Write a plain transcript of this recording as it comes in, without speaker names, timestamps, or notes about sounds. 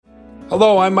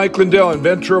Hello, I'm Mike Lindell,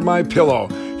 inventor of My Pillow,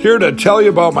 here to tell you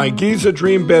about my Giza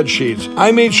Dream bed sheets.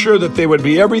 I made sure that they would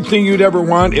be everything you'd ever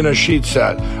want in a sheet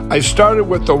set. I started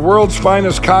with the world's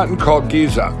finest cotton called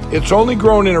Giza. It's only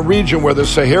grown in a region where the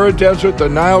Sahara Desert, the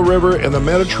Nile River, and the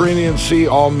Mediterranean Sea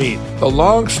all meet. The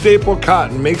long staple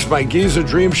cotton makes my Giza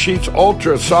Dream sheets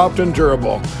ultra soft and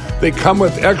durable. They come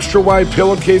with extra wide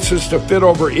pillowcases to fit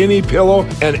over any pillow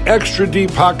and extra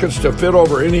deep pockets to fit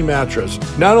over any mattress.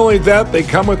 Not only that, they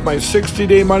come with my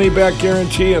 60-day money-back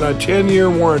guarantee and a 10-year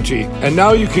warranty. And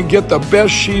now you can get the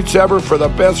best sheets ever for the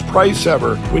best price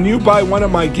ever. When you buy one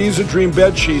of my Giza Dream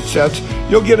bed sheet sets,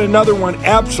 you'll get another one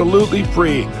absolutely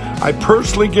free. I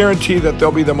personally guarantee that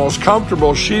they'll be the most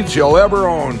comfortable sheets you'll ever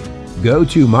own. Go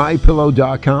to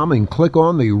mypillow.com and click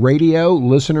on the radio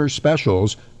listener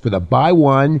specials for the buy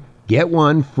one, get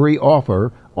one free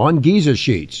offer on Giza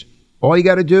sheets. All you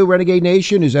got to do, Renegade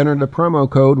Nation, is enter the promo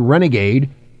code Renegade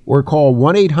or call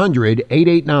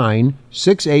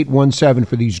 1-800-889-6817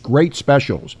 for these great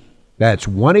specials. That's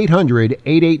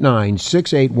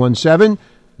 1-800-889-6817.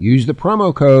 Use the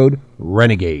promo code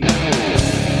Renegade.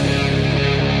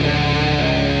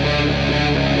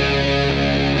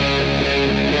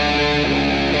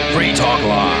 Free Talk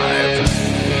Live.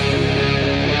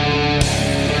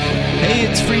 Hey,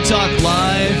 it's Free Talk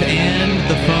Live, and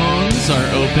the phones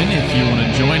are open. If you want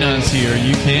to join us here,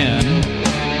 you can.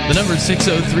 The number is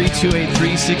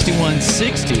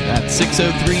 603-283-6160. That's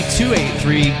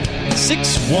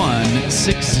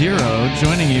 603-283-6160.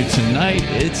 Joining you tonight,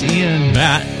 it's Ian,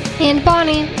 Matt, and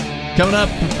Bonnie. Coming up,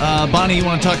 Bonnie, you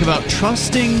want to talk about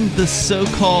trusting the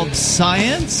so-called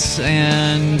science,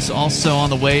 and also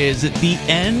on the way is it the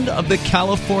end of the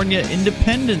California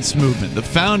independence movement. The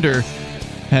founder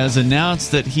has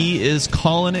announced that he is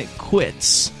calling it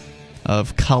quits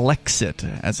of Calexit,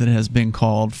 as it has been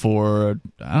called for,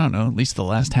 I don't know, at least the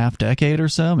last half decade or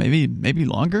so, maybe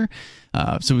longer.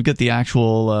 So we've got the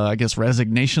actual, I guess,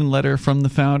 resignation letter from the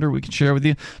founder we can share with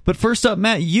you. But first up,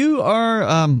 Matt, you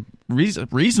are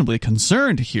reasonably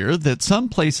concerned here that some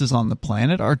places on the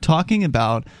planet are talking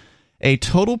about a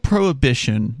total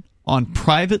prohibition on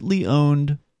privately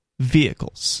owned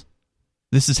vehicles.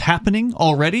 This is happening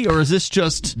already, or is this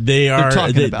just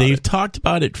they've talked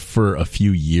about it for a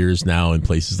few years now in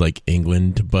places like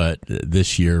England, but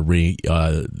this year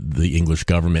the English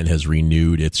government has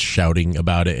renewed its shouting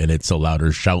about it, and it's a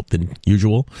louder shout than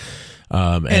usual.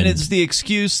 And it's the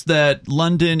excuse that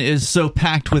London is so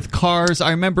packed with cars.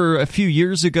 I remember a few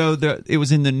years ago that it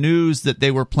was in the news that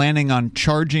they were planning on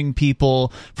charging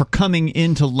people for coming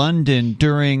into London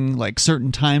during like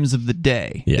certain times of the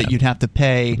day, that you'd have to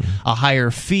pay a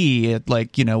higher fee at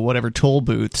whatever toll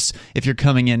booths if you're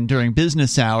coming in during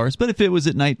business hours. But if it was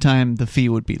at nighttime, the fee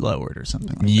would be lowered or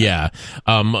something like that.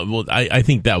 Well, I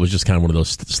think that was just kind of one of those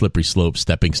slippery slope,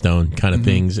 stepping stone kind of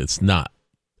things. It's not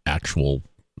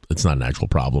an actual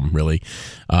problem, really.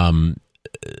 One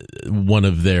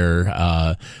of their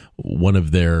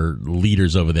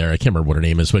leaders over there, I can't remember what her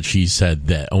name is, but she said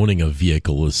that owning a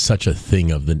vehicle is such a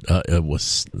thing of the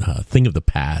thing of the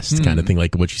past kind of thing.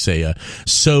 Like what you say,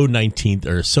 so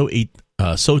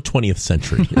 20th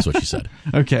century is what she said.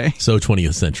 Okay. So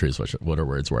 20th century is what her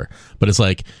words were. But it's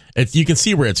like, you can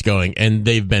see where it's going, and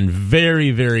they've been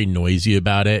very, very noisy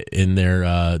about it in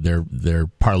their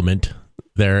parliament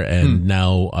there, and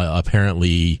now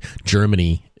apparently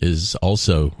Germany is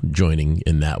also joining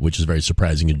in that, which is very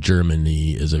surprising.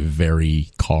 Germany is a very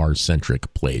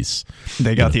car-centric place.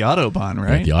 They got the Autobahn,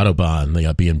 right? The Autobahn. They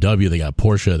got BMW. They got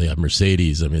Porsche. They got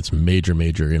Mercedes. I mean, it's major,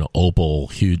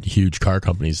 Opel, huge car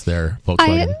companies there.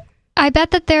 Volkswagen. I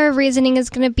bet that their reasoning is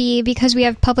going to be because we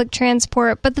have public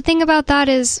transport. But the thing about that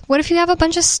is, what if you have a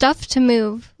bunch of stuff to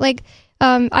move? Like,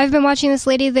 I've been watching this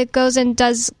lady that goes and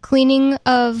does cleaning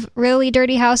of really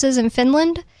dirty houses in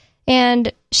Finland.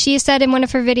 And she said in one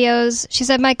of her videos, she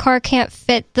said, my car can't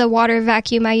fit the water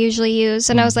vacuum I usually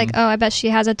use. And I was like, oh, I bet she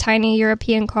has a tiny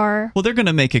European car. Well, they're going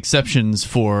to make exceptions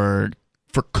for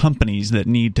companies that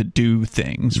need to do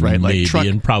things, right? Maybe, like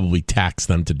and probably tax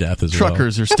them to death as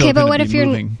Truckers well. are still okay, but what be if you're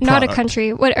not a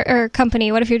country or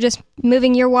company? What if you're just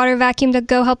moving your water vacuum to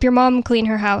go help your mom clean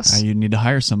her house? You need to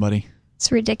hire somebody.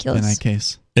 It's ridiculous. In that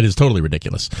case. It is totally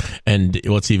ridiculous. And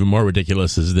what's even more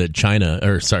ridiculous is that China,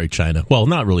 well,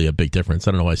 not really a big difference.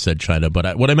 I don't know why I said China,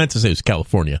 but what I meant to say was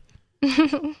California,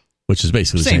 which is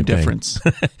basically the Same same thing. difference.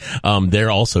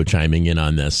 They're also chiming in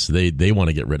on this. They want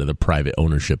to get rid of the private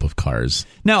ownership of cars.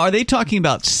 Now, are they talking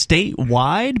about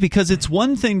statewide? Because it's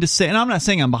one thing to say, and I'm not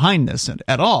saying I'm behind this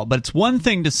at all, but it's one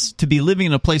thing to be living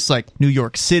in a place like New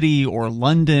York City or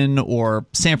London or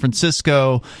San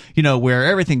Francisco, where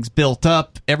everything's built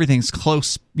up, everything's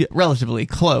close, relatively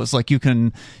close. Like you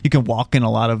can walk in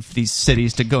a lot of these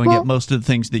cities to go and get most of the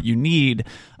things that you need.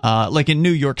 Like in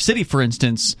New York City, for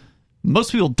instance,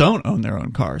 most people don't own their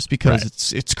own cars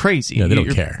because it's crazy. Yeah, they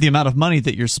don't care. The amount of money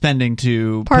that you're spending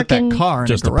to put that car in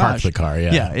just a garage, to park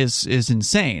the car, is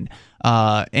insane.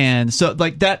 And so,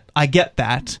 like that, I get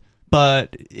that.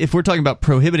 But if we're talking about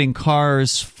prohibiting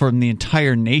cars from the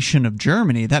entire nation of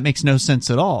Germany, that makes no sense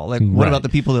at all. Like, what about the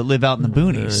people that live out in the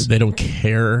boonies? They don't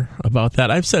care about that.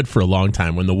 I've said for a long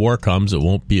time, when the war comes, it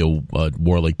won't be a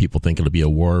war like people think. It'll be a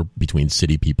war between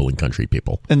city people and country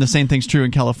people. And the same thing's true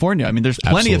in California. I mean, there's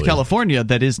plenty of California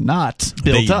that is not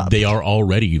built up. They are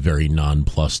already very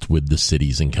nonplussed with the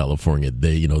cities in California.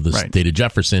 State of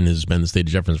Jefferson has been the state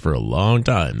of Jefferson for a long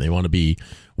time. They want to be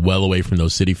well away from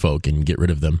those city folk and get rid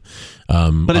of them.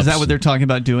 But is that what they're talking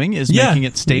about doing? Is making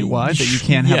it statewide that you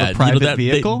can't have a private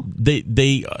vehicle?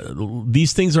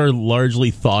 These things are largely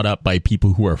thought up by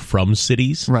people who are from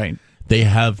cities. Right. They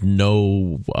have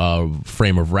no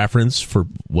frame of reference for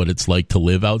what it's like to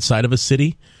live outside of a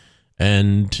city.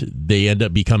 And they end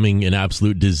up becoming an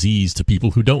absolute disease to people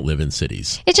who don't live in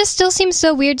cities. It just still seems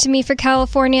so weird to me for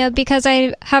California because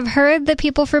I have heard that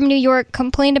people from New York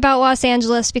complained about Los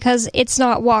Angeles because it's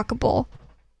not walkable.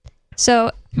 So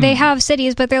they have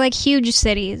cities, but they're like huge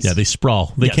cities. Yeah, they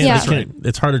sprawl. They can't. That's right.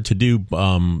 It's harder to do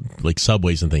like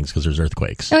subways and things because there's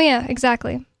earthquakes. Oh yeah,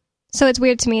 exactly. So it's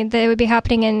weird to me that it would be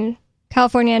happening in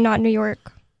California and not New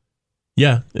York.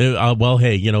 Yeah. Well,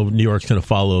 hey, New York's going to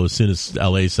follow as soon as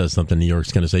LA says something. New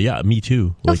York's going to say, "Yeah, me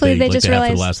too." Hopefully, they just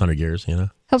realize for the last 100 years.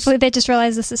 Hopefully, they just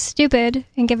realize this is stupid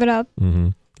and give it up. Mm-hmm.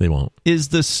 They won't. I was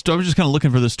just kind of looking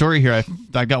for the story here.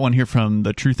 I got one here from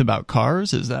The Truth About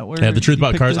Cars. Is that where? Yeah, The Truth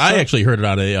About Cars. I up? actually heard it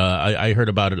on I heard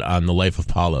about it on The Life of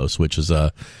Paulos, which is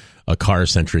a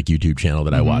car-centric YouTube channel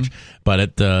that I watch.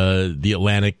 But the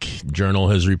Atlantic Journal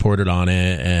has reported on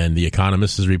it, and The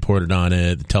Economist has reported on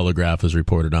it. The Telegraph has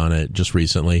reported on it just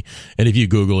recently. And if you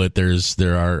Google it,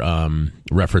 there are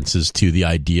references to the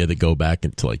idea that go back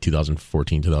into like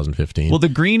 2014, 2015. Well, the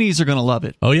greenies are going to love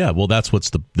it. Oh yeah, well that's what's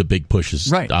the big push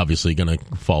is obviously going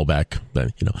to fall back.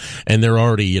 And they're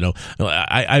already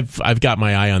I've got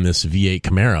my eye on this V8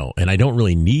 Camaro, and I don't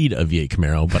really need a V8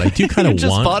 Camaro, but I do kind of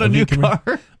just want bought a new car.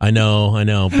 I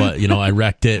know, but I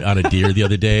wrecked it on a deer the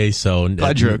other day, so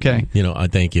glad you're okay. I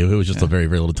thank you. It was just a very,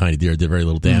 very little tiny deer, did very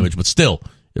little damage, but still,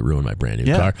 it ruined my brand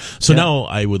new car. So now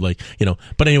I would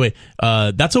but anyway,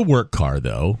 that's a work car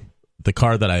though. The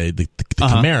car that the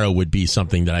Camaro would be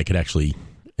something that I could actually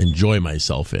enjoy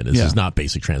myself in. This is not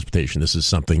basic transportation. This is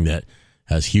something that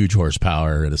has huge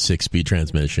horsepower and a 6-speed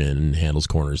transmission and handles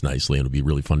corners nicely, and it'll be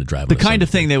really fun to drive. The kind of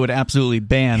thing they would absolutely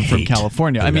ban from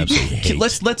California. I mean,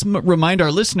 let's remind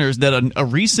our listeners that a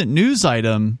recent news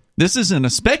item. This isn't a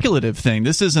speculative thing.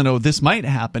 This isn't this might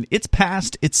happen. It's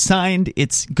passed. It's signed.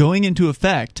 It's going into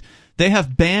effect. They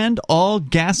have banned all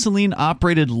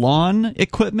gasoline-operated lawn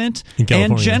equipment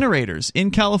and generators in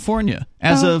California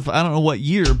as of, I don't know what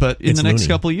year, but in the next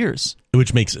couple of years.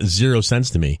 Which makes zero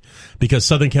sense to me because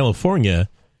Southern California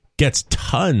gets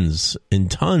tons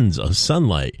and tons of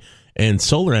sunlight. And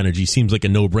solar energy seems like a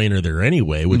no-brainer there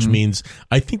anyway, which means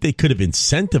I think they could have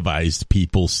incentivized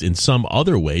people in some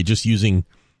other way just using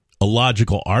a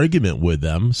logical argument with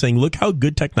them, saying, look how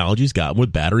good technology's gotten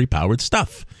with battery-powered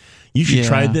stuff. You should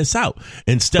try this out.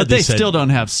 Instead, but they still don't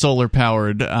have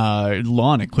solar-powered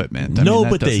lawn equipment.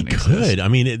 But they could. I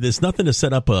mean, there's nothing to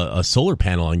set up a solar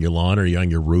panel on your lawn or on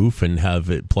your roof and have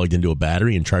it plugged into a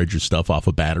battery and charge your stuff off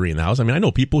a battery in the house. I mean, I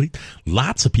know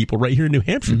lots of people right here in New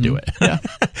Hampshire do it. Yeah.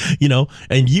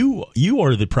 And you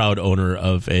are the proud owner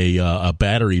of a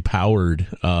battery-powered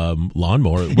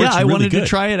lawnmower. I wanted to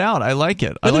try it out. I like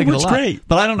it. I like it a lot. Great.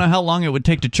 But I don't know how long it would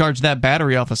take to charge that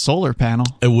battery off a solar panel.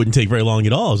 It wouldn't take very long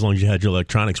at all, as long as you had your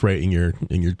electronics right in your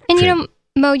and you don't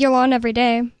mow your lawn every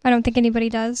day. I don't think anybody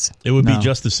does. It would be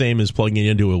just the same as plugging it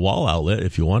into a wall outlet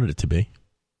if you wanted it to be.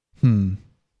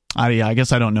 I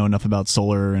guess I don't know enough about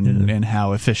solar and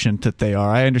how efficient that they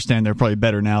are. I understand they're probably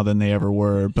better now than they ever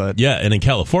were, but and in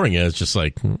California it's just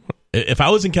like, if I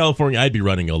was in California I'd be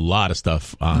running a lot of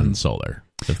stuff on solar.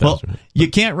 Well, you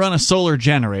can't run a solar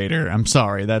generator. I'm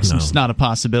sorry. That's just not a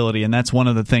possibility, and that's one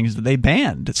of the things that they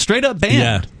banned. Straight up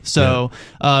banned. Yeah. So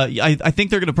I think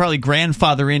they're going to probably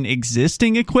grandfather in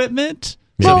existing equipment.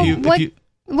 Well,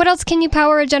 what else can you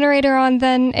power a generator on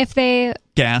then if they...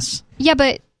 Gas. Yeah,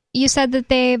 but you said that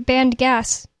they banned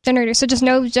gas generators, so just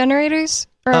no generators?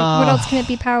 Or what else can it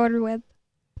be powered with?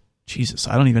 Jesus,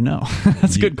 I don't even know.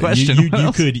 That's a good question.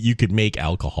 You could make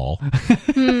alcohol.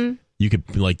 You could,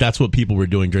 that's what people were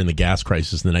doing during the gas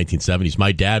crisis in the 1970s.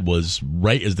 My dad was,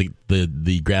 right as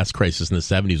the gas crisis in the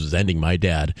 70s was ending, my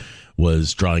dad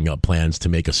was drawing up plans to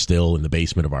make a still in the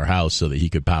basement of our house so that he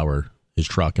could power his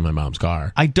truck and my mom's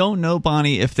car. I don't know,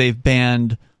 Bonnie, if they've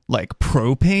banned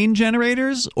propane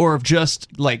generators or if just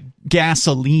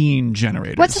gasoline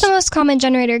generators. What's the most common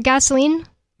generator? Gasoline?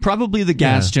 Probably the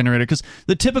gas generator, because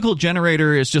the typical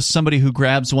generator is just somebody who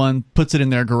grabs one, puts it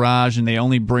in their garage, and they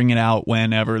only bring it out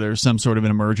whenever there's some sort of an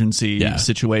emergency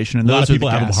situation. And a lot of people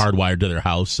have them hardwired to their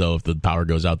house, so if the power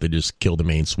goes out, they just kill the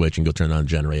main switch and go turn on a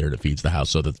generator that feeds the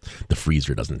house so that the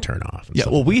freezer doesn't turn off.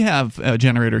 We have a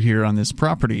generator here on this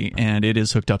property, and it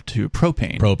is hooked up to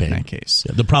propane. In that case.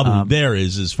 Yeah, the problem there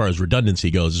is, as far as redundancy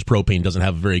goes, is propane doesn't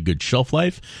have a very good shelf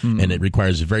life, and it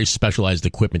requires very specialized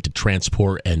equipment to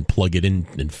transport and plug it in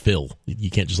and fill. You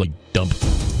can't just dump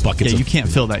buckets. Yeah, you can't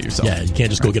fill that yourself. Yeah, you can't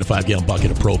just go get a 5-gallon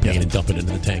bucket of propane and dump it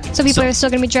into the tank. So people are still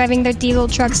going to be driving their diesel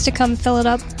trucks to come fill it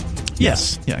up?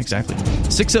 Yes. Yeah, exactly.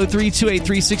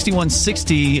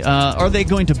 603-283-6160. Are they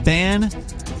going to ban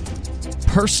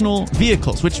personal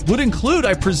vehicles, which would include,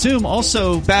 I presume,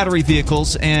 also battery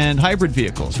vehicles and hybrid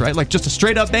vehicles, right? Just a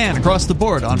straight-up ban across the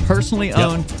board on personally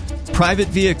owned private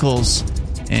vehicles,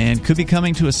 and could be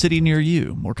coming to a city near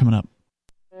you. More coming up.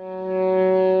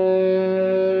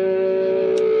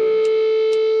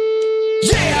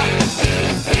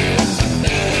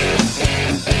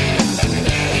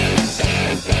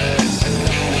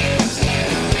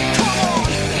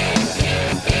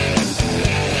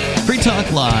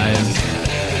 Talk Live.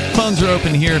 Phones are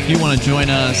open here if you want to join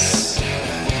us.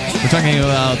 We're talking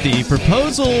about the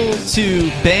proposal to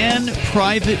ban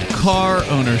private car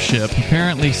ownership.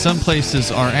 Apparently, some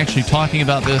places are actually talking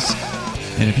about this.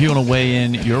 And if you want to weigh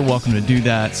in, you're welcome to do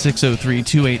that.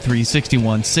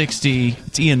 603-283-6160.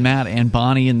 It's Ian, Matt, and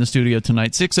Bonnie in the studio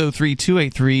tonight.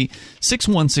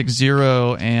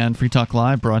 603-283-6160. And Free Talk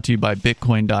Live brought to you by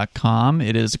Bitcoin.com.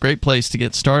 It is a great place to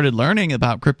get started learning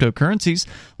about cryptocurrencies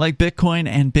like Bitcoin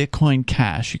and Bitcoin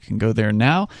Cash. You can go there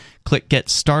now. Click Get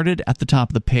Started at the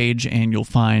top of the page, and you'll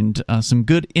find some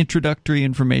good introductory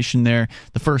information there.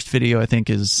 The first video, I think,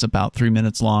 is about 3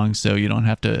 minutes long, so you don't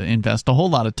have to invest a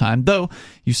whole lot of time, though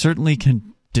you certainly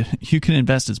can. You can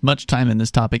invest as much time in this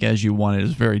topic as you want. It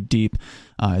is very deep,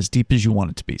 as deep as you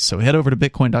want it to be. So head over to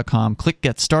Bitcoin.com, click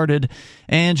Get Started,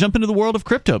 and jump into the world of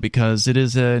crypto, because it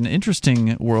is an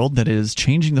interesting world that is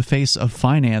changing the face of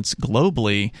finance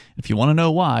globally. If you want to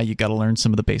know why, you got to learn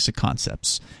some of the basic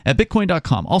concepts at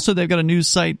Bitcoin.com. Also, they've got a news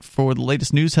site for the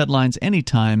latest news headlines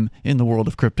anytime in the world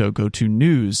of crypto. Go to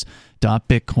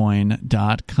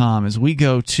news.bitcoin.com as we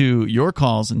go to your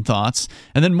calls and thoughts,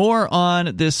 and then more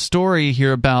on this story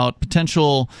here about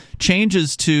potential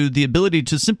changes to the ability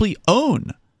to simply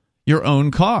own your own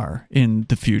car in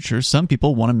the future. Some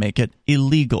people want to make it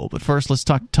illegal. But first, let's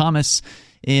talk to Thomas,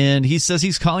 and he says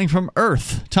he's calling from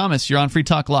Earth. Thomas, you're on Free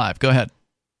Talk Live. Go ahead.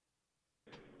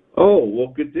 Oh, well,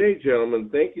 good day, gentlemen.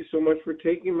 Thank you so much for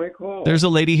taking my call. There's a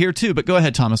lady here, too, but go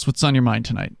ahead, Thomas. What's on your mind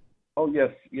tonight? Oh,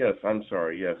 yes, I'm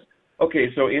sorry, yes.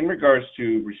 Okay, so in regards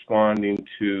to responding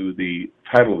to the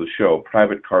title of the show,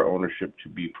 Private Car Ownership to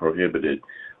be Prohibited,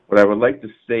 what I would like to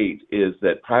state is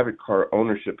that private car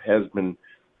ownership has been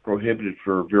prohibited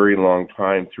for a very long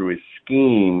time through a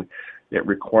scheme that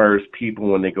requires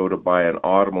people, when they go to buy an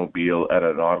automobile at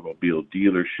an automobile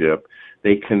dealership,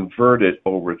 they convert it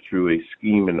over through a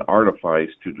scheme and artifice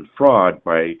to defraud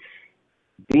by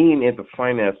being at the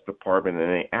finance department, and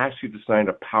they ask you to sign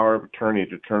a power of attorney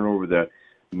to turn over the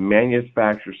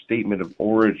manufacturer statement of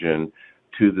origin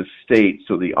to the state,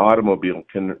 so the automobile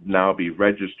can now be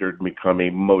registered and become a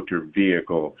motor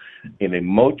vehicle. And a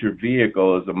motor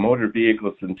vehicle is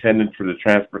intended for the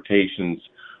transportations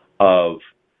of,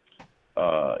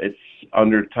 it's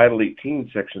under Title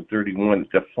 18, Section 31,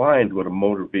 it defines what a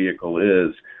motor vehicle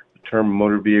is. The term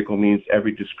motor vehicle means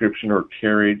every description or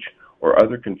carriage or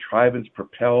other contrivance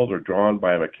propelled or drawn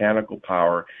by a mechanical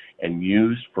power and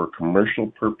used for commercial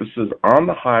purposes on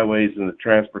the highways in the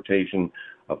transportation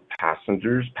of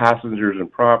passengers and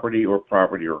property or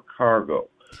cargo.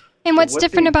 And what's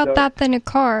different about that than a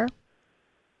car?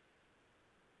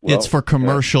 Well, it's for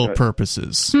commercial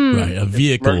purposes. Right, a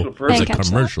vehicle is a Catch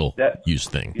commercial use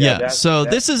thing. Yeah, so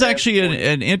this is actually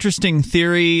an interesting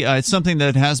theory. It's something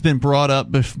that has been brought up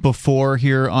before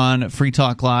here on Free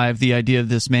Talk Live. The idea of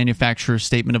this manufacturer's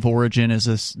statement of origin is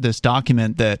this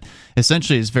document that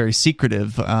essentially is very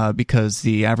secretive because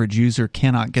the average user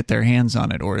cannot get their hands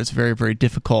on it, or it's very, very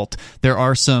difficult. There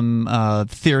are some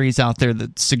theories out there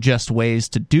that suggest ways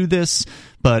to do this,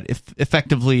 but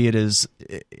effectively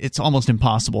it's almost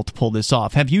impossible to pull this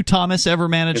off. Have you, Thomas, ever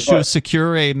managed to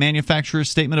secure a manufacturer's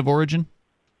statement of origin?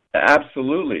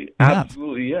 Absolutely.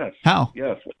 Absolutely, yes. How?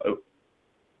 Yes.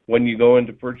 When you go in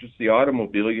to purchase the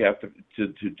automobile, you have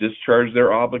to discharge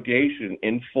their obligation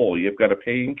in full. You've got to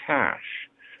pay in cash.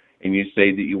 And you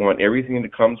say that you want everything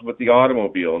that comes with the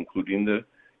automobile, including the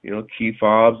key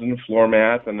fobs and the floor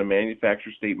mats and the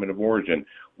manufacturer statement of origin.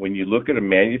 When you look at a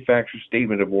manufacturer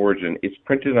statement of origin, it's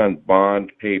printed on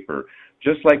bond paper,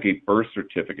 just like a birth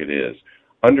certificate is.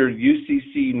 Under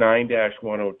UCC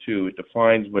 9-102, it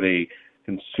defines what a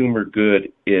consumer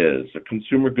good is. A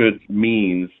consumer good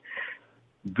means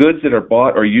goods that are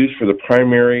bought or used for the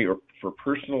primary or for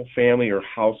personal, family, or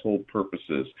household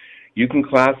purposes. You can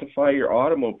classify your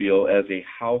automobile as a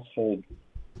household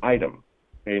item.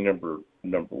 Okay, number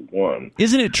one.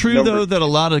 Isn't it true, though, that a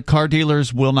lot of car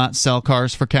dealers will not sell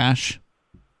cars for cash?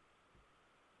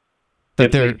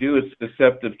 If they do, it's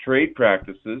deceptive trade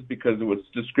practices because it was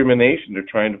discrimination. They're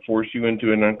trying to force you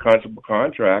into an unconscionable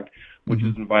contract, which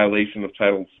is in violation of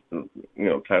Title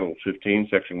 15,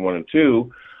 Section 1 and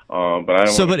 2.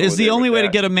 But is the only way to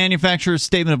get a manufacturer's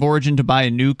statement of origin to buy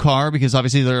a new car? Because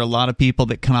obviously there are a lot of people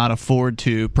that cannot afford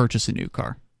to purchase a new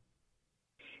car.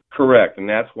 Correct, and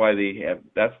that's why the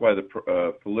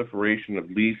proliferation of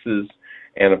leases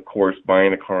and, of course,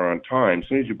 buying a car on time. As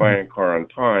soon as you're buying a car on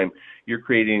time, you're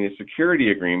creating a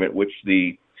security agreement, which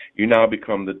you now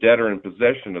become the debtor in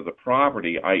possession of the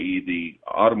property, i.e. the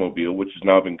automobile, which has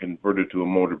now been converted to a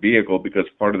motor vehicle because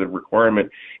part of the requirement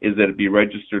is that it be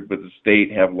registered with the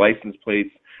state, have license plates,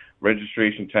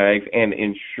 registration tags, and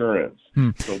insurance.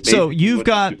 So you've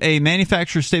got a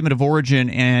manufacturer's statement of origin,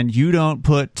 and you don't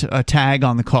put a tag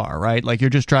on the car, right? Like you're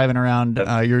just driving around.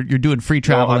 You're doing free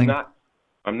traveling. No,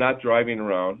 I'm not driving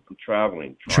around. I'm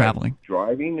traveling. Traveling.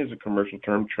 Driving is a commercial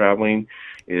term. Traveling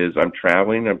is I'm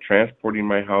traveling. I'm transporting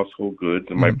my household goods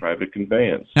in my private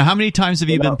conveyance. Now, how many times have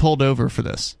you been pulled over for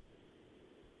this?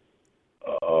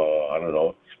 I don't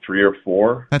know, 3 or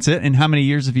 4. That's it. And how many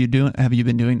years have you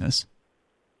been doing this?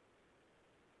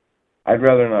 I'd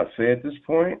rather not say at this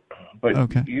point, but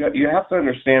okay. You have to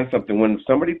understand something. When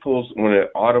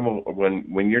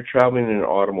you're traveling in an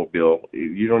automobile,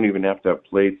 you don't even have to have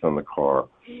plates on the car,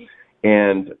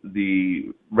 and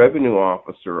the revenue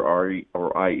officer,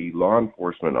 i.e. law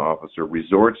enforcement officer,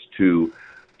 resorts to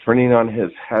turning on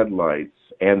his headlights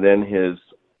and then his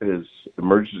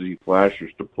emergency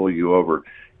flashers to pull you over.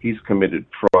 He's committed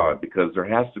fraud because there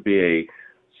has to be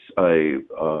a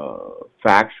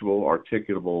factual,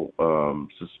 articulable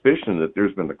suspicion that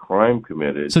there's been a crime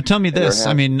committed. So tell me this.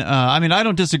 I mean, I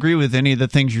don't disagree with any of the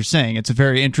things you're saying. It's a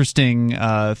very interesting,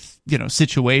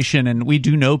 situation, and we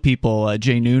do know people.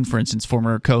 Jay Noon, for instance,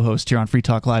 former co-host here on Free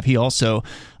Talk Live, he also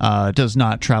does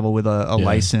not travel with a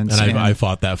license. And I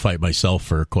fought that fight myself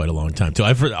for quite a long time too.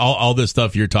 I've heard all this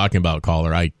stuff you're talking about,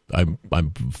 caller.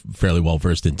 I'm fairly well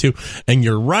versed in too. And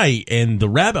you're right. And the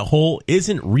rabbit hole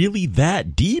isn't really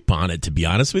that deep on it, to be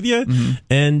honest with you.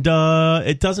 And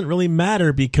it doesn't really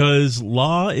matter because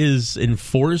law is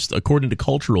enforced according to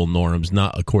cultural norms,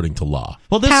 not according to law.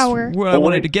 Well, this is what I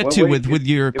wanted to get to with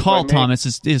your call, Thomas,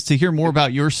 is to hear more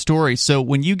about your story. So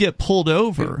when you get pulled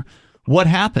over, what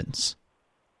happens?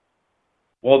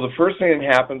 Well, the first thing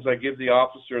that happens, I give the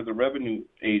officer, the revenue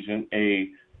agent,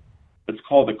 it's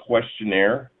called a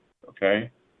questionnaire,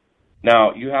 okay?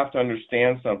 Now, you have to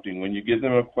understand something. When you give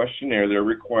them a questionnaire, they're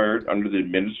required under the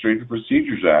Administrative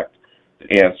Procedures Act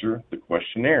to answer the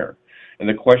questionnaire. And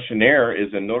the questionnaire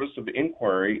is a notice of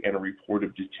inquiry and a report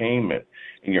of detainment.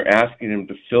 And you're asking them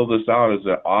to fill this out as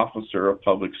an officer, a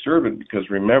public servant, because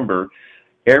remember,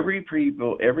 every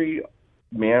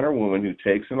man or woman who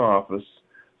takes an office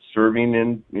serving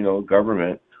in,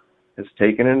 government has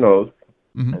taken an oath,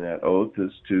 and that oath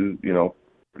is to,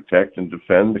 protect and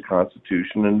defend the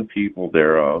Constitution and the people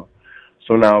thereof.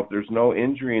 So now if there's no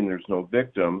injury and there's no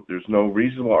victim, there's no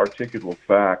reasonable articulable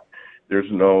fact,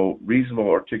 there's no reasonable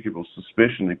articulable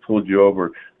suspicion they pulled you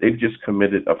over, they've just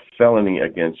committed a felony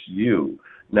against you.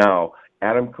 Now,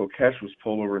 Adam Kokesh was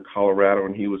pulled over in Colorado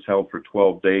and he was held for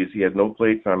 12 days. He had no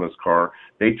plates on his car.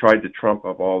 They tried to trump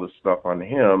up all this stuff on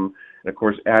him. And of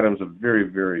course, Adam's a very,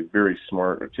 very, very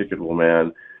smart, articulable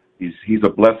man. he's a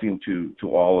blessing to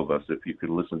all of us. If you could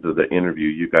listen to the interview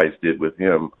you guys did with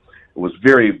him, it was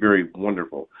very, very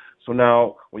wonderful. So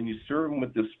now, when you serve them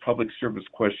with this public service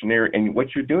questionnaire, and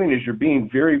what you're doing is you're being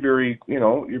very, very,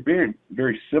 you're very,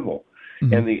 very civil.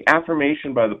 Mm-hmm. And the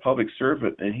affirmation by the public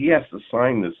servant, and he has to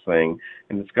sign this thing,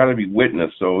 and it's got to be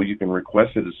witnessed. So you can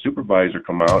request that a supervisor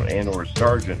come out or a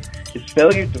sergeant. His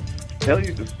failure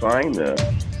to sign this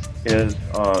is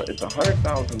it's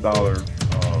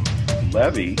 $100,000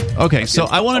 levy. Okay, so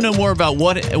I want to know more about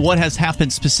what has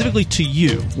happened specifically to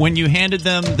you when you handed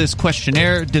them this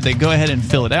questionnaire. Did they go ahead and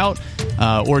fill it out,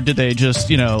 or did they just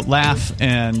laugh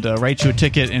and write you a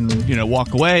ticket and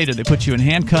walk away? Did they put you in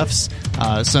handcuffs?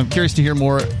 So I'm curious to hear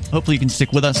more. Hopefully you can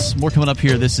stick with us. More coming up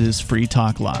here. This is Free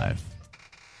Talk Live.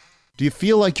 Do you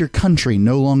feel like your country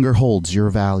no longer holds your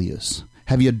values?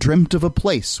 Have you dreamt of a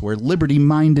place where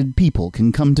liberty-minded people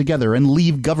can come together and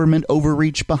leave government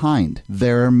overreach behind?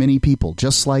 There are many people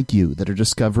just like you that are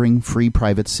discovering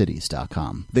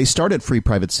freeprivatecities.com. They start at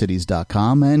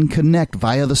freeprivatecities.com and connect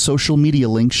via the social media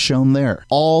links shown there.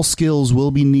 All skills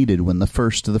will be needed when the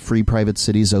first of the Free Private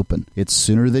Cities open. It's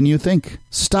sooner than you think.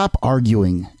 Stop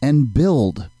arguing and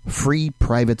build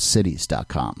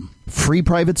freeprivatecities.com.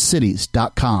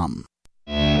 freeprivatecities.com.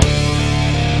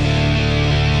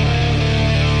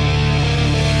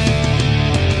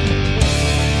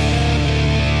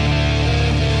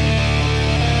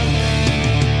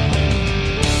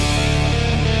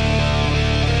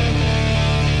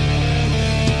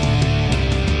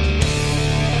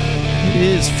 It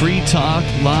is Free Talk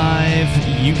Live.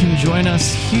 You can join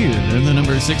us here. The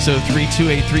number is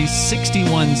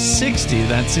 603-283-6160.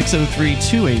 That's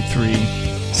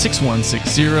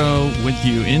 603-283-6160. With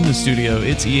you in the studio,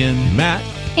 it's Ian, Matt,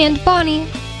 and Bonnie.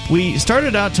 We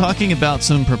started out talking about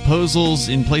some proposals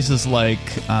in places like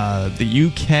the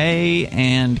UK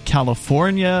and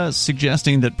California,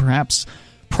 suggesting that perhaps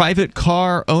private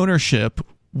car ownership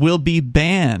will be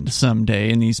banned someday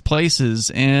in these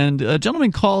places. And a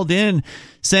gentleman called in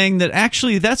saying that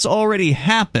actually that's already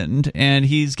happened, and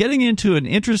he's getting into an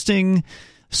interesting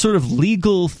sort of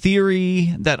legal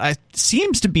theory that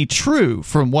seems to be true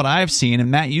from what I've seen.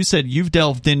 And Matt, you said you've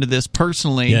delved into this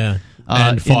personally. Yeah,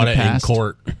 and fought it in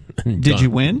court. Did you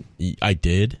win? I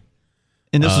did.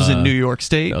 And this was in New York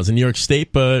State? That was in New York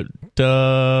State, but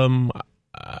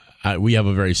we have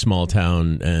a very small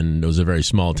town, and it was a very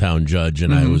small town judge,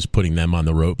 and I was putting them on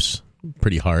the ropes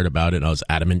pretty hard about it. I was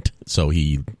adamant, so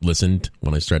he listened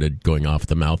when I started going off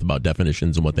the mouth about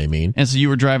definitions and what they mean. And so you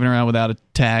were driving around without a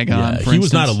tag on, for he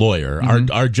was instance? not a lawyer.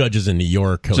 Our judges in New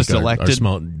York, just elected?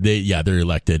 They're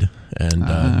elected. And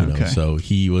okay. So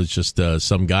he was just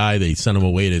some guy. They sent him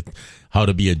away to how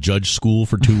to be a judge school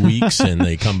for 2 weeks, and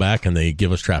they come back and they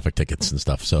give us traffic tickets and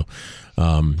stuff. So,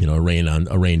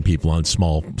 arraign people on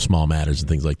small matters and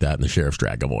things like that, and the sheriffs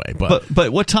drag them away.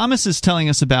 But what Thomas is telling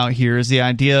us about here is the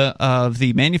idea of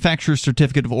the manufacturer's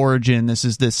certificate of origin. This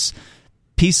is this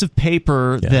piece of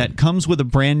paper that comes with a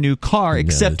brand new car,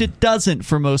 except it doesn't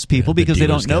for most people because they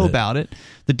don't know about it.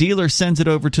 The dealer sends it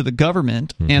over to the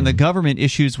government, and the government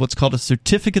issues what's called a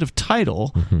certificate of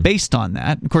title based on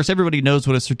that. Of course, everybody knows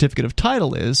what a certificate of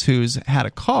title is who's had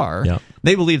a car. Yep.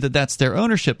 They believe that that's their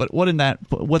ownership, but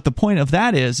what the point of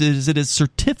that is it is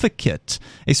certificate.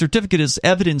 A certificate is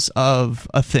evidence of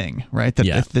a thing, right? That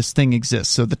if this thing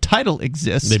exists. So the title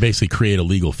exists. They basically create a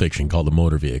legal fiction called a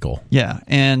motor vehicle. Yeah,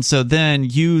 and so then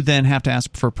you then have to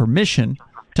ask for permission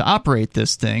to operate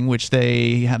this thing, which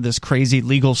they have this crazy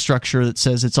legal structure that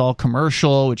says it's all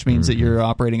commercial, which means that you're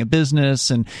operating a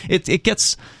business, and it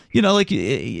gets,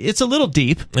 it's a little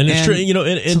deep. And it's true, at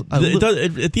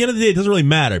the end of the day, it doesn't really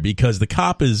matter because the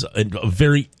cop is a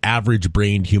very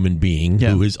average-brained human being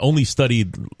who has only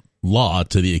studied law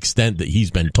to the extent that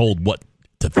he's been told what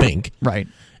to think. Right.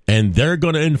 And they're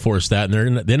going to enforce that,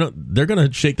 and they're going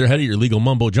to shake their head at your legal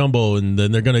mumbo jumbo, and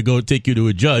then they're going to go take you to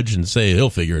a judge and say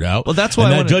he'll figure it out. Well, that's why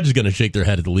that judge is going to shake their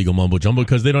head at the legal mumbo jumbo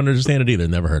because they don't understand it either.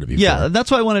 Never heard of it before. Yeah,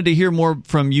 that's why I wanted to hear more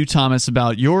from you, Thomas,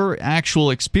 about your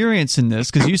actual experience in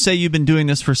this, because you say you've been doing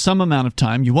this for some amount of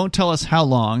time. You won't tell us how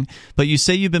long, but you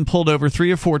say you've been pulled over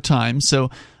 3 or 4 times. So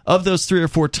of those 3 or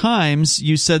 4 times,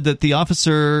 you said that the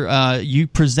officer, you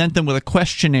present them with a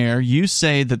questionnaire. You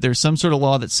say that there's some sort of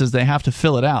law that says they have to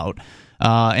fill it out.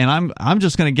 And I'm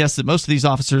just going to guess that most of these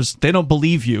officers, they don't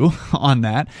believe you on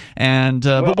that. And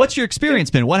but what's your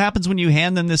experience been? What happens when you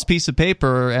hand them this piece of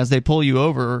paper as they pull you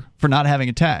over for not having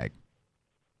a tag?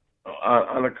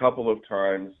 On a couple of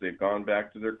times, they've gone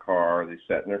back to their car. They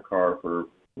sat in their car for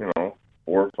 4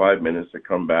 or 5 minutes. They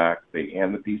come back. They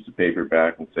hand the piece of paper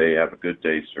back and say, "Have a good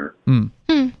day, sir." So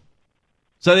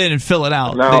they didn't fill it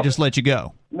out. They just let you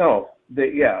go. No.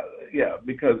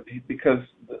 because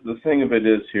the thing of it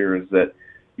is here is that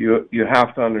you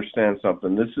have to understand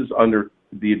something. This is under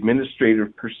the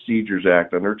Administrative Procedures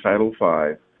Act, under Title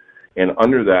V, and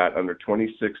under that, under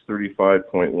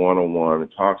 2635.101, it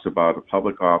talks about a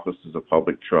public office as a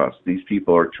public trust. These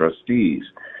people are trustees.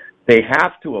 They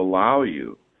have to allow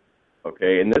you,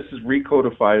 okay, and this is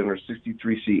recodified under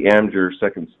 63C Amjur,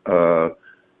 Section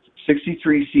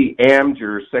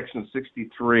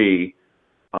 63,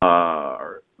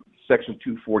 Section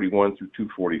 241 through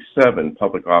 247,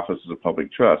 public office is a public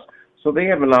trust. So they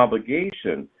have an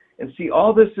obligation. And see,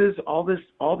 all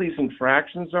these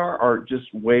infractions are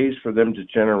just ways for them to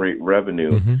generate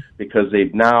revenue, because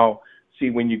they've now,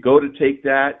 see, when you go to take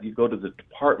that, you go to the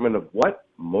Department of what?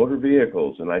 Motor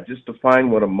Vehicles. And I just define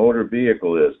what a motor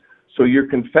vehicle is. So you're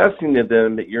confessing to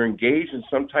them that you're engaged in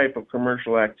some type of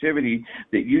commercial activity,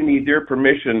 that you need their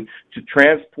permission to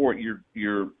transport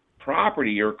your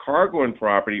property or cargo and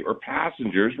property or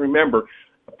passengers. Remember,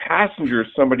 a passenger is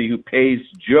somebody who pays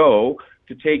Joe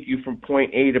to take you from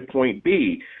point A to point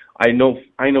B. I know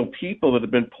people that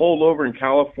have been pulled over in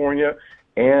California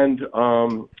and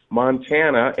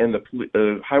Montana, and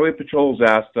the highway patrols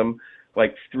asked them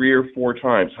like 3 or 4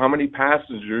 times, how many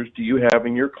passengers do you have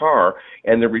in your car?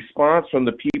 And the response from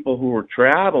the people who were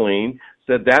traveling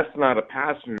said, that's not a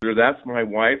passenger, that's my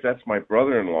wife, that's my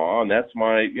brother-in-law, and that's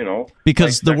my,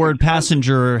 Because the word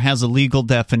passenger has a legal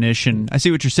definition. I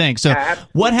see what you're saying. So Absolutely.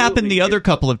 What happened the other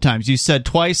couple of times? You said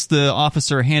twice the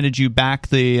officer handed you back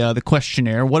the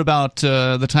questionnaire. What about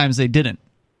the times they didn't?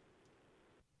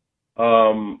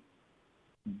 One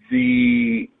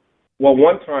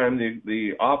time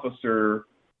the officer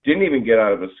didn't even get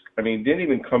out of didn't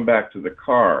even come back to the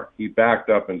car. He backed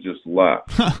up and just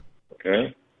left.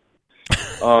 Okay?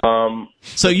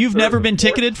 So you've never been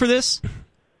ticketed for this?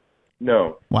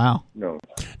 No. Wow. No.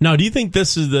 Now, do you think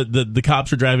this is the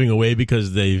cops are driving away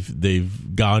because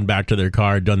they've gone back to their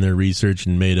car, done their research,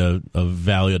 and made a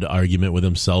valid argument with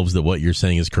themselves that what you're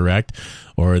saying is correct?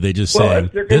 Or are they just saying,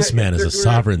 this man is a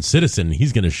sovereign citizen,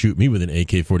 he's going to shoot me with an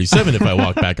AK-47 if I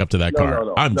walk back up to that car?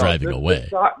 No. I'm driving away.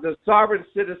 The sovereign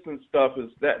citizen stuff is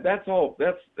that's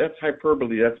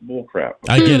hyperbole. That's bullcrap.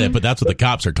 I get it, but that's what the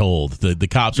cops are told. The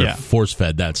cops are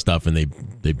force-fed that stuff, and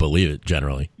they believe it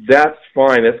generally. That's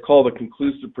fine. That's called a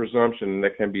conclusive presumption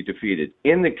that can be defeated.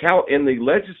 In the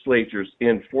legislatures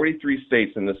in 43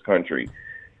 states in this country,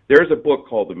 there's a book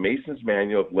called The Mason's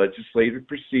Manual of Legislative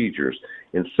Procedures.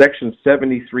 In Section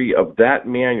 73 of that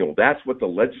manual, that's what the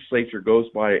legislature goes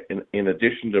by in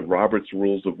addition to Robert's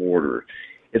Rules of Order.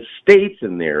 It states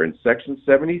in there in Section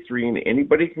 73, and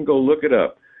anybody can go look it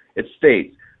up, it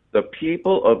states, the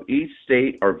people of each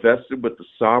state are vested with the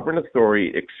sovereign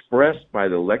authority expressed by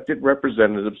the elected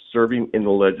representatives serving in the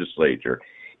legislature.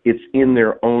 It's in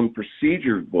their own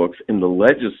procedure books in the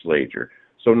legislature.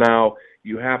 So now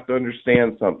you have to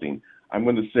understand something. I'm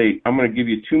going to give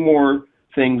you 2 more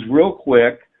things real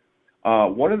quick.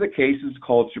 One of the cases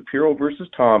called Shapiro versus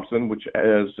Thompson, which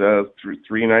is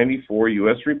 394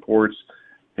 U.S. Reports,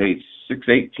 page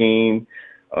 618,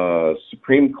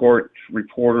 Supreme Court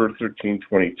Reporter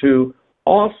 1322.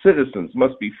 All citizens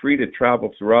must be free to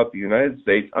travel throughout the United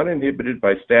States uninhibited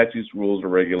by statutes, rules, or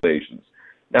regulations.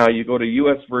 Now you go to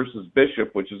U.S. versus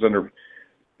Bishop, which is under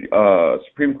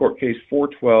Supreme Court case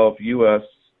 412 U.S.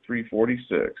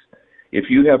 346. If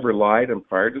you have relied on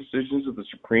prior decisions of the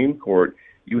Supreme Court,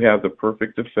 you have the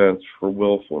perfect defense for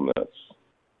willfulness.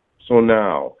 So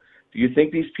now, do you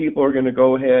think these people are going to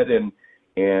go ahead and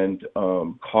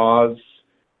cause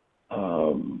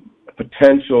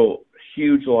potential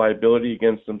huge liability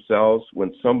against themselves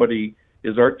when somebody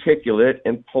is articulate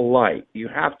and polite? You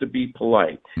have to be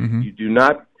polite. Mm-hmm. You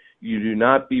do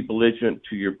not be belligerent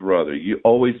to your brother. You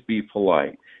always be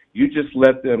polite. You just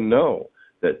let them know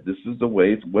that this is the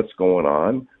way what's going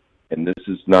on, and this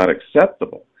is not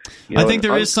acceptable. I think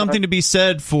there is something to be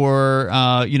said for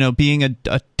being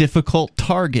a difficult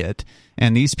target,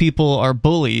 and these people are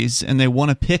bullies, and they want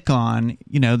to pick on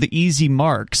the easy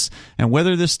marks, and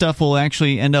whether this stuff will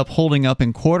actually end up holding up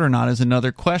in court or not is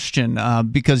another question,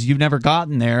 because you've never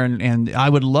gotten there, and I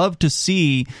would love to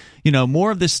see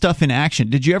more of this stuff in action.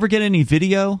 Did you ever get any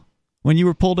video when you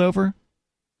were pulled over?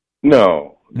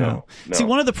 No. See,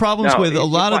 one of the problems with a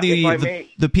lot of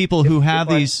the people who have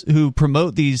who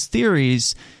promote these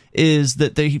theories is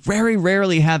that they very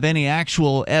rarely have any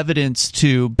actual evidence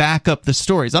to back up the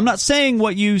stories. I'm not saying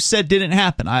what you said didn't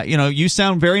happen. You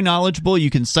sound very knowledgeable. You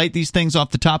can cite these things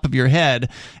off the top of your head,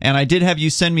 and I did have you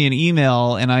send me an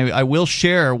email, and I will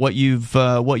share what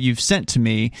you've sent to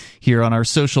me here on our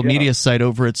social media site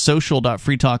over at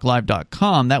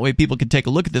social.freetalklive.com. That way people can take a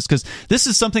look at this, because this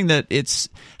is something that it's...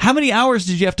 How many hours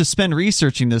did you have to spend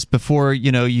researching this before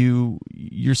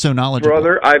you're so knowledgeable?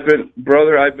 Brother, I've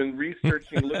been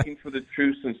researching, looking for the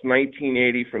truth since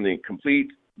 1980, from the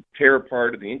complete tear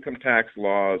apart of the income tax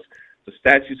laws, the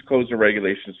statutes, codes, and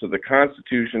regulations, to the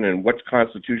Constitution, and what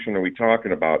Constitution are we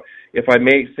talking about? If I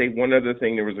may say one other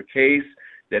thing, there was a case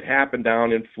that happened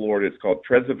down in Florida. It's called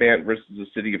Trezevant versus the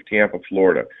city of Tampa,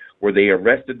 Florida, where they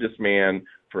arrested this man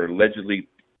for allegedly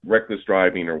reckless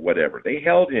driving or whatever. They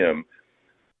held him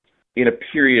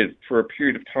for a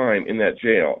period of time in that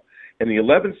jail. And the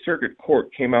 11th Circuit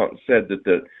Court came out and said that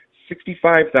the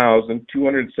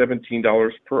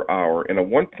 $65,217 per hour and a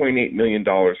 $1.8 million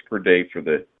per day for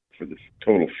the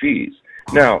total fees.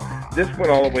 Now, this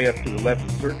went all the way up to the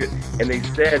 11th Circuit, and they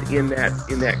said in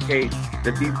that case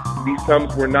that these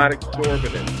sums were not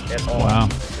exorbitant at all. Wow.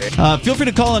 Okay? Feel free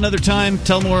to call another time,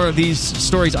 tell more of these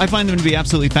stories. I find them to be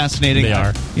absolutely fascinating. They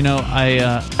are.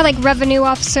 I like revenue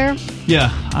officer. Yeah,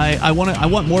 I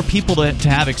want more people to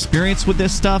have experience with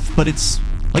this stuff, but it's,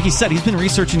 like he said, he's been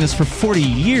researching this for 40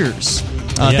 years.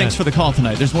 Thanks for the call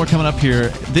tonight. There's more coming up here.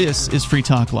 This is Free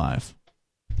Talk Live.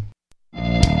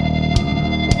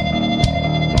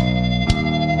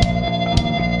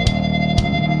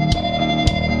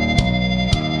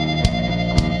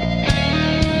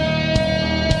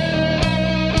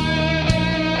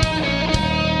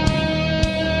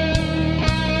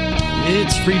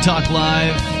 It's Free Talk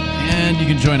Live, and you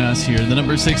can join us here. The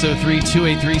number is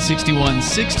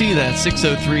 603-283-6160. That's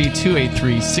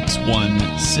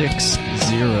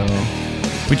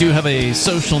 603-283-6160. We do have a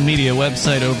social media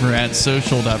website over at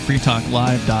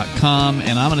social.freetalklive.com,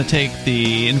 and I'm going to take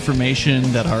the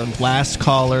information that our last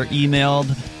caller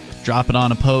emailed, drop it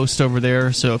on a post over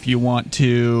there. So if you want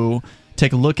to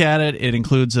take a look at it, it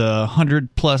includes a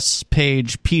 100-plus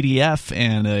page PDF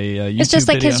and a YouTube It's just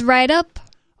like video. His write-up?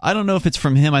 I don't know if it's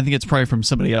from him. I think it's probably from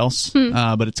somebody else.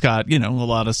 But it's got, a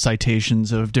lot of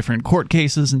citations of different court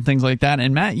cases and things like that.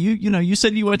 And Matt, you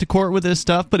said you went to court with this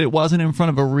stuff, but it wasn't in front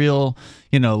of a real,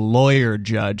 lawyer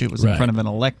judge. It was in front of an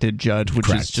elected judge, which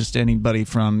is just anybody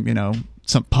from,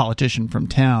 some politician from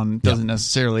town doesn't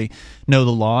necessarily know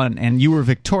the law, and you were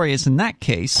victorious in that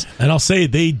case. And I'll say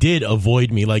they did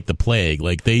avoid me like the plague.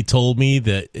 Like, they told me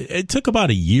that it took about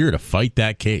a year to fight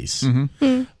that case.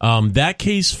 That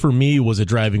case for me was a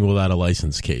driving without a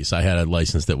license case. I had a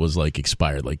license that was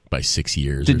expired by 6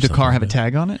 years. Did the car have a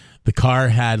tag on it? The car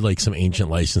had some ancient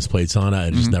license plates on it. I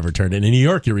just never turned it. In New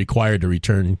York, you're required to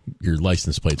return your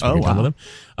license plates when you're done with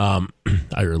them.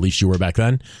 Or at least you were back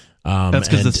then. That's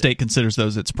because the state considers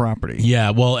those its property. Yeah,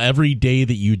 well, every day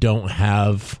that you don't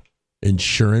have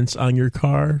insurance on your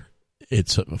car,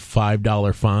 it's a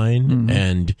 $5 fine,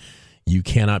 and you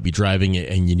cannot be driving it,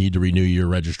 and you need to renew your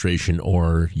registration,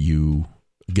 or you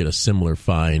get a similar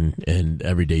fine, and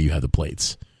every day you have the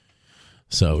plates.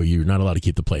 So you're not allowed to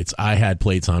keep the plates. I had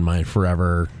plates on mine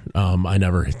forever. I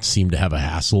never seemed to have a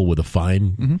hassle with a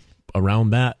fine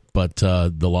around that, but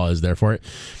the law is there for it.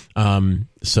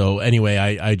 So anyway,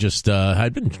 I just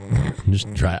I'd been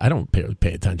just try. I don't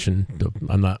pay attention.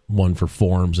 I'm not one for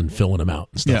forms and filling them out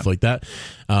and stuff like that.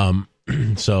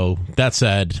 So that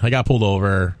said, I got pulled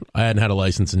over. I hadn't had a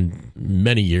license in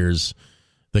many years.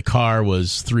 The car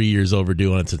was 3 years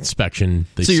overdue on its inspection.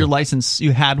 So your license,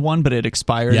 you had one, but it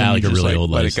expired. Yeah, and like a really old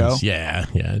let license. It go? Yeah,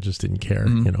 I just didn't care,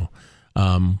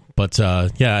 But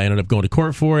I ended up going to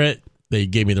court for it. They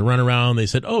gave me the runaround. They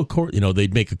said, "Oh, court."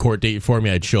 They'd make a court date for me.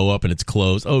 I'd show up and it's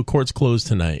closed. Oh, court's closed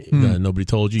tonight. Nobody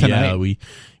told you. Tonight? Yeah, we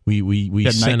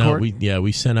sent out.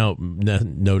 We sent out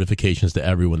notifications to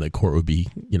everyone that court would be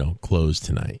closed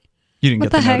tonight. You didn't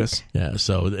get the notice. Yeah.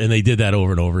 So and they did that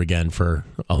over and over again for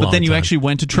a long time. But then you actually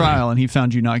went to trial and he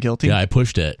found you not guilty. Yeah, I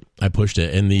pushed it,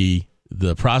 and the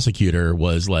prosecutor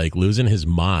was losing his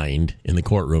mind in the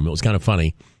courtroom. It was kind of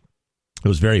funny. It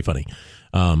was very funny.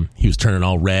 He was turning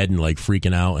all red and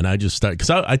freaking out, and I just started, because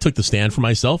I took the stand for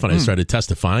myself and I started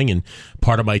testifying, and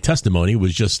part of my testimony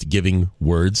was just giving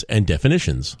words and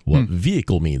definitions, what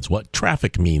vehicle means, what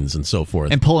traffic means, and so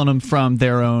forth, and pulling them from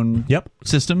their own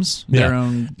systems, their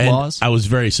own laws. I was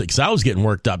very sick because I was getting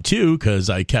worked up too, because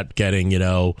I kept getting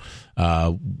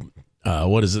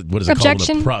what is it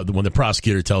objection? called when the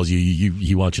prosecutor tells you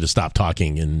he wants you to stop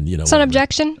talking, and it's an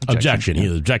objection. Objection. He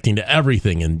was objecting to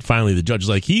everything, and finally the judge is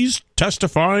like, he's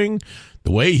testifying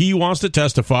the way he wants to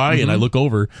testify, and I look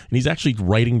over, and he's actually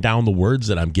writing down the words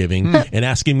that I'm giving and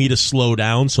asking me to slow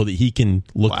down so that he can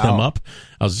look them up.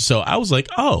 I was like,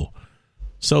 oh,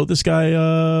 so this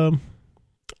guy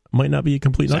might not be a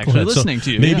complete knucklehead. Listening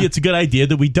to you, maybe it's a good idea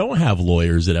that we don't have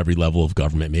lawyers at every level of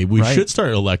government. Maybe we should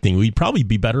start electing. We'd probably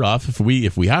be better off if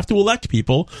we have to elect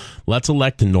people, let's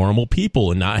elect normal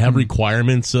people and not have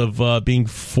requirements of being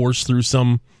forced through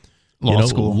some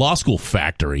law school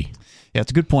factory. Yeah,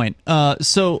 it's a good point.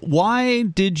 So why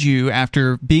did you,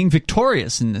 after being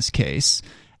victorious in this case,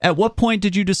 at what point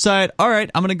did you decide, all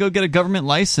right, I'm going to go get a government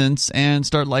license and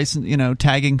start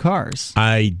tagging cars?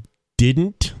 I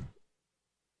didn't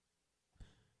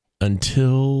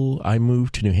until I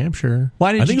moved to New Hampshire.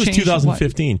 Why did I think it was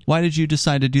 2015. Why did you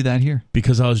decide to do that here?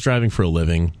 Because I was driving for a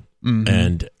living,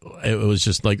 and it was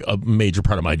just like a major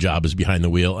part of my job is behind the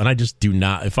wheel, and I just do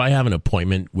not. If I have an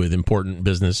appointment with important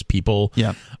business people,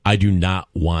 I do not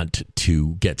want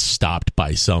to get stopped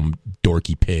by some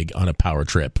dorky pig on a power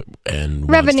trip and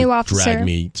revenue wants to officer. drag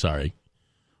me. Sorry.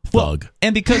 Thug. Well,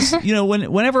 and because,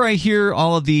 whenever I hear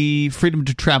all of the freedom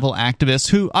to travel activists,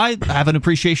 who I have an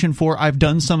appreciation for, I've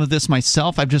done some of this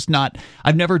myself.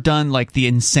 I've never done like the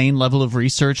insane level of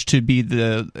research to be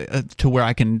to where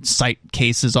I can cite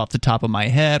cases off the top of my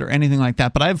head or anything like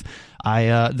that. But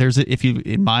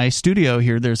in my studio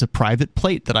here, there's a private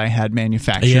plate that I had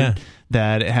manufactured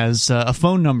that has a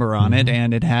phone number on it,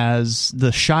 and it has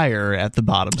the Shire at the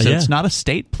bottom. So it's not a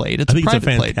state plate; it's a private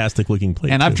plate. It's a fantastic looking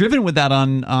plate. And I've driven with that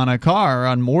on a car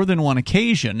on more than one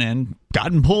occasion, and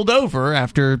gotten pulled over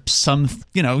after some.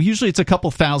 Usually it's a couple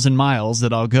thousand miles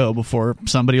that I'll go before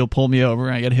somebody will pull me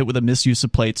over. I get hit with a misuse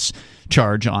of plates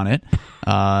charge on it.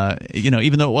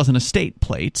 Even though it wasn't a state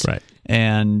plate, right?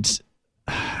 And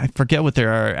I forget what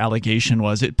their allegation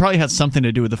was. It probably had something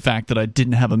to do with the fact that I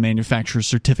didn't have a manufacturer's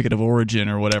certificate of origin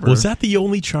or whatever. Was that the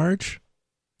only charge?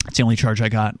 It's the only charge I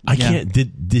got. I can't.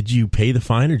 Did you pay the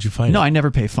fine or did you find No, it? I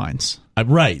never pay fines.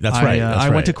 Right. That's right. I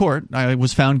went to court. I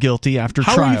was found guilty after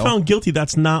trial. How are you found guilty?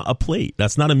 That's not a plate.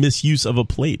 That's not a misuse of a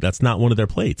plate. That's not one of their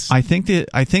plates. I think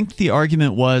the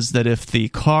argument was that if the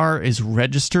car is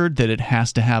registered, that it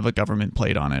has to have a government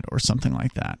plate on it or something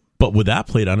like that. But with that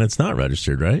plate on it, it's not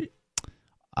registered, right?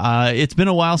 It's been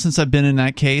a while since I've been in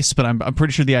that case, but I'm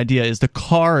pretty sure the idea is the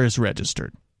car is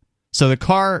registered. So the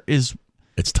car is...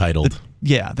 It's titled.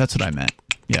 That's what I meant.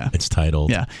 Yeah, it's titled.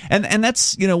 Yeah, and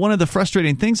that's one of the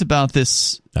frustrating things about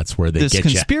this. That's where they get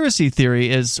conspiracy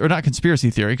theory is, or not conspiracy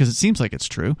theory, because it seems like it's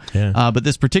true. Yeah. But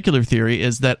this particular theory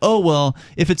is that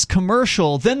if it's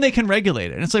commercial, then they can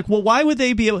regulate it. And it's like, well, why would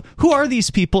they be able? Who are these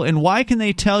people, and why can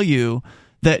they tell you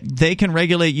that they can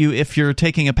regulate you if you're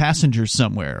taking a passenger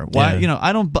somewhere? Why?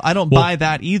 I don't buy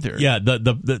that either. Yeah.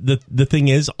 The thing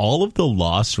is, all of the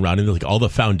law surrounding all the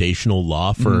foundational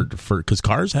law for because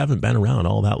cars haven't been around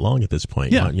all that long at this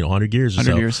point. 100 years or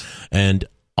 100 so. years. And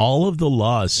all of the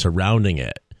laws surrounding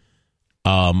it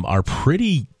are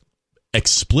pretty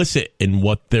explicit in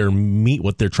what they're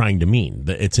trying to mean.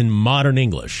 It's in modern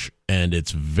English, and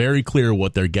it's very clear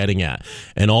what they're getting at.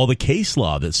 And all the case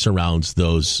law that surrounds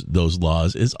those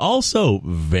laws is also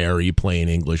very plain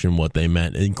English in what they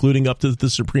meant, including up to the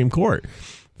Supreme Court.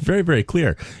 Very, very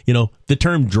clear. The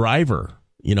term driver,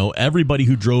 everybody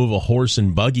who drove a horse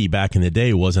and buggy back in the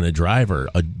day wasn't a driver.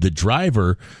 The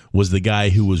driver was the guy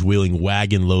who was wheeling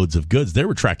wagon loads of goods. They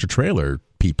were tractor trailer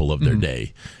people of their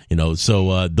day,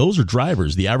 so those are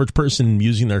drivers. The average person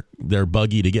using their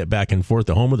buggy to get back and forth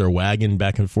to home, or their wagon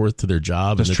back and forth to their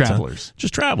job. Just travelers.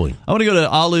 Just traveling. I want to go to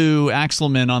Alu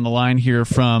Axelman on the line here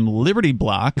from Liberty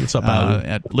Block. What's up, Alu?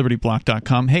 At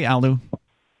libertyblock.com. Hey, Alu.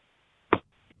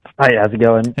 Hi, how's it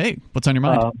going? Hey, what's on your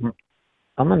mind?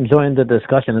 I'm enjoying the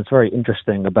discussion. It's very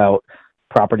interesting about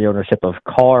property ownership of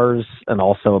cars and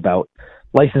also about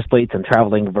license plates and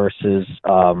traveling versus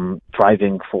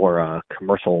driving for a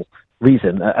commercial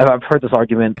reason. I've heard this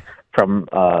argument from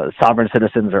sovereign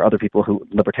citizens or other people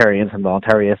libertarians and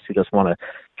voluntarists who just want to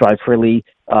drive freely.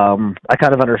 I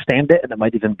kind of understand it, and it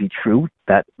might even be true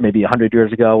that maybe 100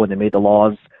 years ago when they made the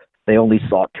laws, they only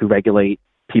sought to regulate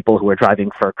people who are driving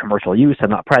for commercial use and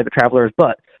not private travelers.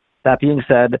 But that being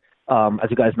said, as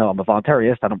you guys know, I'm a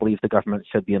voluntarist. I don't believe the government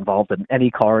should be involved in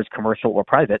any cars, commercial or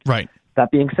private. Right. That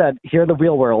being said, here in the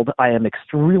real world, I am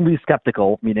extremely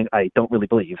skeptical, meaning I don't really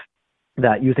believe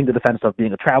that using the defense of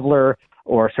being a traveler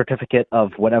or certificate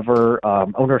of whatever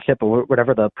ownership or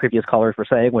whatever the previous callers were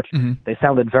saying, which they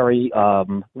sounded very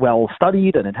well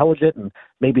studied and intelligent, and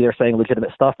maybe they're saying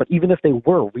legitimate stuff. But even if they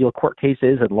were real court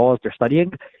cases and laws they're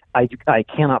studying, I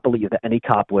cannot believe that any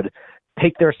cop would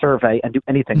take their survey and do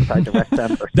anything besides arrest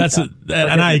them. Or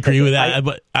and I agree with that.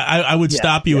 But I would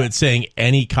stop you at saying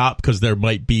any cop, because there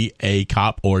might be a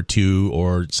cop or two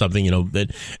or something,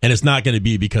 that, and it's not going to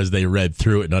be because they read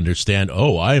through it and understand.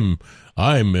 Oh, I'm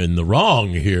in the wrong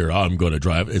here. I'm going to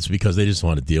drive. It's because they just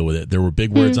want to deal with it. There were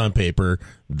big words on paper.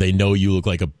 They know you look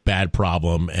like a bad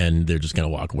problem, and they're just going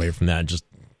to walk away from that and just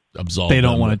absolve. They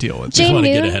don't want to deal with it. They just want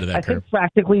to get ahead of that I curve.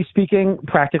 think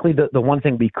practically, the one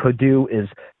thing we could do is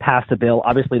pass a bill.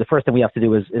 Obviously, the first thing we have to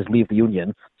do is leave the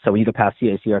union. So we need to pass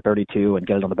CACR 32 and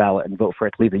get it on the ballot and vote for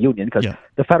it to leave the union, because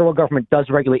the federal government does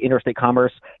regulate interstate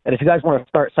commerce. And if you guys want to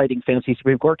start citing fancy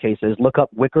Supreme Court cases, look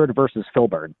up Wickard versus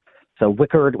Filburn. So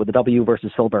Wickard with a W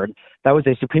versus Filburn. That was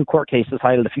a Supreme Court case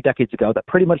decided a few decades ago that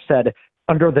pretty much said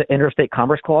under the Interstate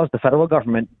Commerce Clause, the federal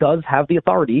government does have the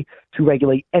authority to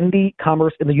regulate any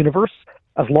commerce in the universe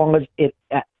as long as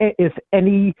if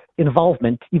any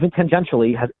involvement, even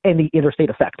tangentially, has any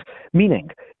interstate effect. Meaning,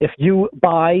 if you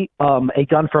buy a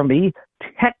gun from me,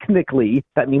 technically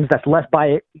that means that's less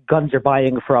guns you're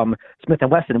buying from Smith &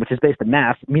 Wesson, which is based in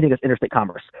Mass, meaning it's interstate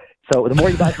commerce. So the more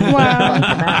you buy from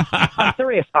Mass, I'm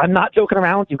serious. I'm not joking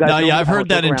around. You guys I've heard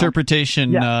that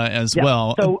interpretation as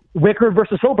well. So Wickard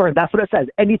versus Filburn, that's what it says.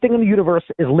 Anything in the universe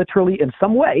is literally in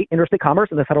some way interstate commerce,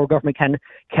 and the federal government can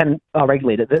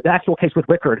regulate it. The actual case with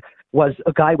Wickard was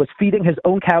a guy was feeding his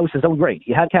own cows his own grain.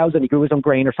 He had cows and he grew his own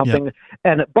grain or something,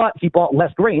 but he bought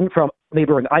less grain from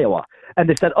neighboring Iowa. And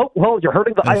they said, "Oh, well, you're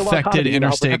hurting the Iowa economy." Affected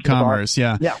interstate commerce,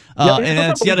 and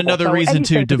it's yet another reason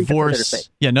to divorce.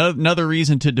 Another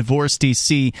reason to divorce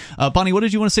DC. Bonnie, what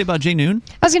did you want to say about Jay Noon?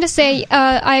 I was going to say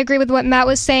I agree with what Matt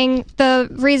was saying. The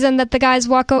reason that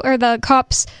the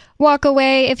cops walk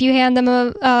away if you hand them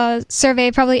a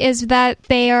survey probably is that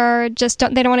they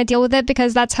don't want to deal with it,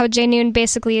 because that's how Jay Noon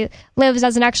basically lives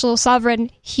as an actual sovereign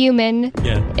human.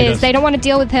 They don't want to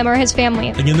deal with him or his family.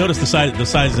 And you'll notice the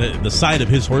side of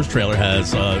his horse trailer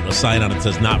has a sign on it that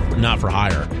says not for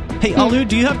hire. Hey, Alu,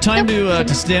 do you have time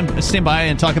to stand by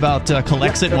and talk about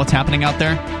Collexit and what's happening out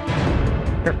there?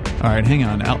 Sure. All right, hang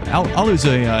on. Alu's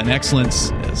an excellent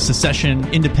secession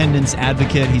independence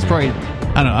advocate. He's probably,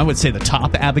 I would say the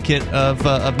top advocate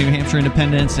of New Hampshire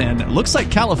independence, and it looks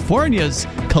like California's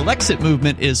Collexit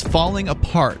movement is falling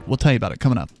apart. We'll tell you about it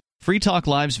coming up. Free Talk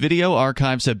Live's video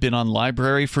archives have been on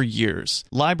LBRY for years.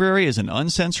 LBRY is an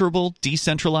uncensorable,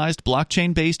 decentralized,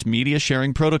 blockchain-based media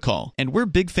sharing protocol, and we're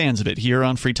big fans of it here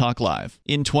on Free Talk Live.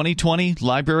 In 2020,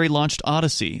 LBRY launched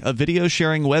Odyssey, a video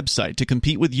sharing website to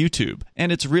compete with YouTube,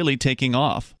 and it's really taking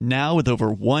off. Now with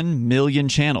over 1 million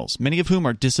channels, many of whom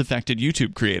are disaffected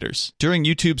YouTube creators. During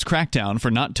YouTube's crackdown for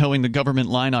not towing the government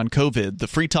line on COVID, the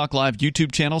Free Talk Live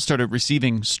YouTube channel started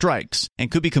receiving strikes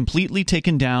and could be completely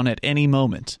taken down at any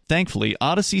moment. Thankfully,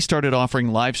 Odyssey started offering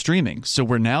live streaming, so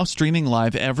we're now streaming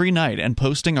live every night and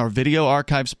posting our video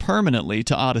archives permanently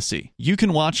to Odyssey. You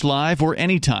can watch live or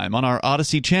anytime on our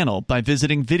Odyssey channel by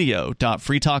visiting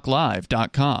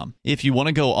video.freetalklive.com. If you want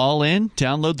to go all in,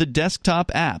 download the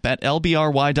desktop app at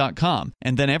lbry.com,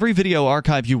 and then every video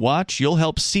archive you watch, you'll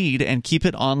help seed and keep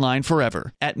it online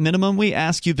forever. At minimum, we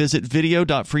ask you visit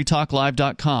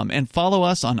video.freetalklive.com and follow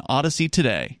us on Odyssey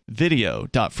today.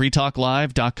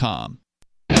 video.freetalklive.com.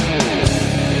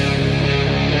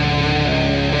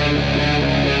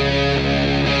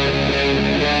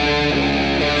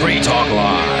 Free Talk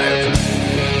Live.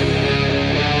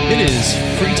 It is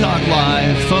Free Talk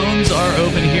Live. Phones are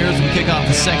open here as we kick off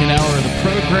the second hour of the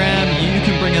program. You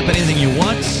can bring up anything you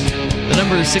want. The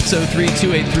number is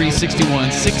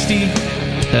 603-283-6160.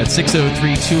 That's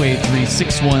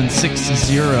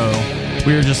 603-283-6160.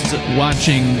 We were just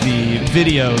watching the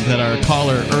video that our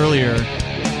caller earlier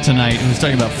tonight who was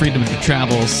talking about freedom to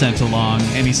travel sent along,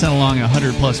 and he sent along a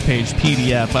 100-plus page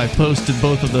PDF. I've posted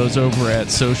both of those over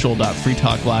at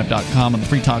social.freetalklive.com on the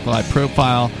Free Talk Live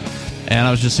profile. And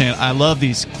I was just saying, I love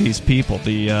these people,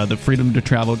 the freedom to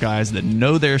travel guys that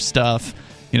know their stuff.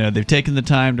 They've taken the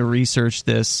time to research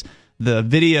this. The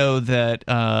video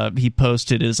that he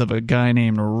posted is of a guy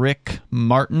named Rick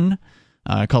Martin.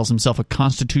 Calls himself a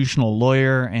constitutional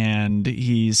lawyer, and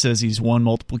he says he's won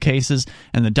multiple cases,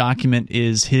 and the document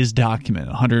is his document,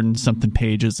 100 and something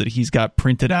pages that he's got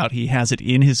printed out. He has it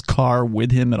in his car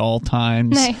with him at all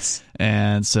times. Nice.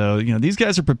 And so, these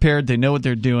guys are prepared. They know what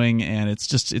they're doing, and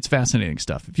it's fascinating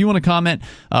stuff. If you want to comment,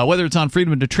 whether it's on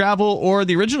freedom to travel or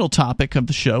the original topic of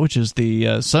the show, which is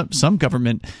the some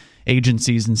government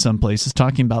agencies in some places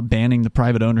talking about banning the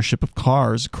private ownership of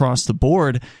cars across the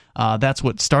board. That's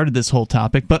what started this whole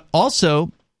topic. But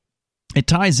also, it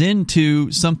ties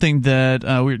into something that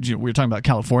we were talking about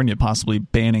California possibly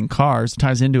banning cars. It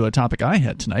ties into a topic I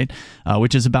had tonight,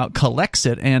 which is about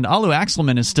Calexit. And Alu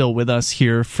Axelman is still with us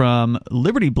here from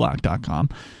LibertyBlock.com.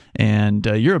 And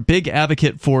you're a big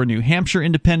advocate for New Hampshire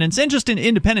independence and just in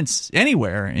independence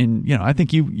anywhere. And, I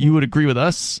think you would agree with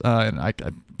us, and I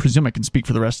presume I can speak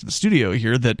for the rest of the studio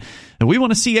here, that we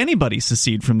want to see anybody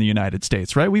secede from the United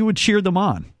States, right? We would cheer them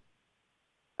on.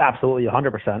 Absolutely,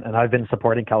 100%. And I've been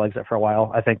supporting Calexit for a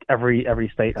while. I think every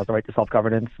state has the right to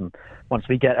self-governance. And once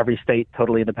we get every state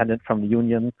totally independent from the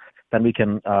union, then we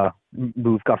can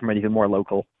move government even more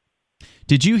local.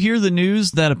 Did you hear the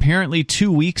news that apparently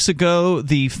 2 weeks ago,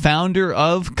 the founder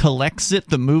of Calexit,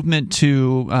 the movement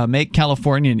to make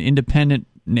California an independent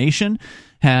nation,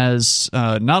 has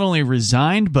not only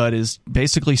resigned, but is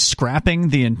basically scrapping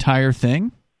the entire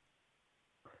thing?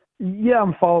 Yeah,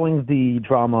 I'm following the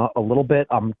drama a little bit.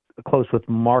 I'm close with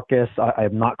Marcus. I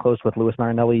am not close with Louis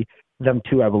Marinelli. Them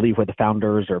two, I believe, were the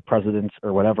founders or presidents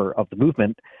or whatever of the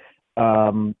movement.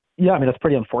 Yeah, I mean, that's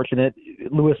pretty unfortunate.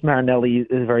 Louis Marinelli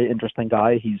is a very interesting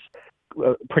guy. He's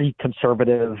pretty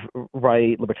conservative,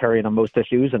 right, libertarian on most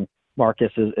issues, and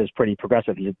Marcus is pretty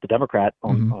progressive. He's the Democrat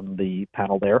on the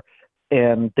panel there.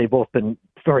 And they've both been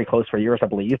very close for years, I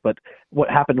believe. But what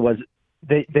happened was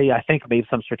they I think, made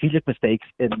some strategic mistakes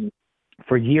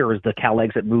for years. The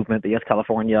Calexit movement, the Yes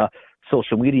California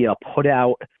social media put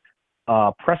out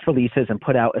press releases and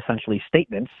put out essentially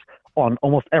statements on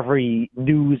almost every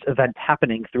news event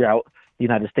happening throughout the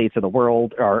United States or the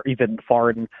world, or even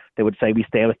foreign. They would say, we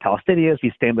stand with Palestinians,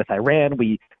 we stand with Iran,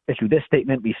 we issue this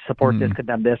statement, we support this,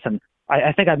 condemn this. And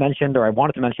I think I mentioned, or I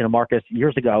wanted to mention to Marcus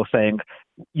years ago, saying,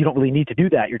 you don't really need to do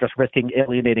that. You're just risking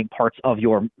alienating parts of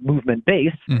your movement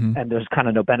base, and there's kind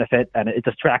of no benefit, and it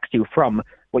distracts you from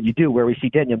what you do. Where we see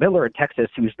Daniel Miller in Texas,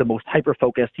 who's the most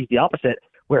hyper-focused, he's the opposite,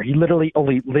 where he literally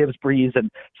only lives, breathes, and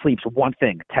sleeps one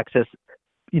thing, Texas,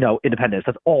 independence.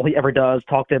 That's all he ever does.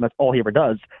 Talk to him, that's all he ever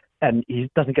does. And he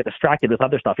doesn't get distracted with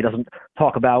other stuff. He doesn't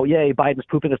talk about, yay, Biden's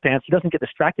pooping his pants. He doesn't get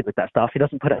distracted with that stuff. He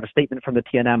doesn't put out a statement from the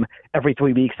TNM every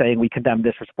 3 weeks saying we condemn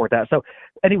this or support that. So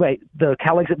anyway, the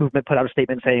Calexit movement put out a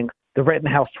statement saying the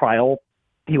Rittenhouse trial,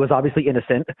 he was obviously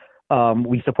innocent.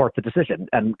 We support the decision.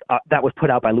 And that was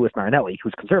put out by Louis Marinelli,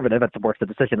 who's conservative and supports the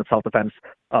decision of self-defense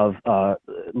of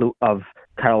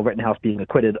Kyle Rittenhouse being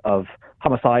acquitted of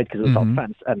homicide because it was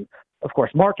self-defense. And of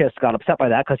course, Marcus got upset by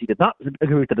that because he did not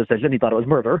agree with the decision. He thought it was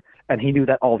murder, and he knew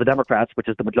that all the Democrats, which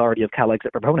is the majority of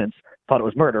Calexit proponents, thought it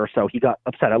was murder. So he got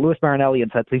upset at Louis Marinelli and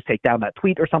said, please take down that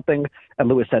tweet or something. And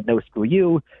Louis said, no, screw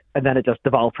you. And then it just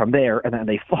devolved from there, and then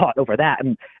they fought over that.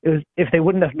 And it was, if they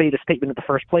wouldn't have made a statement in the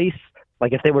first place,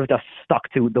 like if they would have just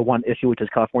stuck to the one issue, which is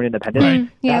California independence,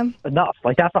 that's enough.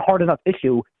 Like that's a hard enough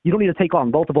issue. You don't need to take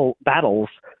on multiple battles.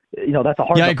 That's a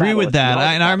hard. Yeah, I agree with that.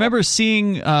 And I remember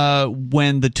seeing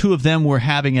when the two of them were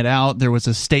having it out, there was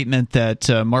a statement that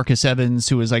Marcus Evans,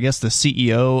 who is, I guess, the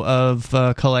CEO of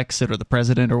Calexit or the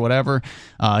president or whatever,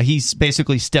 he's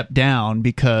basically stepped down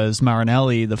because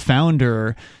Marinelli, the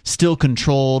founder, still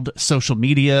controlled social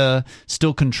media,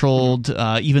 still controlled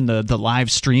even the live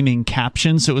streaming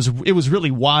captions. So it was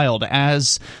really wild.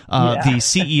 As the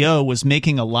CEO was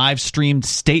making a live streamed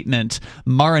statement,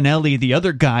 Marinelli, the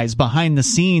other guys behind the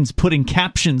scenes, putting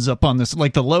captions up on this,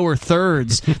 like the lower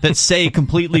thirds that say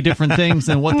completely different things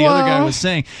than what the other guy was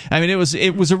saying. I mean, it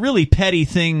was a really petty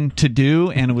thing to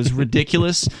do, and it was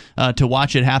ridiculous to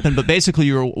watch it happen. But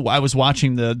basically, I was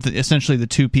watching essentially the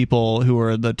two people who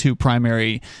were the two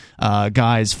primary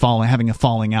guys having a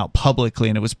falling out publicly,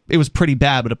 and it was pretty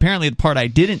bad. But apparently, the part I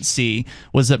didn't see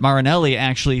was that Marinelli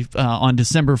actually on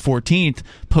December 14th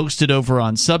posted over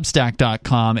on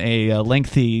Substack.com a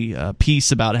lengthy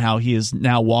piece about how he is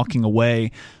now walking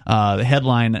away. The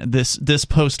headline, this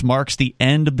post marks the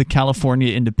end of the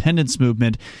California independence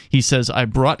movement. He says, I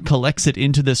brought Calexit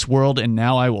into this world, and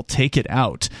now I will take it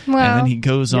out. Wow. And then he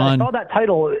goes on. I saw that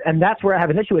title, and that's where I have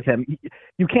an issue with him.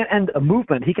 You can't end a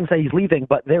movement. He can say he's leaving,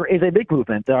 but there is a big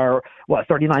movement. There are,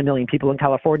 39 million people in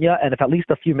California, and if at least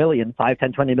a few million, 5,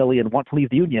 10, 20 million, want to leave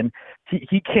the union,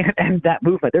 he can't end that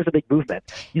movement. There's a big movement.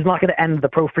 He's not going to end the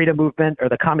pro-freedom movement or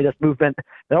the communist movement.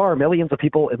 There are millions of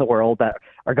people in the world that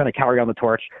are going to carry on the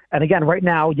torch. And again, right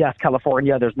now, yes,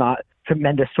 California, there's not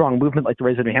tremendous strong movement like there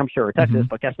is in New Hampshire or Texas,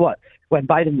 but guess what? When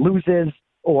Biden loses,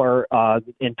 or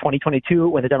in 2022,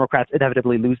 when the Democrats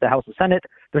inevitably lose the House and Senate,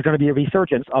 there's going to be a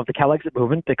resurgence of the Calexit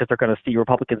movement because they're going to see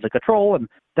Republicans in control, and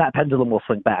that pendulum will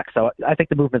swing back. So I think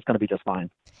the movement's going to be just fine.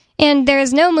 And there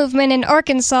is no movement in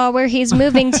Arkansas where he's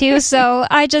moving to, so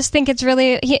I just think it's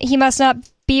really, he must not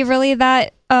be really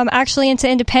that actually into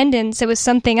independence. It was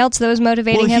something else that was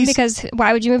motivating him, because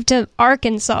why would you move to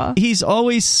Arkansas? He's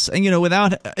always,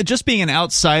 without just being an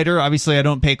outsider, obviously I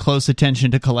don't pay close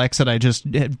attention to Calexit. I just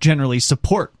generally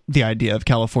support the idea of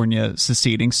California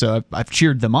seceding, so I've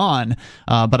cheered them on.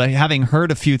 But having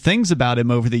heard a few things about him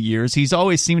over the years, he's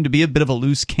always seemed to be a bit of a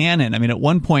loose cannon. I mean, at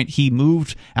one point he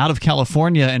moved out of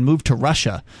California and moved to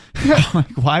Russia.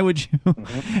 Like, why would you?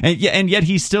 And yet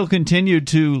he still continued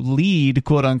to lead,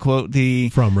 quote unquote, the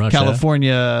from Russia.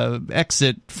 California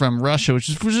exit from Russia, which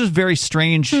is very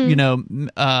strange,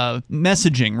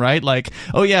 messaging, right? Like,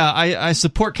 oh yeah, I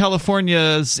support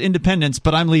California's independence,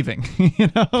 but I'm leaving.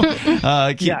 Keep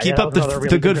up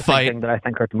the good fight. That I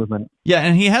think hurt the movement. Yeah,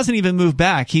 and he hasn't even moved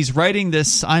back. He's writing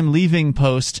this "I'm leaving"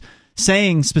 post,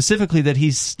 saying specifically that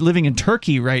he's living in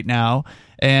Turkey right now,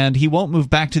 and he won't move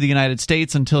back to the United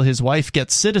States until his wife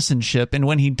gets citizenship. And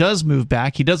when he does move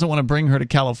back, he doesn't want to bring her to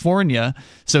California,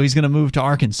 so he's going to move to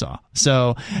Arkansas.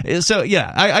 So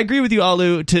yeah, I agree with you,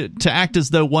 Alu, to act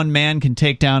as though one man can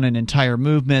take down an entire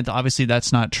movement. Obviously,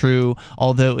 that's not true,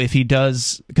 although if he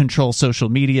does control social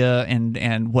media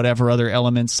and whatever other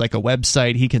elements like a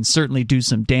website, he can certainly do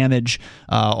some damage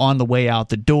on the way out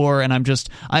the door. And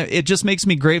it just makes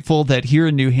me grateful that here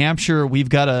in New Hampshire, we've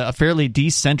got a fairly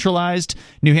decentralized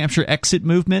New Hampshire exit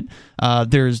movement.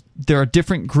 There are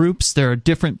different groups, there are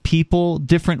different people,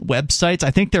 different websites.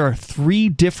 I think there are 3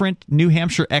 different New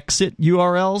Hampshire exit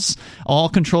URLs, all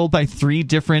controlled by 3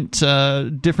 different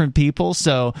people.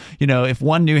 So, if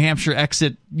one New Hampshire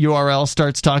exit URL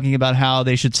starts talking about how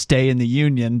they should stay in the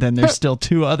Union, then there's still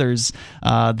 2 others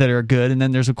that are good. And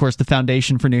then there's, of course, the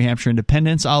Foundation for New Hampshire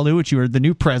Independence, Alu, which you are the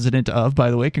new president of, by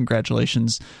the way.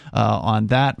 Congratulations on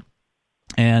that.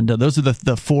 And those are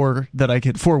the 4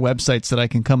 websites that I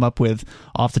can come up with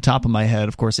off the top of my head.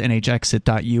 Of course,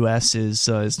 nhexit.us is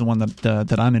the one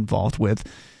that I'm involved with.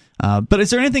 But is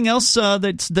there anything else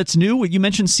that's new? You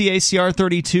mentioned CACR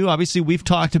 32. Obviously, we've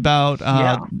talked about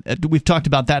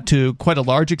that to quite a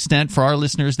large extent. For our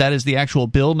listeners, that is the actual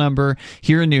bill number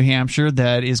here in New Hampshire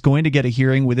that is going to get a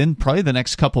hearing within probably the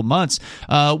next couple months.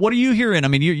 What are you hearing? I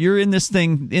mean, you're in this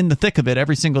thing, in the thick of it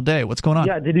every single day. What's going on?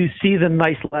 Yeah, did you see the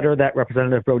nice letter that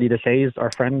Representative Brody DeShays,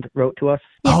 our friend, wrote to us?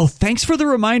 Oh, thanks for the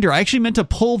reminder. I actually meant to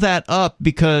pull that up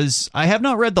because I have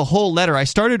not read the whole letter. I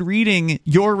started reading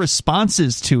your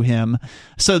responses to him.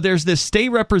 So there's this state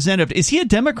representative. Is he a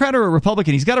Democrat or a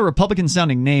Republican? He's got a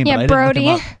Republican-sounding name. Yeah, but I Brody.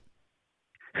 didn't look him up.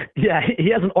 Yeah, he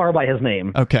has an R by his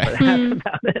name. Okay. But that's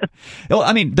about it. Well,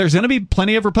 I mean, there's going to be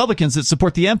plenty of Republicans that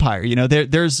support the empire.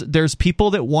 There's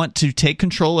people that want to take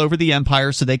control over the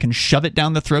empire so they can shove it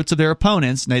down the throats of their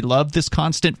opponents, and they love this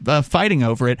constant fighting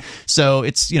over it. So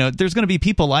it's there's going to be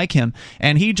people like him,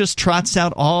 and he just trots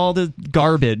out all the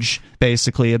garbage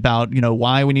basically about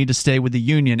why we need to stay with the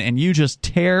Union, and you just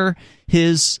tear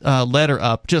his letter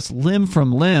up just limb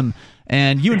from limb.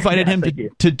 And you invited him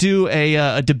to do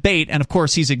a debate, and of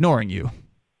course he's ignoring you.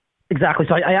 Exactly.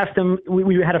 So I asked him,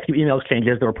 we had a few email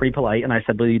exchanges that were pretty polite, and I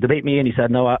said, will you debate me? And he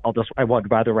said, no, I would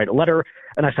rather write a letter.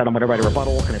 And I said, I'm going to write a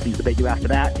rebuttal. Can I please debate you after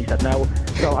that? He said, no.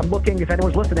 So I'm looking, if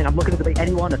anyone's listening, I'm looking to debate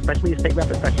anyone, especially a state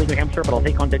rep, especially New Hampshire, but I'll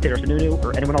take on Dictator Sununu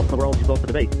or anyone else in the world who's willing to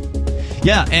debate.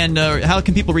 Yeah, and how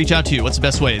can people reach out to you? What's the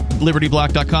best way?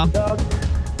 LibertyBlock.com?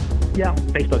 Yeah,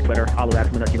 Facebook, Twitter,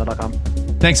 alu@gmail.com.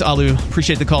 Thanks, Alu.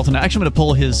 Appreciate the call tonight. Actually, I'm going to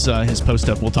pull his post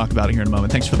up. We'll talk about it here in a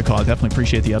moment. Thanks for the call. I definitely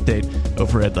appreciate the update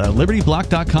over at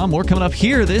LibertyBlock.com. More coming up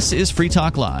here. This is Free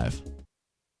Talk Live.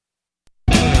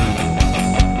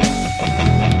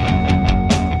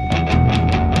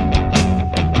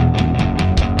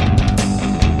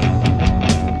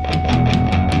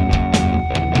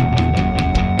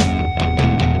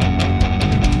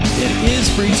 It is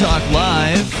Free Talk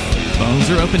Live.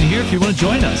 Phones are open here if you want to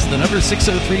join us. The number is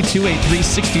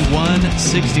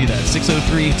 603-283-6160. That's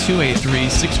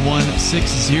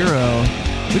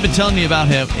 603-283-6160. We've been telling you about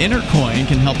how Intercoin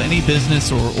can help any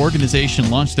business or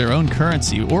organization launch their own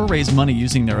currency or raise money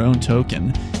using their own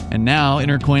token. And now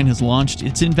Intercoin has launched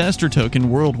its investor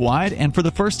token worldwide, and for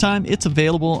the first time, it's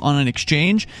available on an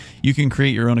exchange. You can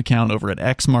create your own account over at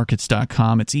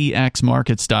xmarkets.com. It's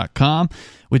exmarkets.com.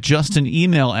 With just an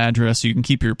email address, you can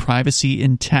keep your privacy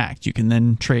intact. You can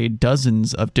then trade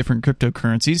dozens of different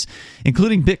cryptocurrencies,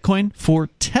 including Bitcoin. For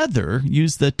Tether,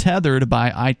 use the Tether to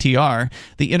buy ITR,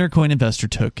 the Intercoin investor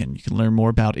token. You can learn more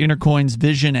about Intercoin's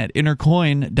vision at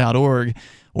intercoin.org,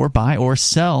 or buy or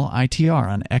sell ITR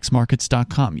on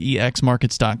xmarkets.com,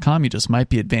 exmarkets.com. You just might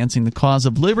be advancing the cause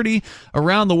of liberty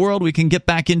around the world. We can get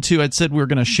back into, I'd said we were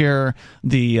going to share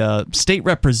the state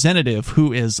representative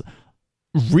who is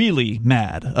really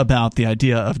mad about the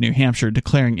idea of New Hampshire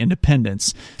declaring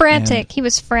independence. Frantic. And he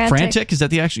was frantic. Frantic? Is that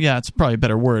the actual? Yeah, it's probably a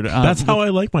better word. That's how I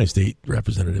like my state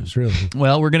representatives, really.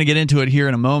 Well, we're going to get into it here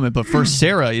in a moment, but first,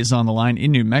 Sarah is on the line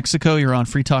in New Mexico. You're on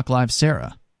Free Talk Live,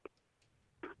 Sarah.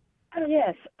 Oh,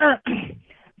 yes.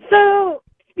 So,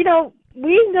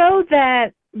 we know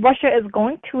that Russia is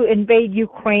going to invade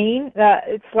Ukraine.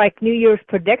 It's like New Year's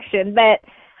prediction, but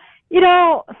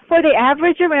for the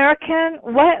average American,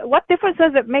 what difference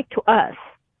does it make to us?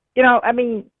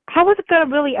 How is it going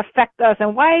to really affect us,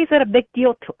 and why is it a big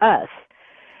deal to us?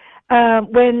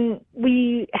 When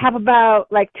we have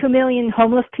about 2 million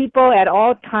homeless people at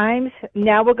all times,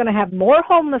 now we're going to have more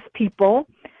homeless people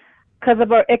because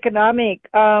of our economic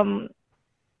problems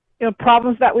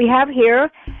that we have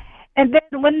here. And then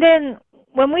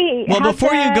when we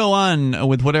before you go on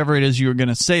with whatever it is you were going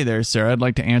to say there, Sarah, I'd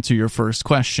like to answer your first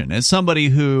question. As somebody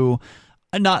who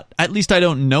at least I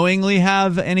don't knowingly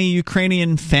have any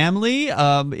Ukrainian family.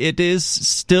 It is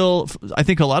still, I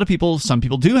think some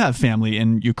people do have family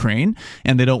in Ukraine,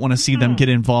 and they don't want to see them get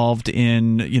involved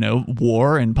in,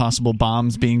 war and possible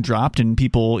bombs being dropped and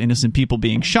innocent people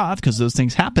being shot, because those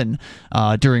things happen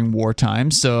during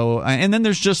wartime. So, and then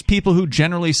there's just people who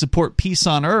generally support peace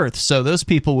on earth. So those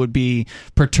people would be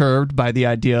perturbed by the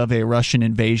idea of a Russian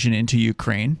invasion into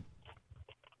Ukraine.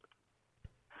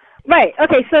 Right.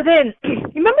 Okay. So then,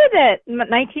 remember that in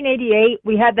 1988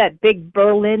 we had that big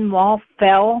Berlin Wall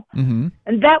fell, and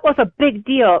that was a big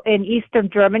deal in Eastern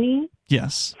Germany.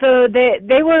 Yes. So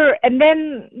they were, and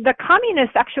then the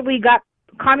communist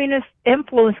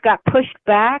influence got pushed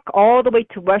back all the way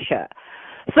to Russia.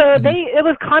 So it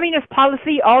was communist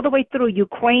policy all the way through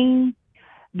Ukraine,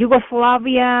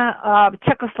 Yugoslavia,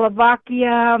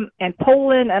 Czechoslovakia, and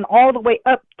Poland, and all the way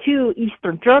up to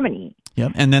Eastern Germany.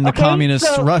 Yep, and then the communist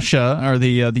Russia, or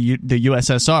the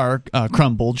USSR,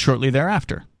 crumbled shortly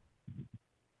thereafter.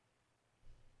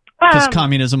 Because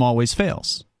communism always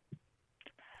fails.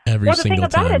 Every single time. The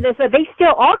thing about it is that they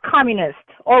still are communist,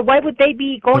 or why would they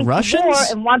be going to war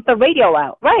and want the radio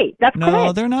out? Right, that's correct.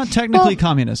 No, they're not technically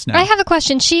communist now. I have a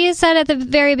question. She said at the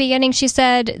very beginning, she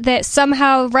said that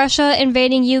somehow Russia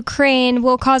invading Ukraine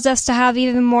will cause us to have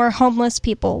even more homeless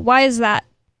people. Why is that?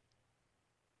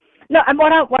 No, and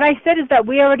what I said is that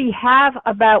we already have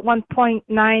about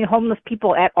 1.9 homeless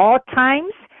people at all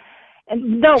times.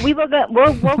 And no, we're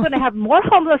going to have more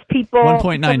homeless people.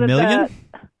 1.9 million?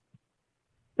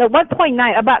 The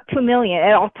 1.9, about 2 million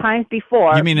at all times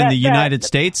before. You mean in the United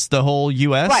States, the whole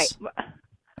U.S.? Right.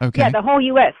 Okay. Yeah, the whole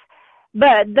U.S.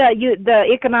 But the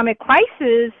economic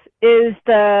crisis is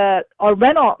our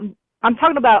rental. I'm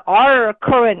talking about our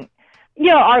current.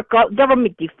 Our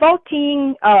government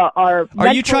defaulting, our...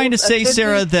 Are you trying to say,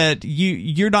 Sarah, that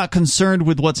you're not concerned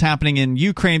with what's happening in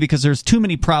Ukraine because there's too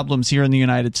many problems here in the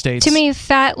United States? Too many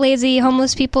fat, lazy,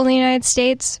 homeless people in the United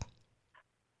States?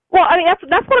 Well,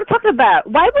 that's what I'm talking about.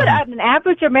 Why would an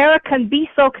average American be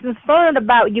so concerned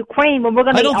about Ukraine when we're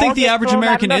going to... I don't think the average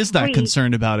American is that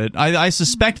concerned about it. I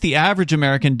suspect the average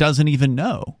American doesn't even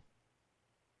know.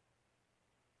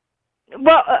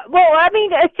 Well,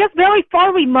 it's just very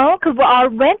far remote because our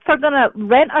rent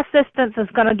assistance is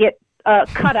going to get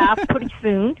cut off pretty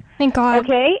soon. Thank God.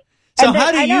 Okay. So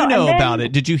how do you know about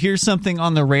it? Did you hear something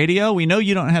on the radio? We know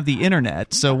you don't have the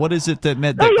internet. So what is it that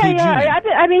clued you in?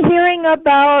 I've been hearing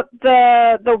about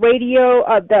the radio,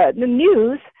 the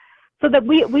news. So that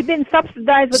we've been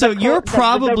subsidized. So you're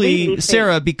probably,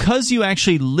 Sarah, because you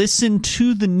actually listen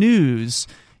to the news,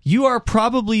 you are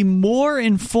probably more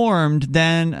informed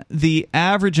than the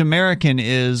average American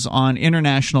is on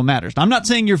international matters. Now, I'm not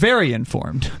saying you're very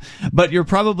informed, but you're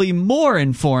probably more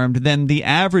informed than the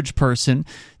average person.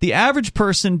 The average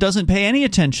person doesn't pay any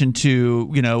attention to,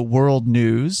 world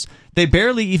news. They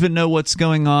barely even know what's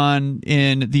going on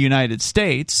in the United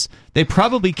States. They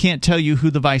probably can't tell you who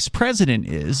the vice president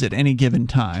is at any given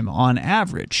time on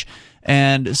average.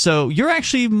 And so you're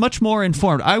actually much more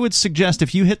informed. I would suggest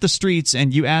if you hit the streets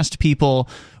and you asked people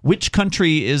which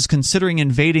country is considering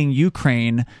invading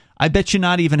Ukraine, I bet you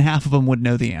not even half of them would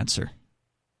know the answer.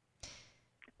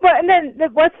 Well, and then the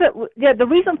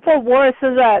reason for war is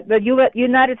so that the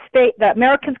United States, the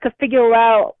Americans could figure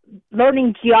out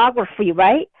learning geography,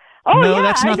 right? No,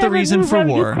 that's not the reason for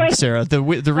war, Sarah. The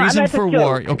reason for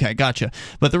war, okay, gotcha.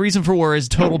 But the reason for war is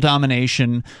total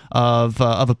domination of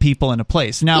a people and a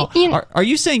place. Now, are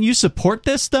you saying you support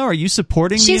this, though? Are you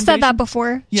supporting the invasion? She said that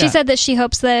before. Yeah. She said that she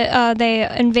hopes that they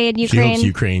invade Ukraine.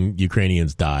 She hopes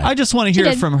Ukrainians die. I just want to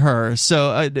hear from her.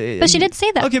 So, but she did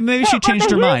say that. Okay, maybe she changed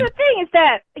her mind. The thing is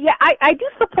that, I do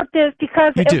support this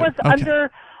because it was under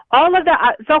all of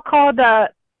the so-called...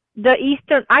 the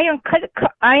Eastern Iron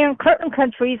Curtain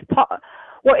countries,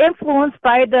 were influenced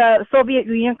by the Soviet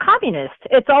Union communists.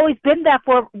 It's always been that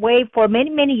way for many,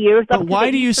 many years. But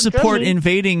why do you support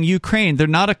invading Ukraine? They're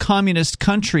not a communist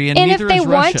country, and neither if they is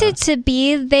Russia. wanted to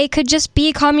be, they could just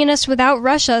be communist without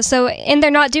Russia. So, and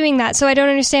they're not doing that. So I don't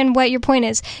understand what your point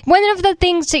is. One of the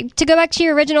things, to go back to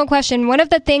your original question, one of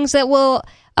the things that will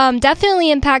definitely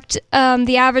impact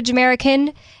the average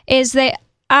American is that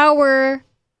our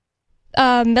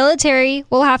military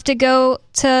will have to go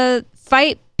to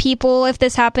fight people if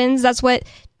this happens. That's what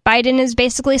Biden is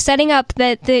basically setting up,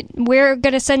 that we're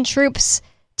going to send troops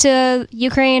to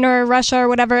Ukraine or Russia or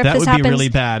whatever if this happens. That would be really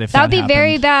bad if that would be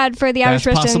very bad for the average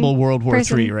person. That's possible World War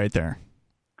III right there.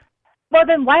 Well,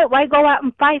 then why go out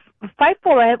and fight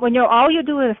for it when all you're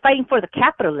doing is fighting for the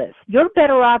capitalists? You're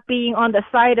better off being on the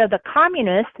side of the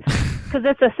communists because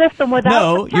it's a system without.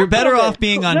 No, you're better off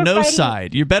being on no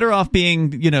side. You're better off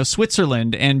being,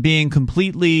 Switzerland and being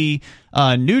completely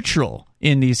neutral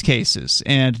in these cases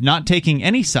and not taking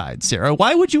any side, Sarah.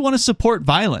 Why would you want to support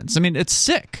violence? I mean, it's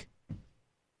sick.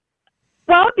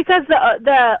 Well, because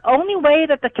the only way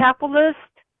that the capitalists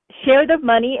share their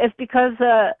money is because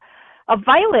of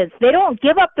violence. They don't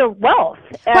give up their wealth.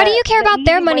 Why do you care about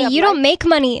their money? You don't make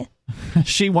money.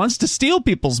 She wants to steal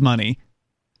people's money.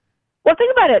 Well,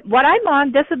 think about it. What I'm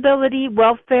on, disability,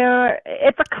 welfare,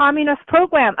 it's a communist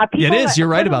program. It is. You're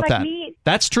right about that.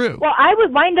 That's true. Well, I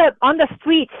would wind up on the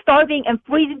street starving and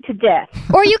freezing to death.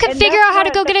 Or you can figure out how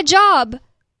to go get a job.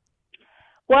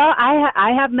 Well,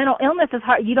 I have mental illness. It's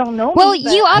hard. You don't know. Well,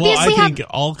 you obviously I think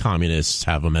all communists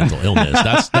have a mental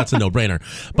illness. That's a no-brainer.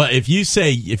 But if you're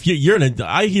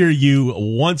I hear you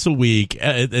once a week,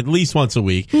 at least once a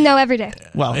week. No, every day.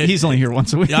 Well, he's only here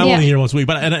once a week. I'm only here once a week,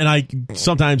 but and I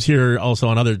sometimes hear also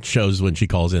on other shows when she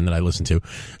calls in that I listen to.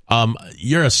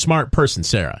 You're a smart person,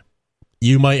 Sarah.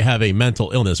 You might have a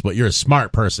mental illness, but you're a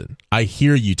smart person. I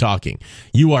hear you talking.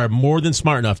 You are more than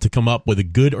smart enough to come up with a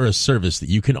good or a service that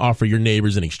you can offer your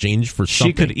neighbors in exchange for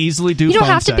something. She could easily do. You don't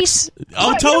have sex. to be.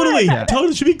 Oh, totally,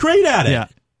 totally. She'd be great at it. Yeah.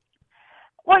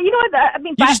 Well, you know what? I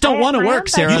mean, you just don't want to work,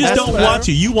 Sarah. You just don't want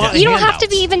to. You want. You don't have to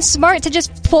be even smart to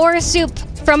just pour soup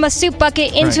from a soup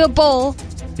bucket into a bowl.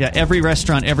 Yeah, every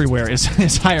restaurant everywhere is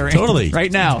hiring. Totally.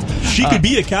 Right now. She could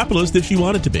be a capitalist if she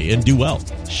wanted to be and do well.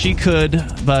 She could,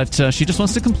 but she just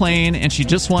wants to complain and she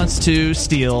just wants to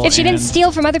steal. If she didn't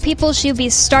steal from other people, she would be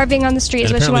starving on the street,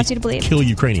 is what she wants you to believe. Kill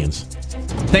Ukrainians.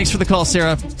 Thanks for the call,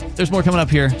 Sarah. There's more coming up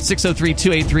here.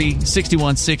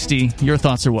 603-283-6160. Your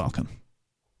thoughts are welcome.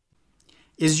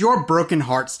 Is your broken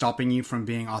heart stopping you from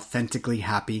being authentically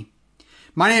happy?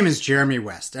 My name is Jeremy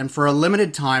West, and for a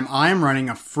limited time, I am running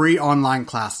a free online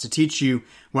class to teach you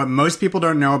what most people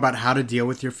don't know about how to deal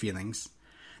with your feelings,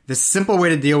 the simple way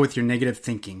to deal with your negative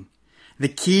thinking, the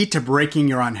key to breaking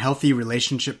your unhealthy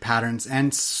relationship patterns,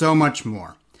 and so much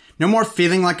more. No more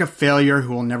feeling like a failure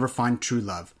who will never find true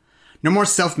love. No more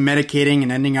self-medicating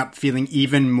and ending up feeling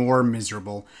even more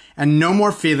miserable. And no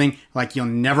more feeling like you'll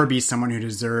never be someone who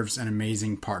deserves an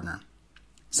amazing partner.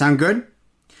 Sound good?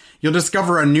 You'll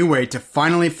discover a new way to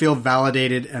finally feel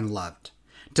validated and loved.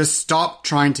 To stop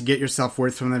trying to get your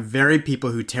self-worth from the very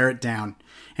people who tear it down.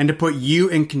 And to put you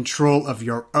in control of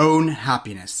your own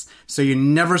happiness. So you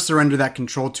never surrender that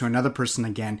control to another person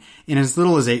again in as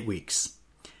little as 8 weeks.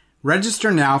 Register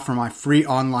now for my free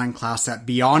online class at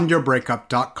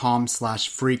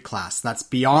beyondyourbreakup.com/free class. That's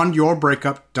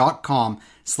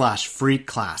beyondyourbreakup.com/free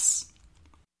class.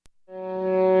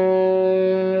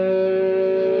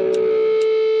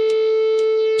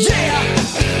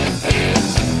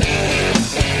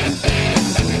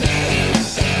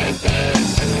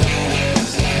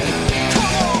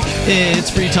 It's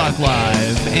Free Talk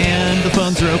Live, and the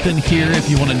phones are open here if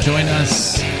you want to join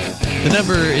us. The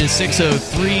number is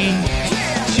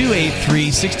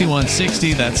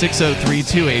 603-283-6160. That's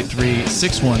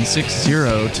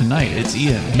 603-283-6160. Tonight, it's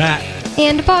Ian, Matt,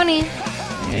 and Bonnie.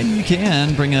 And you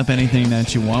can bring up anything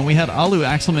that you want. We had Alu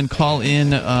Axelman call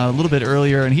in a little bit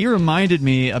earlier, and he reminded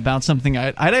me about something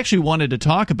I'd actually wanted to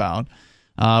talk about,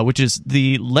 which is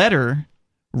the letter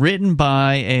written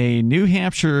by a New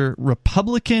Hampshire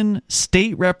Republican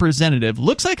state representative.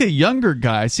 Looks like a younger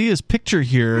guy. I see his picture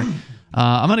here.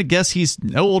 I'm going to guess he's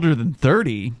no older than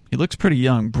 30. He looks pretty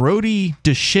young. Brody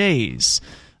Deshays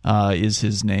is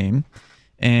his name.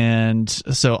 And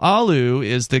so Alu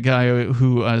is the guy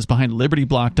who is behind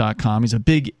LibertyBlock.com. He's a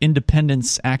big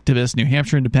independence activist, New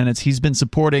Hampshire independence. He's been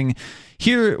supporting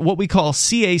here what we call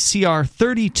CACR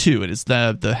 32. It is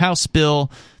the House bill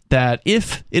that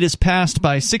if it is passed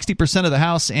by 60% of the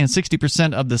House and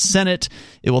 60% of the Senate,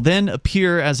 it will then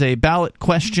appear as a ballot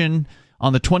question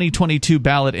on the 2022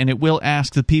 ballot, and it will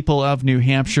ask the people of New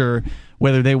Hampshire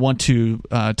whether they want to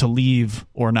leave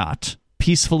or not,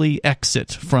 peacefully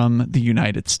exit from the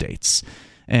United States.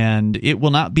 And it will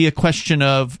not be a question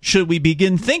of should we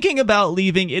begin thinking about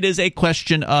leaving. It is a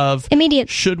question of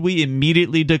should we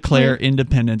immediately declare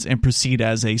independence and proceed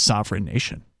as a sovereign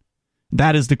nation.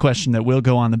 That is the question that will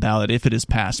go on the ballot if it is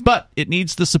passed. But it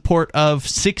needs the support of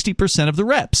 60% of the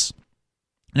reps.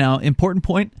 Now, important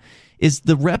point is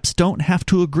the reps don't have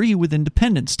to agree with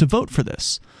independence to vote for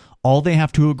this. All they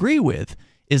have to agree with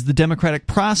is the democratic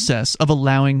process of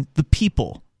allowing the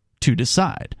people to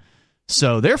decide.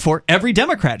 So, therefore, every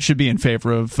Democrat should be in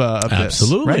favor of this.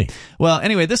 Absolutely. Right? Well,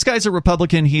 anyway, this guy's a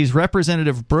Republican. He's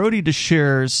Representative Brody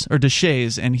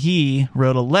Deshays, and he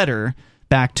wrote a letter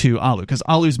back to Alu, because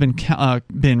Alu's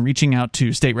been reaching out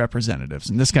to state representatives.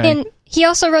 And this guy... And he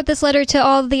also wrote this letter to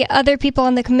all the other people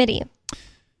on the committee.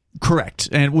 Correct.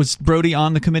 And was Brody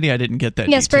on the committee? I didn't get that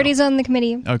Yes, detail. Brody's on the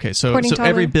committee. Okay, so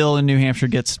every bill in New Hampshire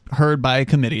gets heard by a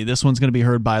committee. This one's going to be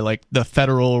heard by like the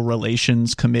Federal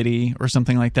Relations Committee or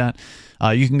something like that.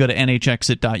 You can go to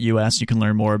nhexit.us. You can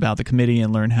learn more about the committee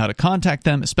and learn how to contact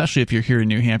them, especially if you're here in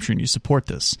New Hampshire and you support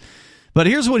this. But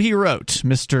here's what he wrote,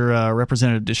 Mr.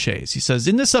 Representative Deshays. He says,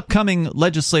 in this upcoming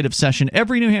legislative session,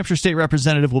 every New Hampshire state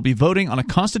representative will be voting on a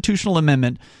constitutional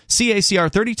amendment,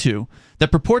 CACR 32,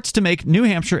 that purports to make New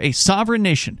Hampshire a sovereign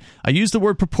nation. I use the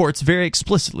word purports very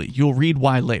explicitly. You'll read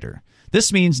why later.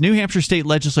 This means New Hampshire state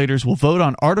legislators will vote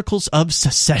on articles of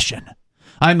secession.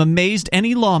 I'm amazed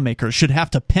any lawmaker should have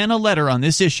to pen a letter on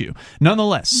this issue.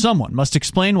 Nonetheless, someone must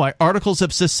explain why articles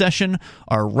of secession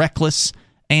are reckless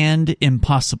and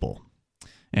impossible.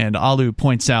 And Alu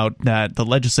points out that the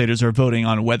legislators are voting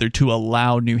on whether to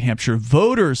allow New Hampshire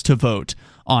voters to vote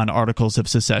on articles of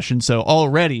secession. So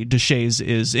already Deshays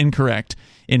is incorrect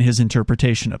in his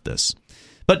interpretation of this.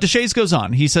 But Deshays goes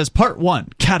on. He says, Part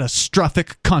 1,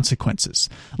 catastrophic consequences.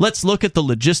 Let's look at the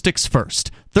logistics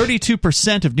first.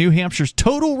 32% of New Hampshire's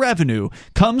total revenue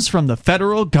comes from the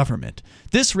federal government.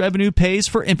 This revenue pays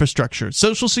for infrastructure,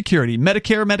 Social Security,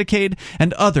 Medicare, Medicaid,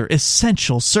 and other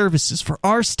essential services for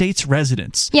our state's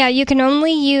residents. Yeah, you can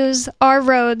only use our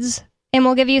roads, and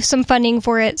we'll give you some funding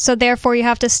for it, so therefore you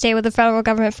have to stay with the federal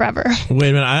government forever. Wait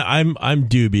a minute, I'm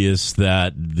dubious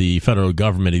that the federal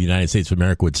government of the United States of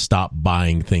America would stop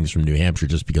buying things from New Hampshire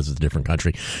just because it's a different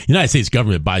country. The United States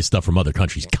government buys stuff from other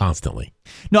countries constantly.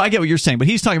 No, I get what you're saying, but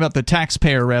he's talking about the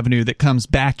taxpayer revenue that comes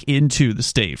back into the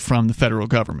state from the federal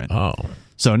government. Oh.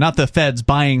 So not the feds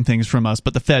buying things from us,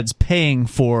 but the feds paying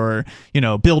for,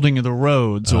 building of the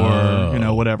roads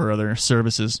or, whatever other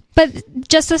services. But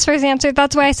just this first answer,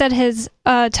 that's why I said his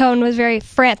tone was very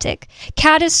frantic.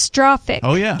 Catastrophic.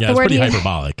 Oh, yeah. Yeah, it's pretty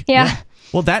hyperbolic. Yeah.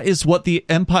 Well, that is what the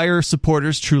Empire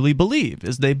supporters truly believe,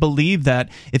 is they believe that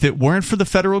if it weren't for the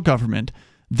federal government,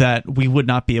 that we would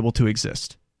not be able to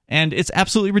exist. And it's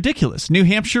absolutely ridiculous. New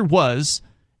Hampshire was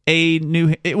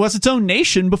its own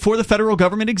nation before the federal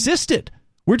government existed.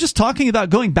 We're just talking about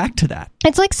going back to that.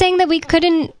 It's like saying that we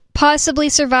couldn't possibly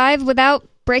survive without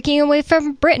breaking away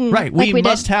from Britain. Right. We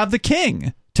must have the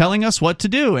king telling us what to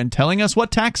do and telling us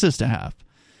what taxes to have.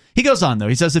 He goes on, though.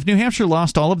 He says, if New Hampshire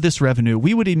lost all of this revenue,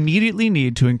 we would immediately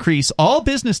need to increase all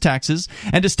business taxes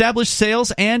and establish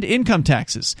sales and income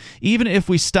taxes. Even if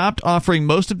we stopped offering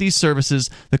most of these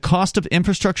services, the cost of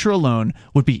infrastructure alone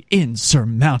would be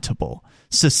insurmountable.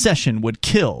 Secession would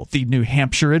kill the New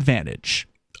Hampshire advantage.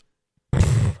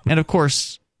 And, of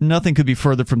course, nothing could be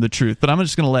further from the truth, but I'm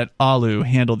just going to let Alu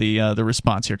handle the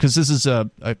response here, because this is an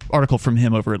article from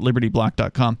him over at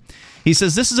libertyblock.com. He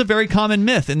says, this is a very common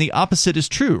myth, and the opposite is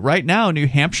true. Right now, New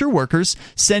Hampshire workers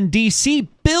send D.C.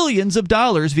 billions of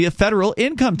dollars via federal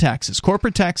income taxes,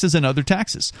 corporate taxes, and other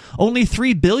taxes. Only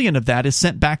 $3 billion of that is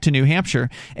sent back to New Hampshire,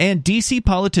 and D.C.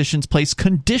 politicians place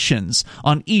conditions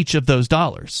on each of those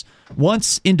dollars.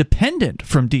 Once independent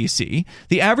from D.C.,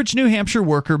 the average New Hampshire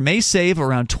worker may save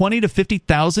around $20,000 to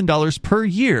 $50,000 per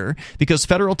year because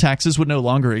federal taxes would no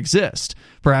longer exist.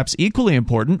 Perhaps equally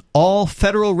important, all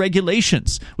federal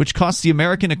regulations, which cost the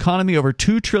American economy over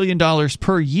 $2 trillion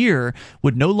per year,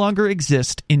 would no longer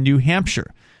exist in New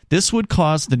Hampshire. This would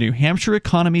cause the New Hampshire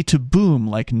economy to boom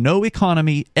like no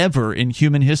economy ever in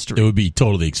human history. It would be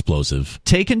totally explosive.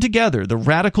 Taken together, the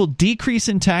radical decrease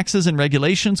in taxes and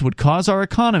regulations would cause our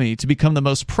economy to become the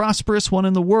most prosperous one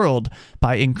in the world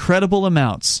by incredible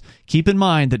amounts. Keep in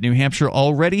mind that New Hampshire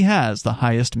already has the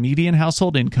highest median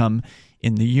household income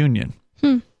in the Union.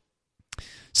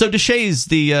 So Deshays,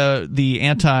 the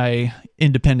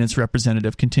independence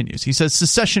representative continues. He says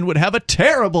secession would have a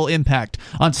terrible impact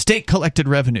on state collected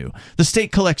revenue. The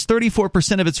state collects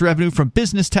 34% of its revenue from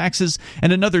business taxes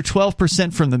and another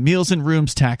 12% from the meals and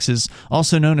rooms taxes,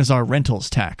 also known as our rentals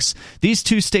tax. These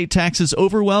two state taxes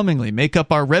overwhelmingly make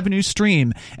up our revenue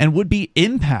stream and would be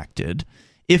impacted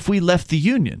if we left the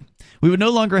Union. We would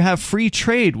no longer have free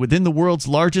trade within the world's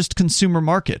largest consumer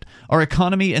market. Our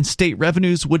economy and state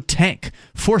revenues would tank,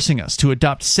 forcing us to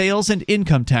adopt sales and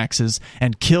income taxes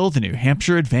and kill the New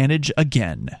Hampshire advantage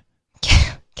again.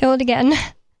 Kill it again.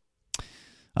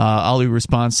 Ali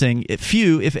responds saying,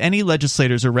 few, if any,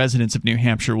 legislators or residents of New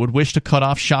Hampshire would wish to cut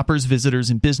off shoppers, visitors,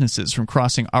 and businesses from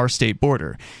crossing our state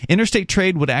border. Interstate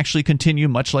trade would actually continue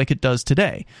much like it does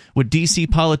today. Would D.C.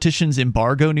 politicians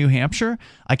embargo New Hampshire?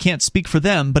 I can't speak for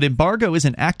them, but embargo is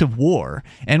an act of war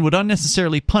and would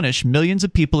unnecessarily punish millions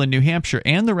of people in New Hampshire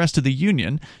and the rest of the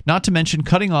Union, not to mention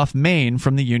cutting off Maine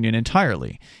from the Union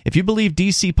entirely. If you believe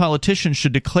D.C. politicians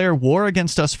should declare war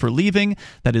against us for leaving,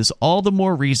 that is all the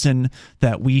more reason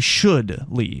that we should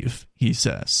leave, he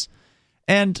says.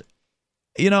 And,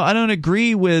 I don't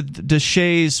agree with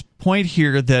Deshaies' point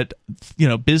here that,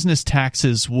 business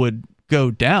taxes would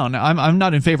go down. I'm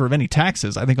not in favor of any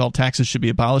taxes. I think all taxes should be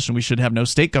abolished and we should have no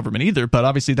state government either. But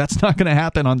obviously that's not going to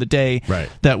happen on the day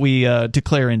that we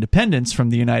declare independence from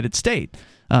the United States.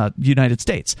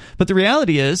 But the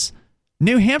reality is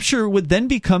New Hampshire would then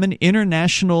become an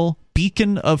international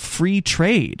beacon of free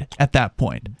trade at that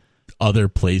point. Other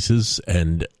places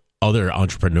and other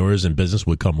entrepreneurs and business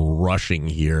would come rushing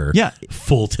here. Yeah,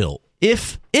 full tilt.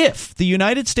 If the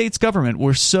United States government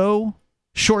were so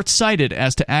short-sighted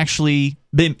as to actually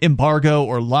embargo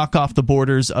or lock off the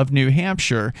borders of New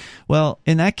Hampshire, well,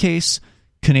 in that case,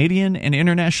 Canadian and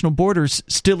international borders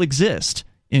still exist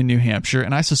in New Hampshire,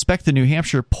 and I suspect the New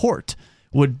Hampshire port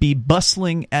would be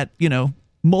bustling at,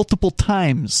 multiple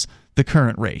times the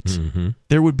current rate. Mm-hmm.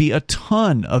 There would be a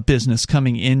ton of business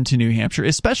coming into New Hampshire,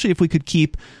 especially if we could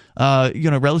keep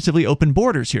relatively open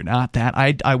borders here. Not that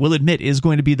I will admit is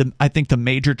going to be the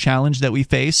major challenge that we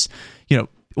face.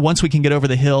 Once we can get over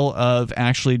the hill of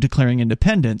actually declaring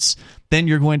independence, then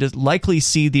you're going to likely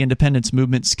see the independence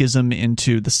movement schism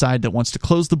into the side that wants to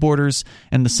close the borders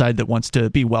and the side that wants to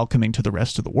be welcoming to the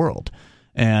rest of the world.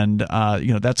 And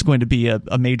that's going to be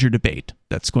a major debate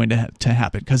that's going to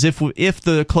happen, because if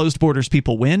the closed borders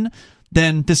people win,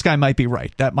 then this guy might be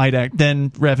right. That might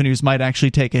then revenues might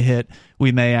actually take a hit.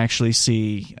 We may actually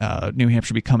see New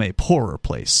Hampshire become a poorer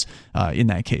place in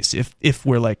that case. If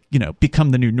we're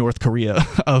become the new North Korea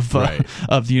of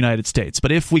the United States.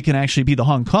 But if we can actually be the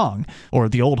Hong Kong or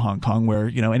the old Hong Kong, where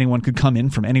anyone could come in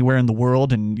from anywhere in the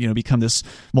world and become this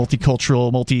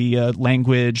multicultural,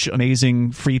 multi-language,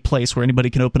 amazing free place where anybody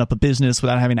can open up a business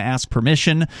without having to ask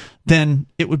permission, then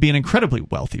it would be an incredibly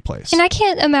wealthy place. And I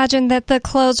can't imagine that the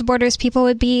closed borders people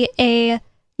would be a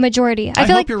majority. I feel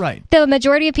hope like you're right. The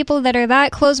majority of people that are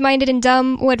that closed-minded and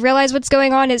dumb would realize what's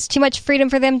going on is too much freedom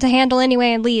for them to handle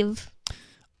anyway and leave.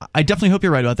 I definitely hope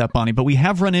you're right about that, Bonnie, but we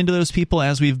have run into those people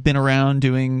as we've been around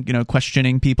doing,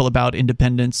 questioning people about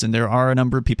independence, and there are a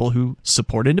number of people who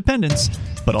support independence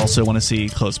but also want to see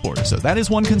closed borders. So that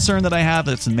is one concern that I have.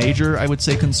 That's a major, I would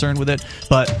say, concern with it,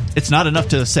 but it's not enough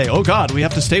to say, oh God, we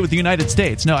have to stay with the United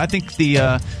States. No, I think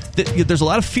there's a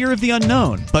lot of fear of the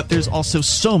unknown, but there's also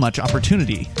so much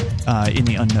opportunity in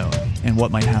the unknown and what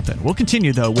might happen. We'll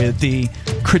continue, though, with the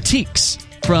critiques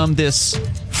from this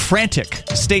frantic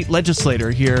state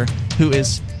legislator here who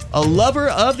is a lover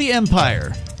of the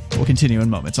empire. We'll continue in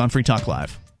moments on Free Talk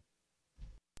Live.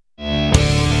 It's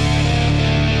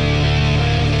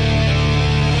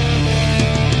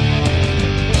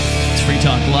Free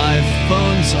Talk Live.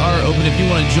 Phones are open if you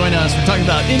want to join us. We're talking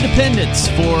about independence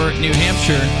for New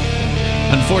Hampshire.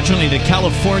 Unfortunately, the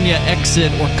California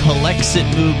exit or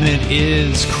Calexit movement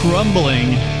is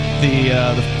crumbling.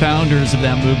 The founders of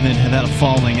that movement have had a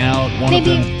falling out.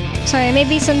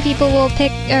 Maybe some people will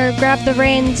pick or grab the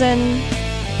reins and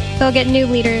they'll get new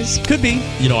leaders. Could be.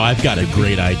 I've got a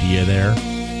great idea there,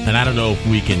 and I don't know if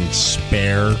we can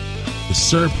spare the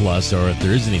surplus or if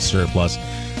there is any surplus,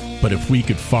 but if we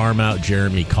could farm out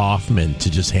Jeremy Kaufman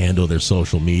to just handle their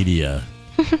social media.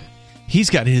 He's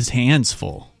got his hands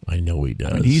full. I know he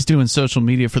does. He's doing social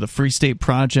media for the Free State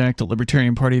Project, the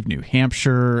Libertarian Party of New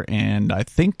Hampshire, and I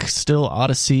think still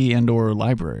Odyssey and or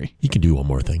Library. He can do one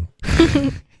more thing.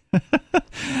 He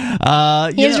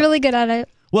is really good at it.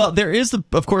 Well, there is,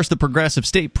 of course, the Progressive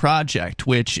State Project,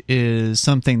 which is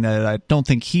something that I don't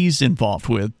think he's involved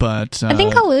with, but I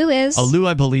think Alou is. Alou,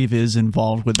 I believe, is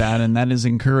involved with that, and that is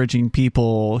encouraging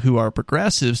people who are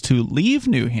progressives to leave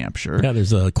New Hampshire. Yeah,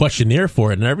 there's a questionnaire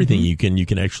for it and everything. Mm-hmm. You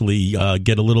can actually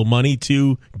get a little money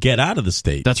to get out of the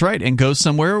state. That's right, and go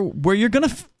somewhere where you're going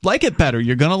to like it better.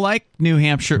 You're going to like New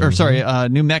Hampshire, or sorry,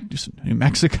 New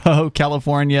Mexico,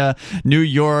 California, New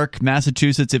York,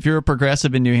 Massachusetts. If you're a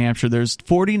progressive in New Hampshire, there's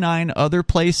 49 other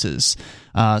places,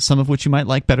 some of which you might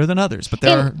like better than others, but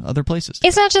there are other places.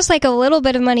 It's not just like a little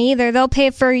bit of money either. They'll pay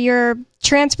for your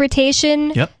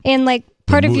transportation and like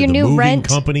part of your new rent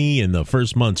company and the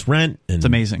first month's rent. And it's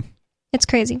amazing. It's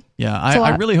crazy. Yeah,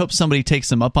 I really hope somebody takes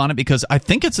them up on it, because I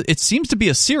think it seems to be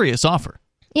a serious offer.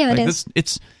 Yeah, like it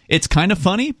is. It's kind of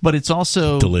funny, but it's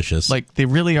also delicious. Like, they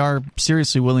really are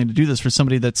seriously willing to do this for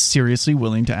somebody that's seriously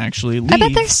willing to actually leave. I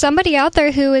bet there's somebody out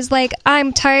there who is like,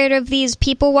 I'm tired of these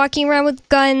people walking around with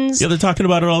guns. Yeah, they're talking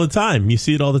about it all the time. You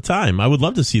see it all the time. I would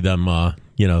love to see them,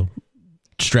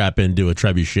 strap into a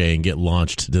trebuchet and get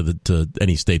launched to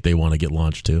any state they want to get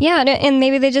launched to. Yeah, and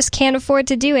maybe they just can't afford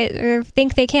to do it or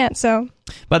think they can't, so...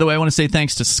 By the way, I want to say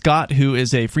thanks to Scott, who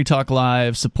is a Free Talk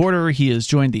Live supporter. He has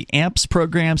joined the AMPS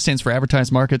program, stands for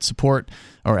Advertise, Market, Support,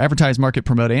 or Advertise, Market,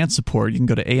 Promote, and Support. You can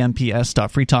go to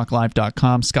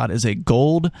amps.freetalklive.com. Scott is a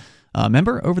gold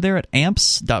member over there at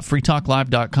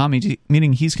amps.freetalklive.com,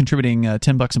 meaning he's contributing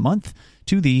 $10 a month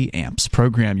to the AMPS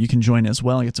program. You can join as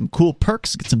well and get some cool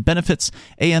perks, get some benefits,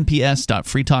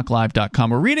 amps.freetalklive.com.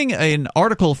 We're reading an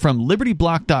article from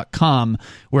libertyblock.com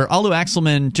where Alu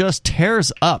Axelman just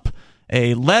tears up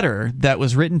a letter that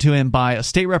was written to him by a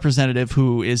state representative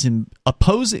who is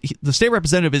the state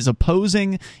representative is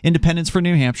opposing independence for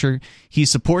New Hampshire. He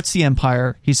supports the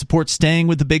empire. He supports staying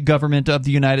with the big government of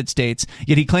the United States,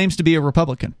 yet he claims to be a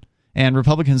Republican. And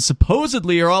Republicans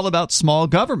supposedly are all about small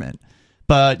government.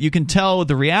 But you can tell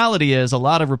the reality is a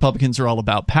lot of Republicans are all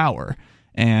about power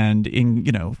and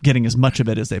getting as much of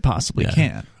it as they possibly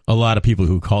can. A lot of people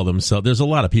who call themselves, there's a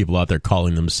lot of people out there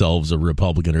calling themselves a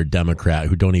Republican or Democrat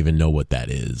who don't even know what that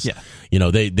is. Yeah.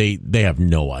 They have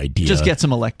no idea. Just gets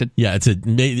them elected. Yeah,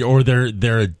 or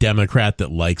they're a Democrat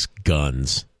that likes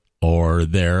guns, or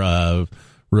they're a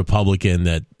Republican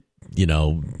that,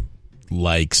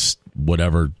 likes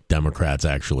whatever Democrats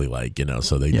actually like,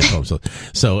 so they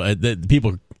the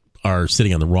people are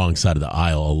sitting on the wrong side of the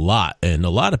aisle a lot, and a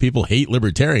lot of people hate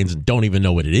libertarians and don't even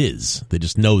know what it is. They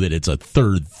just know that it's a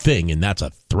third thing, and that's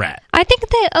a threat. I think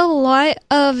that a lot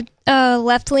of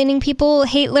left-leaning people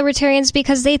hate libertarians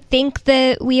because they think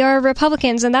that we are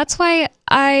Republicans, and that's why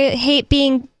I hate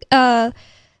being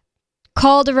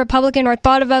called a Republican or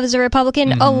thought of as a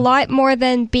Republican a lot more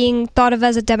than being thought of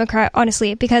as a Democrat,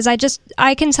 honestly, because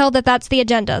I can tell that that's the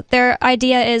agenda. Their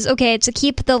idea is, okay, to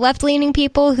keep the left-leaning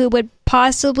people who would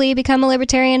possibly become a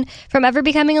libertarian from ever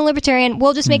becoming a libertarian.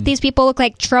 We'll just make these people look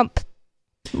like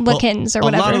Trump-lickens or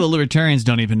whatever. A lot of the libertarians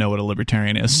don't even know what a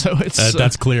libertarian is, so it's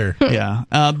that's clear. Yeah,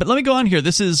 but let me go on here.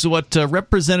 This is what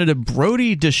Representative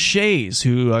Brody DeShays,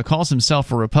 who calls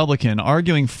himself a Republican,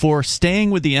 arguing for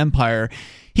staying with the empire.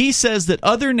 He says that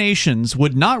other nations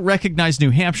would not recognize New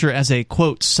Hampshire as a,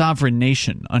 quote, sovereign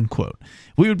nation, unquote.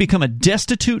 We would become a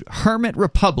destitute hermit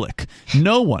republic.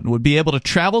 No one would be able to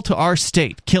travel to our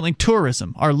state, killing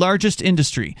tourism, our largest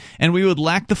industry, and we would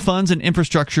lack the funds and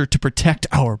infrastructure to protect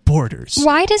our borders.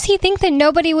 Why does he think that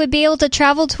nobody would be able to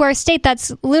travel to our state?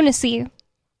 That's lunacy.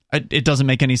 It doesn't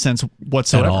make any sense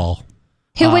whatsoever. At all.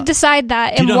 Who would decide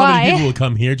that, and do you know why? How many people will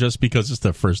come here just because it's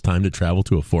their first time to travel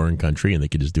to a foreign country and they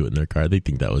could just do it in their car? They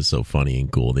think that was so funny and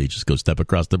cool. They just go step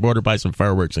across the border, buy some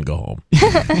fireworks, and go home.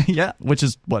 Yeah, which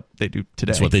is what they do today.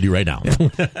 That's what they do right now.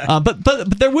 Yeah.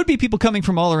 But there would be people coming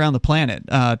from all around the planet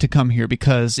to come here,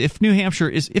 because if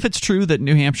it's true that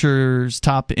New Hampshire's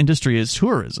top industry is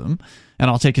tourism, and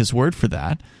I'll take his word for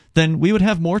that, then we would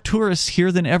have more tourists here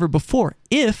than ever before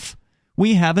if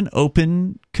we have an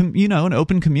open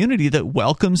community that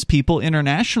welcomes people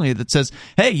internationally, that says,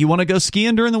 hey, you want to go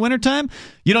skiing during the wintertime?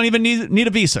 You don't even need a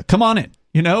visa. Come on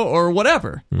in, or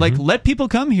whatever. Mm-hmm. Like, let people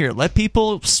come here. Let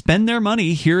people spend their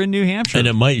money here in New Hampshire. And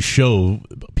it might show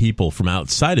people from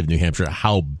outside of New Hampshire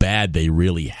how bad they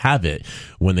really have it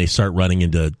when they start running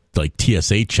into like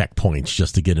TSA checkpoints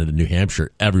just to get into New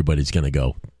Hampshire. Everybody's going to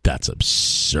go, that's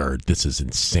absurd. This is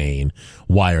insane.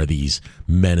 Why are these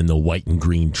men in the white and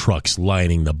green trucks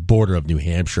lining the border of New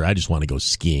Hampshire? I just want to go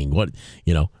skiing.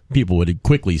 People would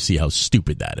quickly see how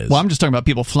stupid that is. Well, I'm just talking about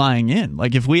people flying in.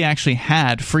 Like, if we actually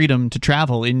had freedom to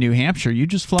travel in New Hampshire, you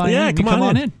just fly in. Come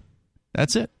on in.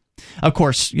 That's it. Of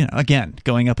course, again,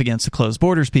 going up against the closed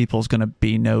borders people is going to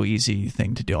be no easy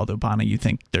thing to do, although, Bonnie, you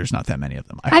think there's not that many of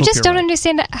them. I just don't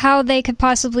understand how they could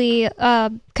possibly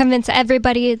convince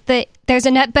everybody that there's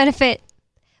a net benefit.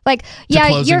 Like,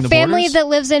 your family that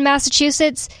lives in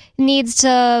Massachusetts needs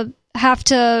to have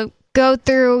to go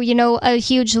through, a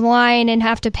huge line and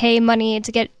have to pay money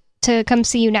to get to come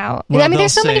see you now. Well, I mean,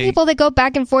 there's so many people that go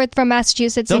back and forth from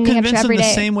Massachusetts and New Hampshire every day. They'll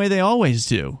convince them the same way they always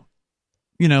do.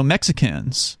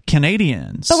 Mexicans,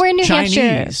 Canadians, but we're in New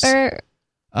Chinese, Hampshire.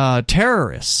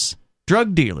 Terrorists,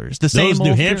 drug dealers. Those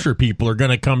New Hampshire people are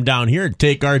going to come down here and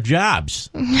take our jobs.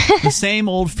 The same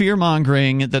old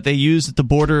fear-mongering that they use at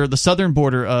the southern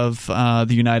border of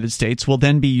the United States will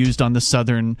then be used on the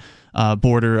southern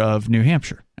border of New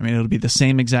Hampshire. I mean, it'll be the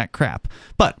same exact crap.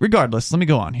 But regardless, let me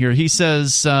go on here. He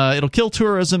says it'll kill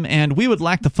tourism, and we would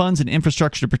lack the funds and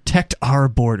infrastructure to protect our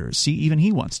borders. See, even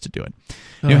he wants to do it.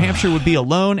 New Hampshire would be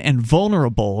alone and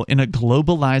vulnerable in a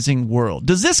globalizing world.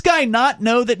 Does this guy not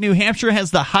know that New Hampshire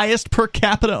has the highest per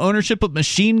capita ownership of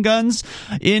machine guns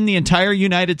in the entire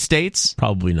United States?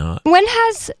 Probably not. When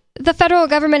has the federal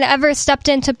government ever stepped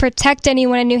in to protect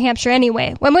anyone in New Hampshire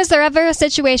anyway? When was there ever a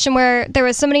situation where there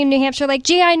was somebody in New Hampshire like,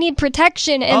 gee, I need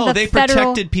protection? And they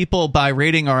protected people by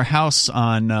raiding our house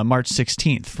on March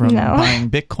 16th from buying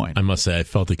Bitcoin. I must say, I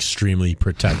felt extremely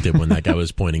protected when that guy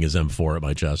was pointing his M4 at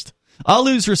my chest.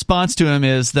 Alu's response to him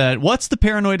is that, what's the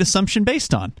paranoid assumption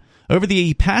based on? Over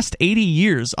the past 80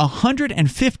 years,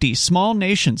 150 small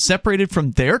nations separated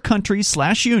from their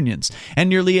countries/unions, and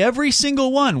nearly every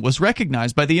single one was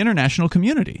recognized by the international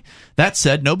community. That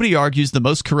said, nobody argues the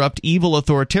most corrupt, evil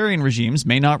authoritarian regimes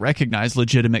may not recognize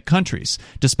legitimate countries.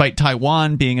 Despite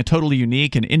Taiwan being a totally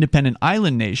unique and independent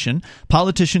island nation,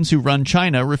 politicians who run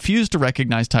China refuse to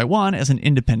recognize Taiwan as an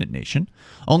independent nation.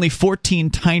 Only 14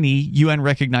 tiny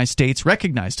UN-recognized states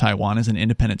recognize Taiwan as an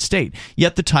independent state,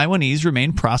 yet the Taiwanese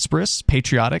remain prosperous,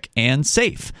 patriotic, and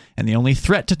safe. And the only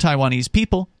threat to Taiwanese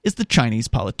people is the Chinese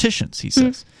politicians, he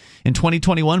says. In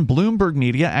 2021, Bloomberg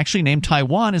Media actually named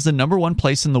Taiwan as the #1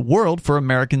 place in the world for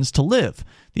Americans to live.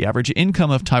 The average income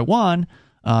of Taiwan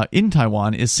in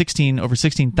Taiwan is over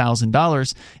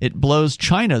 $16,000. It blows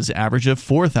China's average of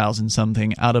 $4,000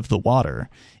 something out of the water.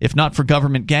 If not for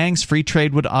government gangs, free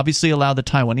trade would obviously allow the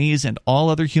Taiwanese and all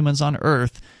other humans on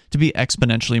Earth to be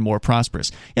exponentially more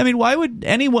prosperous. I mean, why would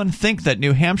anyone think that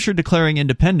New Hampshire declaring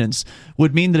independence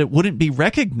would mean that it wouldn't be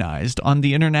recognized on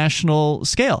the international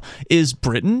scale? Is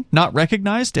Britain not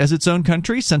recognized as its own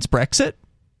country since Brexit?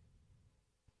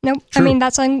 Nope. True. I mean,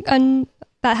 that's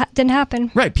that didn't happen.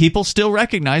 Right. People still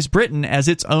recognize Britain as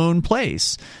its own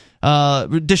place.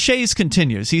 Deshays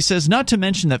continues. He says, not to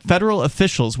mention that federal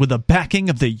officials with the backing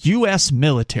of the U.S.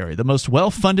 military, the most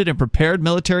well-funded and prepared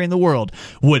military in the world,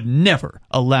 would never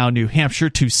allow New Hampshire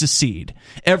to secede.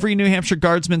 Every New Hampshire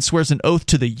guardsman swears an oath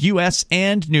to the U.S.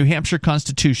 and New Hampshire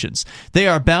constitutions. They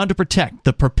are bound to protect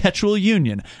the perpetual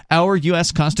union our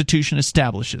U.S. Constitution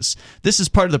establishes. This is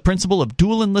part of the principle of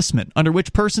dual enlistment, under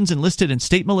which persons enlisted in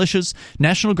state militias,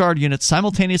 National Guard units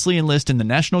simultaneously enlist in the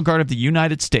National Guard of the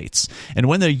United States. And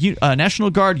when the National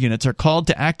Guard units are called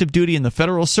to active duty in the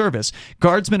federal service,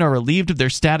 guardsmen are relieved of their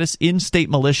status in state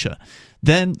militia.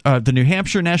 Then the New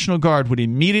Hampshire National Guard would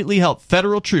immediately help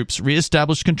federal troops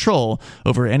reestablish control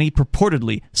over any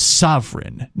purportedly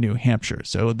sovereign New Hampshire.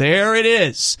 So there it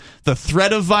is. The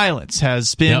threat of violence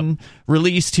has been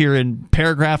released here in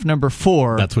paragraph number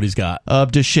 4. That's what he's got.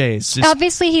 Of Deshays.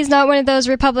 Obviously, he's not one of those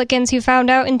Republicans who found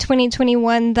out in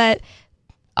 2021 that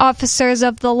officers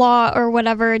of the law or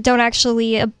whatever don't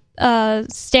actually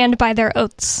stand by their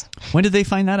oaths. When did they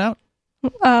find that out?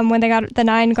 When the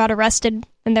 9 got arrested,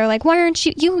 and they're like, "Why aren't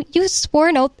you swore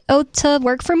an oath to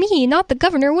work for me, not the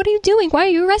governor? What are you doing? Why are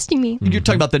you arresting me?" You're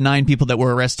talking about the 9 people that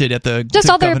were arrested at just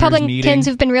all the Republicans meeting.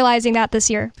 who've been realizing that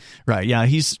this year. Right? Yeah,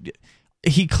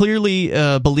 he clearly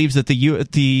believes that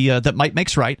that might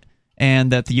makes right,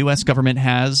 and that the U.S. government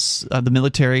has the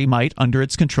military might under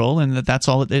its control, and that's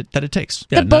all that it takes.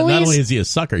 Yeah, not only is he a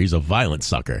sucker, he's a violent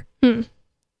sucker.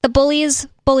 The bullies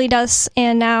bullied us,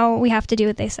 and now we have to do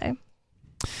what they say.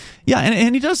 Yeah,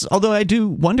 and he does, although I do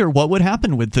wonder what would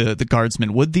happen with the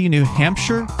guardsmen. Would the New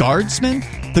Hampshire guardsmen,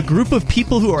 the group of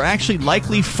people who are actually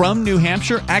likely from New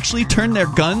Hampshire, actually turn their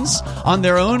guns on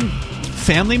their own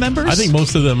family members? I think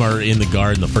most of them are in the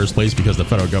Guard in the first place because the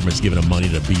federal government's giving them money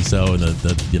to be so, and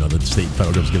the state and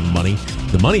federal government's giving them money.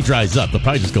 The money dries up. They'll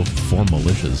probably just go form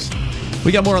militias.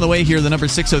 We got more on the way here. The number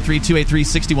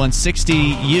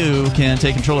 603-283-6160. You can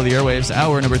take control of the airwaves.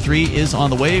 Hour number 3 is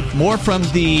on the way. More from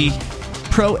the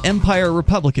pro-empire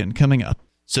Republican coming up.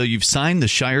 So you've signed the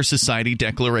Shire Society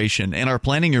Declaration and are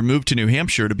planning your move to New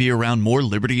Hampshire to be around more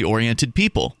liberty-oriented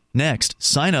people. Next,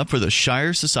 sign up for the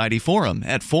Shire Society Forum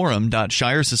at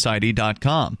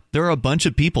forum.shiresociety.com. There are a bunch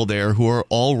of people there who are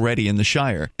already in the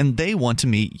Shire, and they want to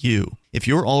meet you. If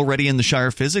you're already in the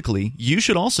Shire physically, you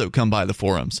should also come by the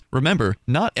forums. Remember,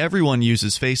 not everyone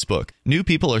uses Facebook. New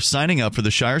people are signing up for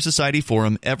the Shire Society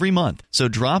Forum every month, so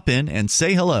drop in and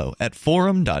say hello at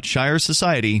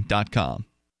forum.shiresociety.com.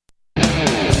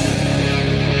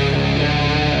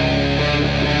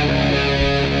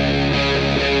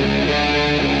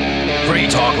 Free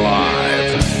Talk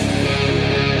Live.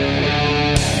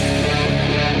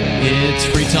 It's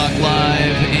Free Talk Live,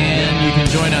 and you can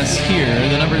join us here.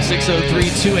 The number is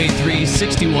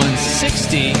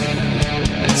 603-283-6160.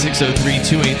 That's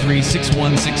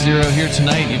 603-283-6160. Here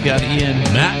tonight, you've got Ian,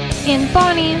 Matt, And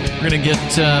Bonnie. We're going to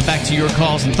get back to your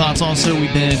calls and thoughts. Also,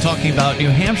 we've been talking about New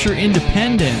Hampshire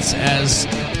independence as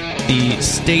the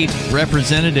state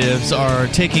representatives are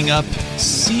taking up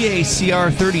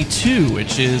CACR 32,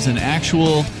 which is an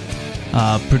actual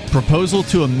proposal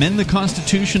to amend the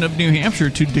Constitution of New Hampshire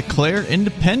to declare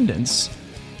independence.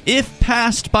 If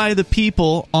passed by the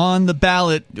people on the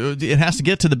ballot, it has to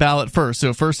get to the ballot first.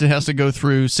 So first it has to go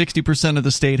through 60% of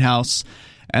the state house,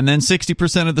 and then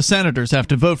 60% of the senators have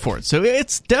to vote for it. So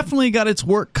it's definitely got its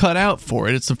work cut out for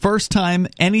it. It's the first time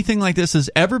anything like this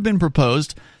has ever been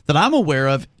proposed that I'm aware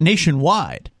of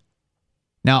nationwide.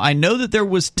 Now, I know that there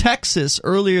was Texas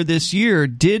earlier this year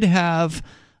did have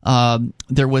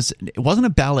it wasn't a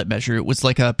ballot measure. It was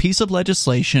like a piece of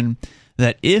legislation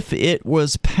that if it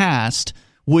was passed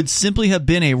would simply have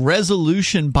been a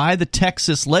resolution by the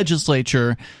Texas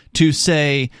legislature to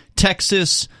say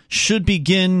Texas should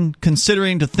begin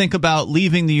considering to think about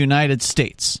leaving the United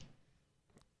States.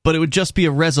 But it would just be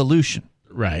a resolution.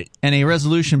 Right. And a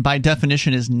resolution, by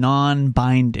definition, is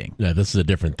non-binding. Yeah, this is a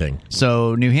different thing.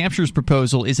 So New Hampshire's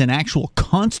proposal is an actual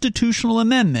constitutional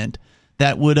amendment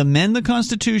that would amend the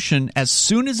Constitution as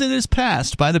soon as it is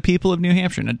passed by the people of New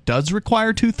Hampshire. And it does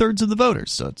require 2/3 of the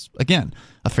voters. So it's, again,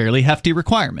 a fairly hefty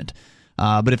requirement.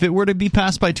 But if it were to be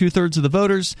passed by 2/3 of the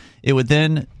voters, it would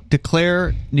then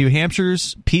declare New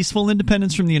Hampshire's peaceful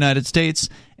independence from the United States,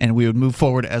 and we would move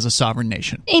forward as a sovereign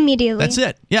nation. Immediately. That's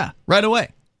it. Yeah, right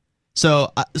away.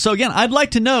 So again, I'd like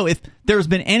to know if there's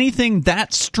been anything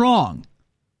that strong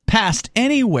passed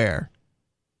anywhere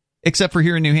except for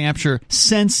here in New Hampshire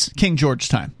since King George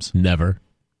times. Never.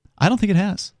 I don't think it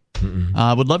has.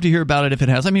 Would love to hear about it if it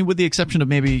has. I mean, with the exception of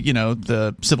maybe,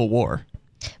 the Civil War.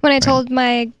 When I told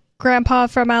my grandpa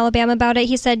from Alabama about it,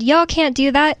 he said, "Y'all can't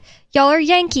do that. Y'all are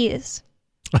Yankees."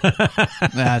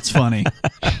 That's funny.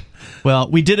 Well,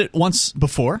 we did it once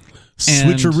before.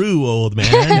 Switcheroo, old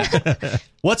man.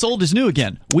 What's old is new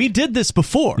again. We did this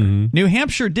before. New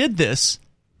Hampshire did this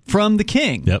from the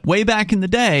king way back in the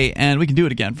day, and we can do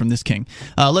it again from this king.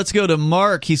 Let's go to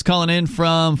Mark. He's calling in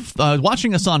from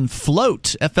watching us on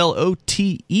Flote,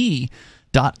 FLOTE.app.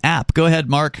 Go ahead,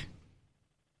 Mark.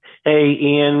 Hey,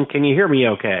 Ian, can you hear me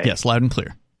okay? Yes, loud and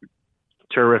clear.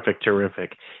 Terrific.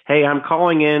 Hey, I'm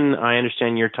calling in. I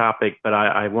understand your topic, but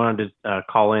I wanted to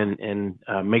call in and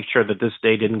make sure that this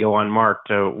day didn't go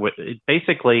unmarked.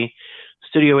 Basically,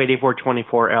 Studio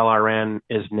 8424 LRN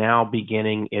is now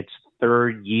beginning its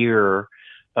third year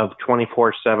of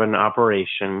 24/7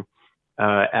 operation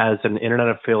as an internet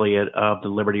affiliate of the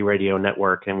Liberty Radio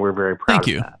Network, and we're very proud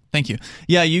of that. Thank you.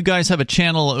 Yeah, you guys have a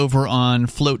channel over on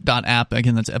Flote.app.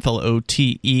 Again, that's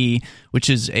FLOTE, which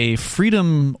is a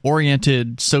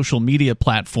freedom-oriented social media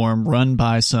platform run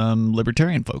by some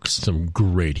libertarian folks. Some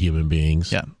great human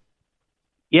beings. Yeah.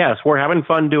 Yes, we're having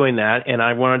fun doing that, and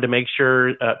I wanted to make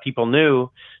sure people knew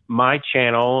my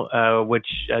channel, which,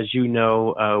 as you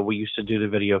know, we used to do the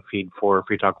video feed for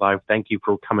Free Talk Live. Thank you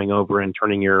for coming over and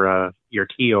turning your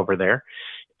key over there.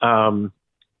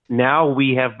 Now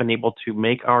we have been able to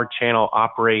make our channel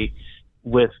operate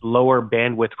with lower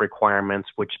bandwidth requirements,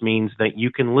 which means that you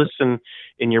can listen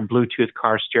in your Bluetooth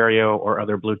car stereo or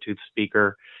other Bluetooth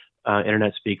speaker,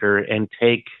 internet speaker, and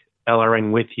take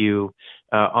LRN with you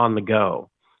on the go.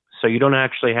 So you don't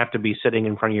actually have to be sitting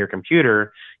in front of your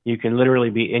computer. You can literally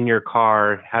be in your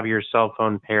car, have your cell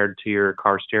phone paired to your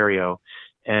car stereo,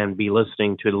 and be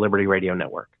listening to the Liberty Radio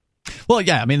Network. Well,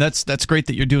 yeah, I mean, that's great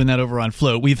that you're doing that over on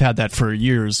Flote. We've had that for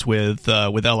years with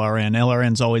LRN.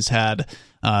 LRN's always had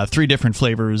 3 different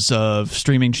flavors of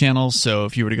streaming channels. So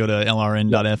if you were to go to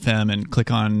LRN.fm and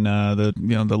click on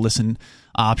the listen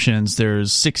options,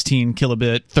 there's 16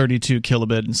 kilobit, 32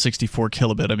 kilobit, and 64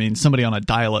 kilobit. I mean, somebody on a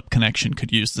dial-up connection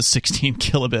could use the 16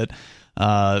 kilobit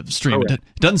stream. It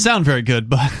doesn't sound very good,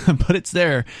 but it's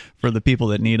there for the people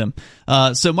that need them.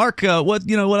 So, Mark, what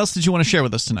else did you want to share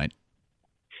with us tonight?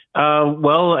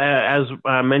 Well, as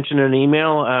mentioned in an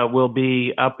email, we'll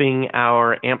be upping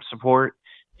our AMP support.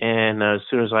 And as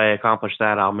soon as I accomplish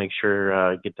that, I'll make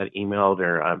sure get that emailed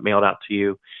or mailed out to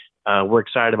you. We're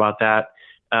excited about that.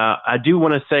 I do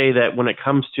want to say that when it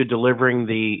comes to delivering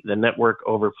the network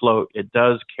over Float, it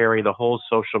does carry the whole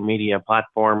social media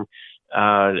platform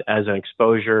as an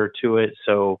exposure to it.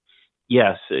 So,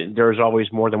 yes, there's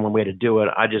always more than one way to do it.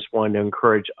 I just wanted to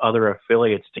encourage other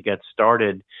affiliates to get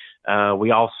started. We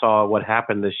all saw what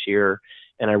happened this year,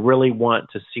 and I really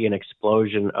want to see an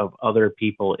explosion of other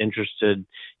people interested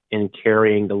in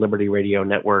carrying the Liberty Radio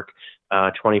Network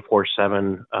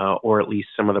 24/7, or at least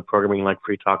some of the programming like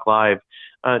Free Talk Live,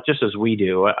 just as we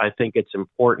do. I think it's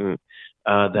important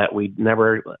that we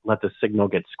never let the signal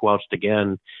get squelched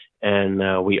again,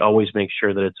 and we always make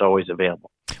sure that it's always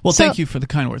available. Well, thank you for the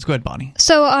kind words. Go ahead, Bonnie.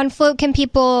 So on Float, can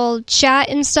people chat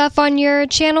and stuff on your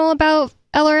channel about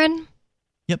LRN?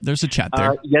 Yep, there's a chat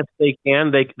there. Yes, they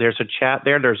can. There's a chat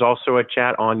there. There's also a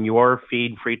chat on your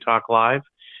feed, Free Talk Live.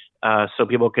 So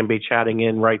people can be chatting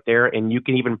in right there, and you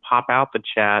can even pop out the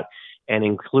chat and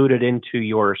include it into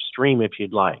your stream if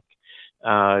you'd like,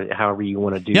 however you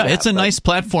want to do that. Yeah, it's a nice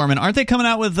platform, and aren't they coming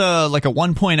out with like a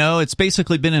 1.0? It's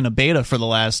basically been in a beta for the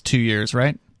last 2 years,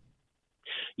 right?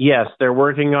 Yes, they're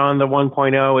working on the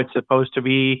 1.0. It's supposed to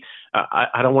be,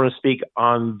 I don't want to speak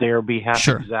on their behalf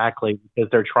exactly, because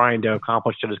they're trying to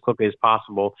accomplish it as quickly as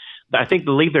possible. I think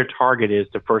their target is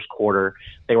the first quarter.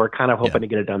 They were kind of hoping to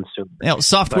get it done soon.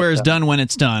 Software is done when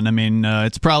it's done. I mean,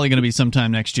 it's probably going to be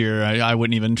sometime next year. I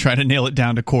wouldn't even try to nail it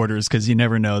down to quarters, because you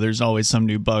never know. There's always some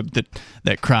new bug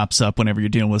that crops up whenever you're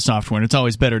dealing with software, and it's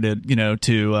always better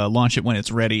to launch it when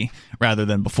it's ready rather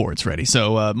than before it's ready.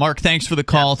 So, Mark, thanks for the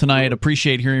call tonight.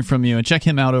 Appreciate hearing from you, and check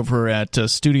him out over at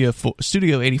Studio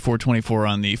 8424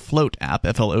 on the Float app,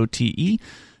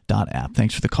 FLOTE.app.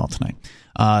 Thanks for the call tonight.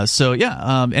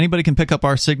 Anybody can pick up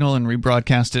our signal and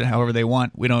rebroadcast it however they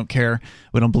want. We don't care.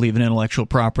 We don't believe in intellectual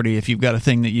property. If you've got a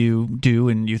thing that you do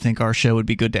and you think our show would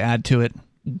be good to add to it,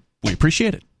 we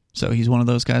appreciate it. So he's one of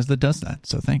those guys that does that.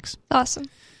 So thanks. Awesome.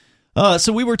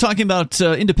 So we were talking about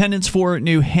independence for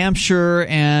New Hampshire,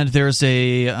 and there's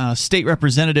a state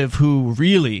representative who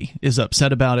really is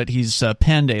upset about it. He's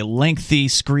penned a lengthy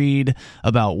screed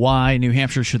about why New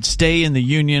Hampshire should stay in the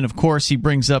Union. Of course, he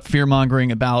brings up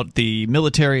fear-mongering about the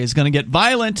military is going to get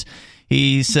violent.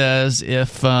 He says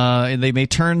if they may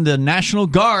turn the National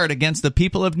Guard against the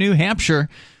people of New Hampshire,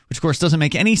 which of course doesn't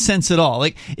make any sense at all.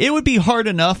 Like, it would be hard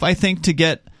enough, I think, to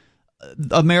get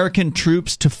American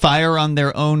troops to fire on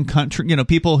their own country,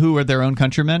 people who are their own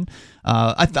countrymen.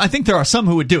 I think there are some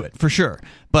who would do it for sure,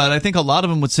 but I think a lot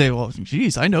of them would say, "Well,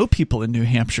 geez, I know people in New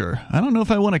Hampshire. I don't know if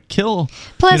I want to kill,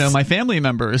 my family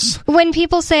members." When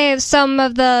people say some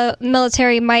of the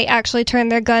military might actually turn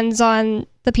their guns on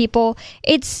the people,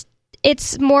 it's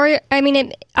more,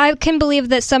 I can believe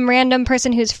that some random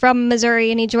person who's from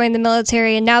Missouri and he joined the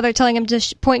military and now they're telling him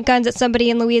to point guns at somebody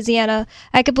in Louisiana.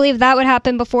 I could believe that would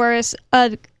happen before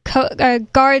a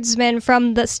guardsman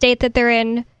from the state that they're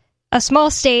in, a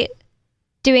small state,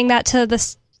 doing that to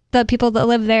the people that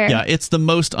live there. Yeah, it's the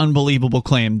most unbelievable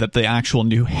claim that the actual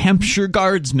New Hampshire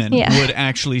guardsmen would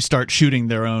actually start shooting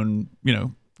their own,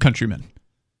 countrymen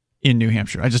in New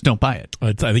Hampshire. I just don't buy it.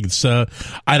 I think it's,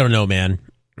 I don't know, man.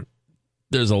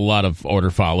 There's a lot of order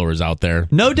followers out there.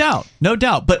 No doubt.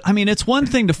 But, it's one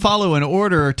thing to follow an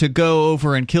order to go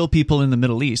over and kill people in the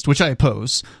Middle East, which I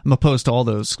oppose. I'm opposed to all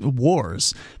those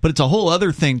wars. But it's a whole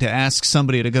other thing to ask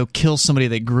somebody to go kill somebody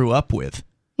they grew up with.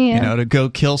 Yeah. To go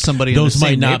kill somebody in the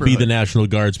same neighborhood. Those might not be the National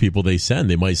Guards people they send.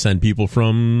 They might send people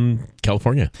from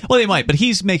California. Well, they might, but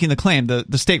he's making the claim.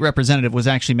 The state representative was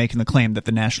actually making the claim that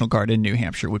the National Guard in New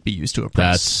Hampshire would be used to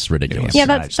oppress. That's ridiculous. Yeah,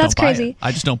 that's crazy.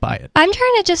 I just don't buy it. I'm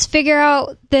trying to just figure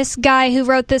out this guy who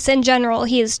wrote this in general.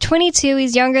 He is 22.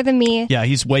 He's younger than me. Yeah,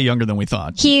 he's way younger than we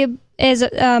thought. He is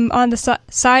on the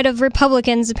side of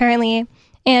Republicans, apparently,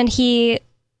 and he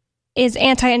is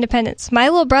anti-independence. My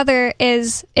little brother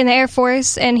is in the Air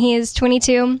Force, and he is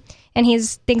 22, and he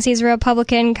thinks he's a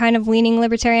Republican, kind of leaning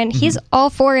libertarian. Mm-hmm. He's all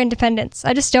for independence.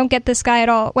 I just don't get this guy at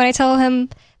all. When I tell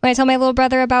my little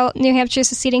brother about New Hampshire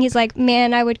seceding, he's like,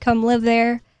 "Man, I would come live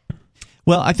there."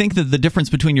 Well, I think that the difference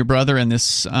between your brother and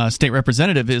this state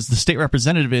representative is the state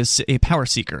representative is a power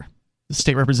seeker. The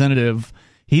state representative,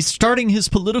 he's starting his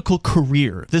political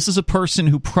career. This is a person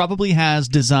who probably has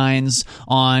designs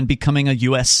on becoming a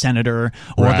U.S. senator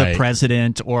or the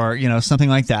president or, something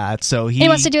like that. So he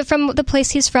wants to do it from the place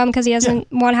he's from because he doesn't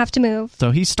want to have to move.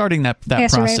 So he's starting that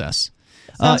process.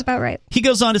 Sounds about right. He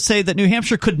goes on to say that New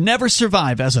Hampshire could never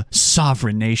survive as a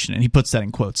sovereign nation, and he puts that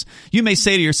in quotes. You may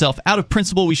say to yourself, out of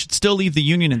principle, we should still leave the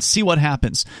Union and see what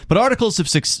happens. But articles of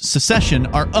secession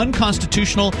are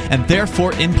unconstitutional and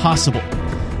therefore impossible.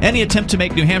 Any attempt to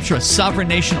make New Hampshire a sovereign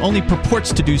nation only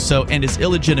purports to do so and is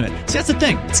illegitimate. See, that's the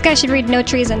thing. This guy should read No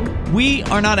Treason. We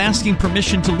are not asking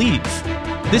permission to leave.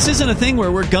 This isn't a thing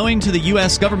where we're going to the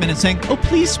U.S. government and saying, oh,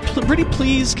 please, pretty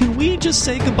please, can we just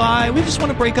say goodbye? We just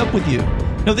want to break up with you.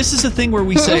 No, this is a thing where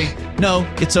we say, no,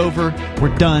 it's over,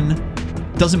 we're done,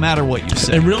 doesn't matter what you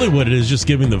say. And really what it is, just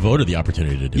giving the voter the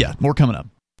opportunity to do it. Yeah, more coming up.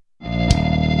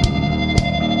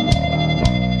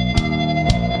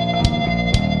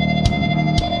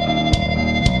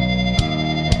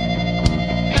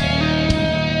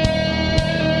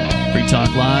 Free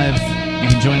Talk Live. You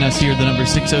can join us here. The number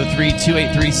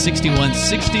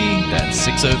 603-283-6160. That's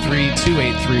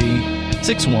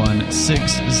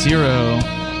 603-283-6160.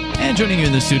 And joining you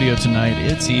in the studio tonight,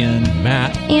 it's Ian,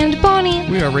 Matt, and Bonnie.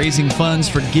 We are raising funds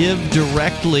for Give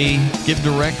Directly. Give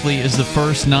Directly is the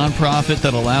first nonprofit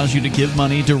that allows you to give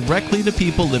money directly to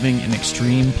people living in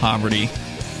extreme poverty.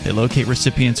 They locate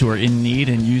recipients who are in need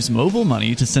and use mobile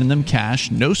money to send them cash,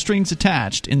 no strings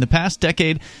attached. In the past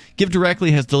decade, Give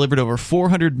Directly has delivered over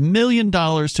 $400 million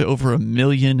to over 1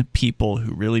 million people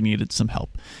who really needed some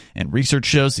help. And research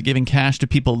shows that giving cash to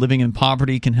people living in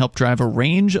poverty can help drive a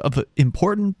range of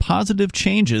important positive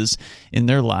changes in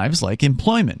their lives, like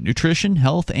employment, nutrition,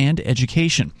 health, and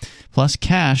education. Plus,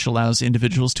 cash allows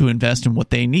individuals to invest in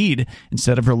what they need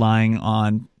instead of relying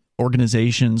on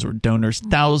organizations or donors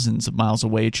thousands of miles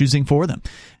away choosing for them.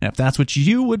 And if that's what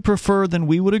you would prefer, then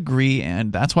we would agree,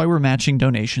 and that's why we're matching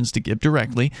donations to Give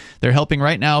Directly. They're helping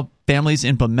right now families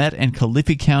in Bomet and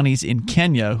Kilifi counties in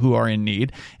Kenya who are in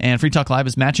need, and Free Talk Live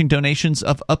is matching donations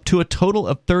of up to a total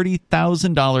of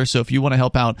 $30,000. So if you want to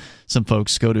help out some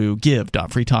folks, go to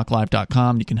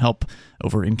give.freetalklive.com. You can help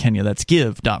over in Kenya. That's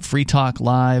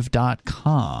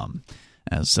give.freetalklive.com.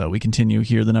 As we continue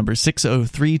here, the number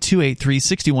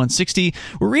 603-283-6160.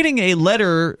 We're reading a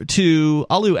letter to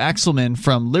Alu Axelman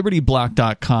from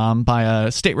LibertyBlock.com by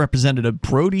a state representative,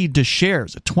 Brody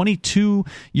DeShares, a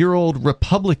 22-year-old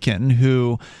Republican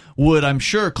who would, I'm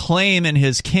sure, claim in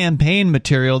his campaign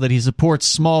material that he supports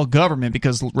small government,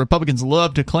 because Republicans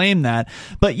love to claim that.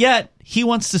 But yet, he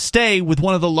wants to stay with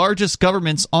one of the largest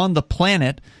governments on the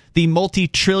planet, the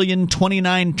multi-trillion,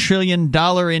 $29 trillion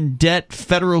in debt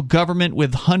federal government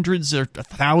with hundreds or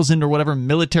 1,000 or whatever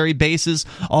military bases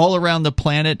all around the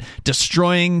planet,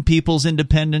 destroying people's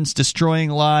independence, destroying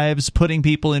lives, putting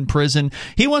people in prison.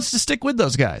 He wants to stick with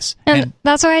those guys. And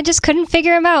that's why I just couldn't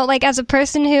figure him out. Like, as a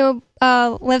person who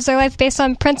lives their life based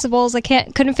on principles, I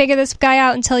couldn't figure this guy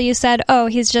out until you said, oh,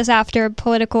 he's just after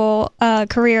political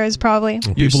careers, probably.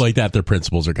 People like that, their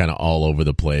principles are kind of all over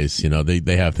the place. You know,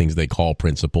 they have things they call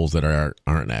principles that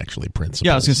aren't actually principles.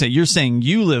 Yeah, I was going to say, you're saying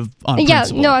you live on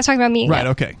principle. Yeah, no, I was talking about me. Right,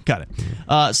 yeah. Okay, got it.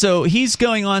 So he's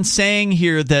going on saying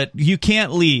here that you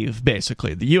can't leave,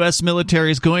 basically. The U.S.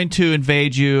 military is going to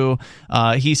invade you.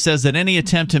 He says that any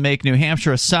attempt to make New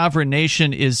Hampshire a sovereign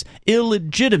nation is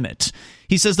illegitimate.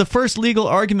 He says the first legal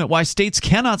argument why states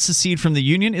cannot secede from the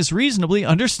Union is reasonably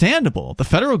understandable. The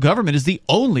federal government is the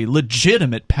only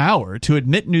legitimate power to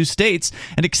admit new states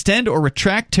and extend or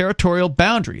retract territorial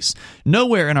boundaries.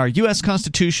 Nowhere in our U.S.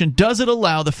 Constitution does it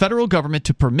allow the federal government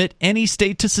to permit any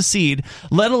state to secede,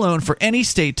 let alone for any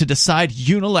state to decide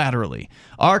unilaterally.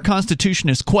 Our Constitution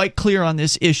is quite clear on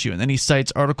this issue. And then he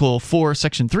cites Article 4,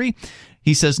 Section 3.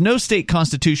 He says no state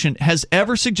constitution has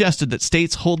ever suggested that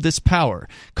states hold this power.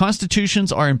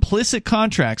 Constitutions are implicit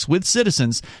contracts with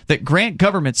citizens that grant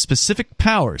governments specific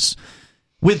powers.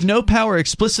 With no power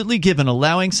explicitly given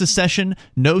allowing secession,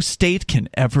 no state can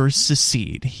ever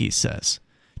secede, he says.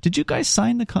 Did you guys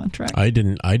sign the contract? I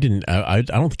didn't. I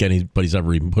don't think anybody's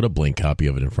ever even put a blank copy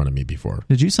of it in front of me before.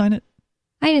 Did you sign it?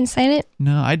 I didn't sign it.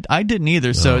 No, I didn't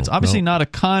either. So it's obviously not a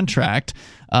contract.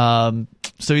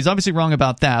 So he's obviously wrong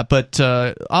about that. But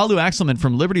Alu Axelman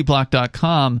from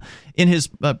LibertyBlock.com in his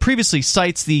previously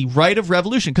cites the right of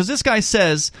revolution, because this guy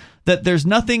says that there's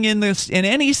nothing in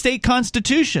any state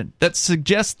constitution that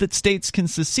suggests that states can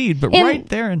secede. But right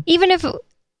there, even if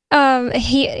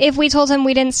we told him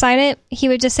we didn't sign it, he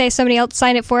would just say somebody else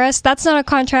signed it for us. That's not a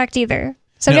contract either.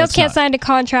 Somebody else can't sign a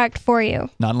contract for you.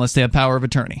 Not unless they have power of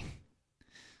attorney.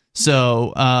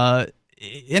 So,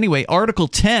 anyway, Article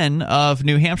 10 of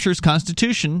New Hampshire's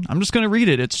Constitution, I'm just going to read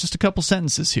it. It's just a couple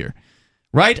sentences here.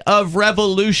 Right of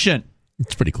revolution.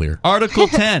 It's pretty clear. Article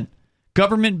 10.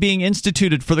 government being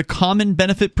instituted for the common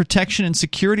benefit, protection, and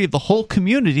security of the whole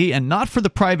community, and not for the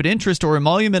private interest or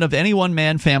emolument of any one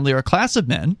man, family, or class of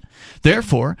men.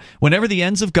 Therefore, whenever the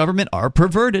ends of government are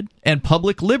perverted and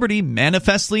public liberty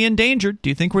manifestly endangered, do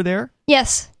you think we're there?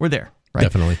 Yes. We're there. Right?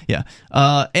 Definitely. Yeah.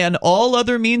 And all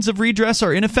other means of redress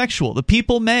are ineffectual. The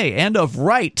people may, and of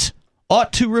right,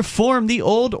 ought to reform the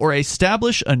old or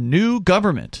establish a new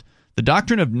government. The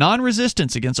doctrine of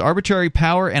non-resistance against arbitrary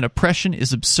power and oppression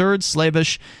is absurd,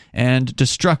 slavish, and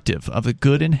destructive of the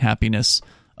good and happiness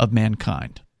of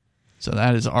mankind. So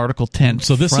that is Article 10.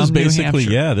 So this from is basically,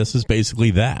 New Hampshire. this is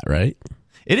basically that, right?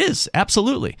 It is,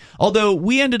 absolutely. Although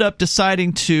we ended up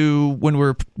deciding to, when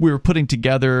we were putting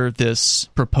together this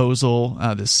proposal,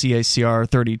 this CACR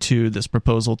 32, this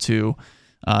proposal to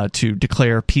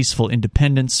declare peaceful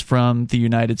independence from the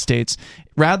United States,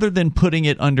 rather than putting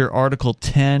it under Article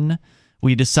 10,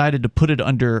 we decided to put it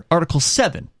under Article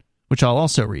 7, which I'll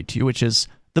also read to you, which is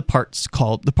the part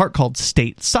called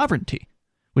state sovereignty,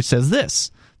 which says this: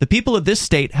 the people of this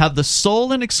state have the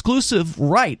sole and exclusive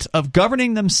right of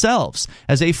governing themselves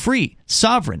as a free,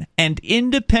 sovereign, and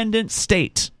independent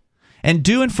state, and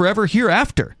do and forever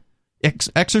hereafter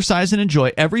exercise and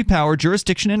enjoy every power,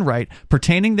 jurisdiction, and right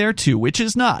pertaining thereto, which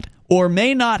is not, or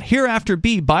may not hereafter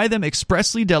be by them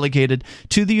expressly delegated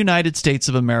to the United States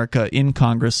of America in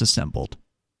Congress assembled.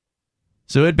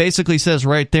 So it basically says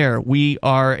right there, we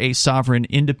are a sovereign,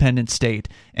 independent state,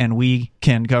 and we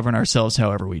can govern ourselves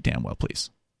however we damn well please.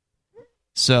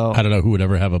 So I don't know who would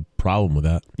ever have a problem with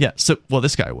that. Yeah, so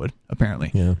this guy would,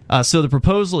 apparently. Yeah. So the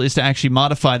proposal is to actually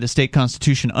modify the state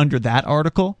constitution under that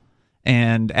article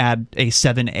and add a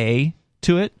 7A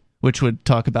to it, which would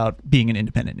talk about being an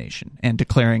independent nation and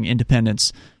declaring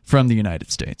independence from the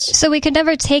United States. So we could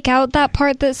never take out that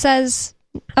part that says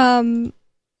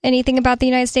anything about the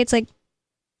United States, like.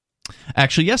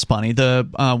 Actually, yes, Bonnie. The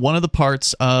one of the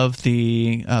parts of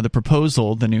the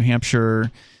proposal, the New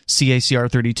Hampshire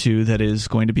CACR 32, that is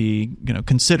going to be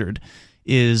considered,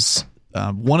 is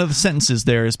one of the sentences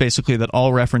there is basically that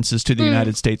all references to the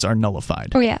United States are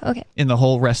nullified. Oh yeah, okay. In the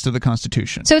whole rest of the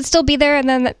Constitution. So it'd still be there, and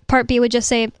then Part B would just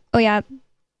say, oh yeah,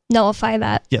 nullify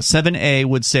that. Yeah, 7A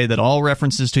would say that all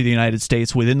references to the United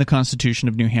States within the Constitution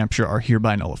of New Hampshire are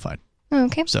hereby nullified.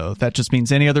 Okay. So that just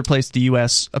means any other place the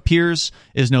U.S. appears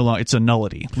is no longer, it's a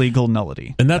nullity, legal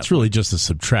nullity. And that's really just a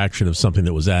subtraction of something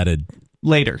that was added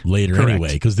later Correct.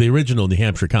 Anyway, because the original New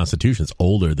Hampshire Constitution is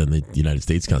older than the United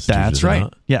States Constitution. That's right.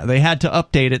 Not? Yeah, they had to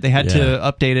update it. They had to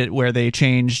update it where they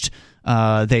changed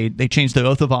they changed the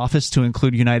oath of office to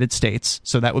include United States,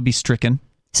 so that would be stricken.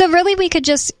 So really we could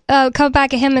just come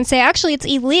back at him and say, actually, it's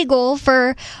illegal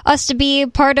for us to be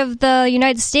part of the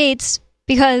United States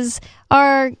because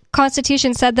our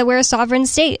Constitution said that we're a sovereign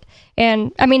state.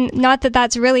 And, I mean, not that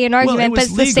that's really an argument, but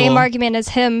it's the same argument as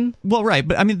him. Well, right,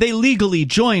 but, I mean, they legally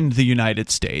joined the United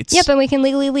States. Yep, and we can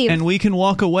legally leave. And we can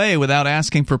walk away without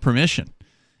asking for permission.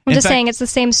 I'm just saying it's the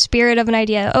same spirit of an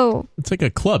idea. Oh. It's like a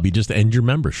club. You just end your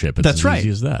membership. It's that's as right. easy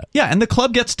as that. Yeah, and the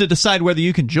club gets to decide whether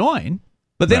you can join,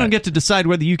 but they don't get to decide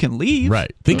whether you can leave.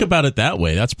 Right. Think about it that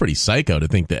way. That's pretty psycho to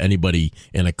think that anybody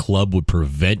in a club would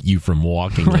prevent you from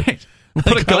walking. Right.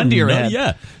 Put a gun to your head.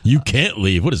 Yeah. You can't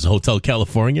leave. What is it, Hotel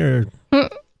California?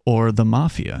 Or the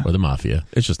mafia. Or the mafia.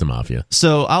 It's just the mafia.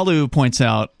 So Alu points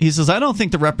out, he says, I don't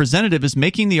think the representative is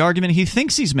making the argument he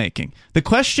thinks he's making. The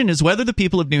question is whether the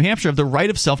people of New Hampshire have the right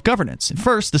of self-governance.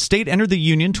 First, the state entered the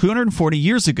Union 240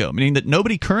 years ago, meaning that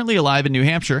nobody currently alive in New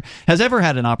Hampshire has ever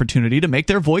had an opportunity to make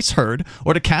their voice heard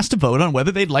or to cast a vote on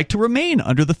whether they'd like to remain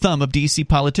under the thumb of D.C.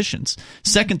 politicians.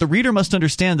 Second, the reader must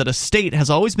understand that a state has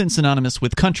always been synonymous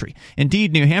with country.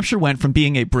 Indeed, New Hampshire went from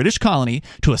being a British colony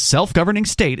to a self-governing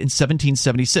state in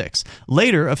 1776.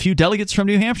 Later, a few delegates from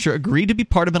New Hampshire agreed to be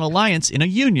part of an alliance in a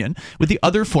union with the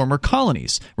other former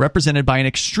colonies, represented by an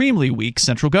extremely weak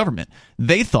central government.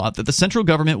 They thought that the central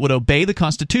government would obey the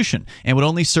Constitution and would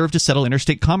only serve to settle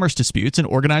interstate commerce disputes and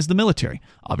organize the military.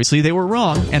 Obviously, they were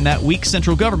wrong, and that weak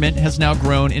central government has now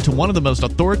grown into one of the most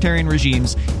authoritarian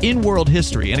regimes in world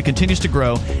history, and it continues to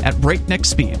grow at breakneck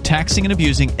speed, taxing and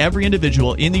abusing every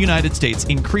individual in the United States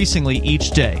increasingly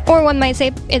each day. Or one might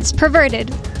say it's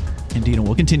perverted. Indeed, and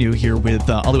we'll continue here with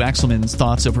Alu Axelman's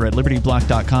thoughts over at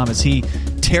libertyblock.com as he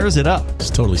tears it up. He's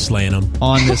totally slaying him.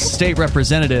 On this state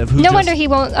representative who No wonder he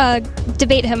won't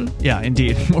debate him. Yeah,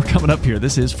 indeed. More coming up here.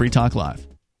 This is Free Talk Live.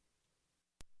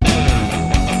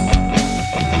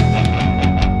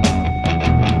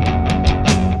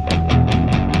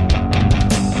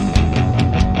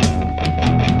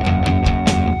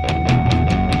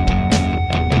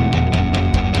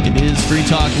 Free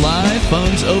Talk Live,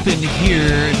 phones open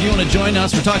here. If you want to join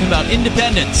us, we're talking about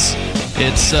independence.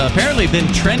 It's apparently been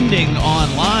trending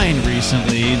online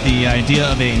recently. The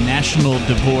idea of a national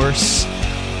divorce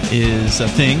is a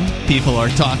thing people are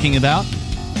talking about,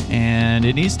 and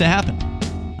it needs to happen.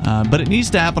 But it needs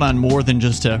to happen on more than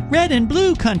just a red and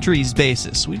blue countries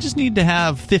basis. We just need to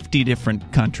have 50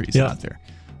 different countries out there.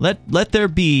 Let there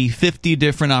be 50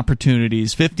 different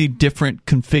opportunities, 50 different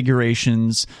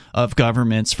configurations of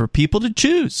governments for people to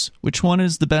choose which one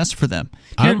is the best for them.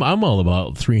 I'm all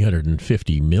about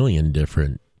 350 million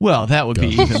different. Well, that would be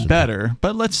even better.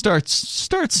 But let's start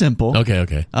simple.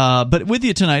 Okay. But with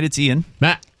you tonight, it's Ian,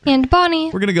 Matt, and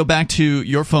Bonnie. We're going to go back to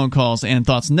your phone calls and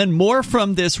thoughts, and then more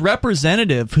from this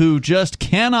representative who just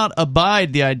cannot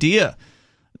abide the idea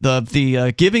of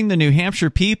the giving the New Hampshire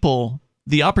people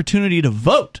the opportunity to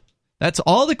vote. That's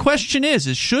all the question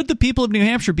is should the people of New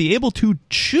Hampshire be able to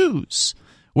choose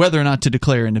whether or not to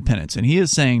declare independence? And he is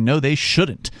saying, no, they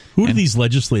shouldn't. Who do these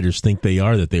legislators think they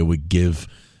are that they would give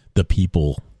the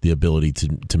people the ability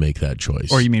to make that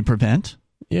choice? Or you mean prevent?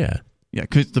 Yeah. Yeah,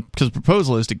 because the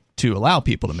proposal is to allow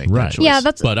people to make that choice. Yeah,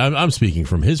 but I'm speaking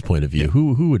from his point of view.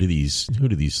 Who do these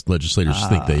legislators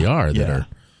think they are that are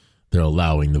they're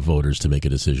allowing the voters to make a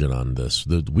decision on this?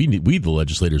 We the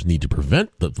legislators need to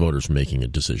prevent the voters from making a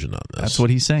decision on this. That's what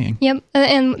he's saying. Yep,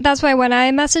 and that's why when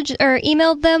I messaged or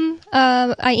emailed them,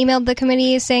 I emailed the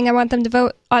committee saying I want them to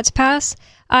vote ought to pass.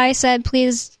 I said,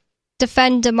 please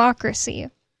defend democracy.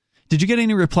 Did you get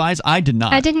any replies? I did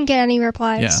not. I didn't get any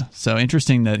replies. Yeah, so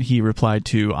interesting that he replied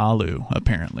to Alu,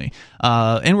 apparently.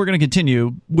 And we're going to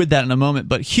continue with that in a moment.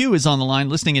 But Hugh is on the line,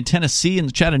 listening in Tennessee in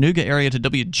the Chattanooga area to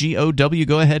WGOW.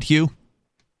 Go ahead, Hugh.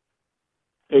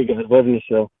 Hey, guys. Love your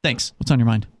show. Thanks. What's on your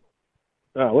mind?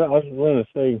 Well, I was going to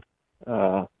say,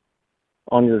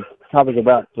 on your topic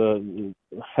about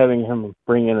having him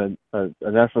bring in a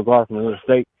National Guard from another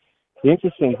state, the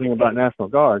interesting thing about National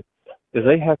Guard is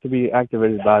they have to be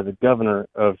activated by the governor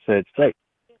of said state.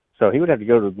 So he would have to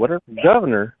go to whatever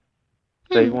governor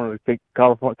they wanted to pick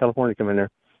California to come in there.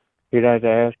 He'd have to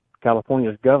ask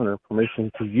California's governor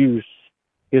permission to use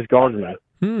his guardsmen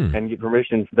and get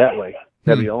permission that way.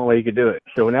 That'd be the only way he could do it.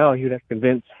 So now he would have to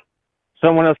convince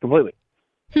someone else completely.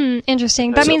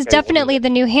 Interesting. That means definitely the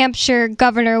New Hampshire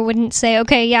governor wouldn't say,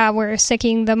 okay, yeah, we're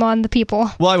sicking them on the people.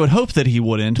 Well, I would hope that he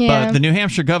wouldn't, but the New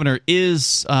Hampshire governor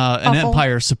is an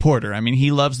empire supporter. I mean,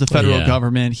 he loves the federal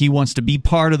government. He wants to be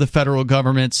part of the federal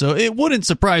government, so it wouldn't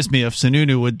surprise me if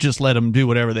Sununu would just let them do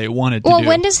whatever they wanted to do. Well,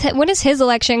 when is his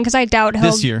election? Because I doubt he'll...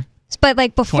 This year. But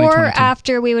like before or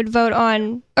after we would vote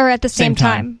on, or at the same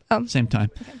time? Oh. Same time.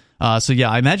 Okay. So, yeah,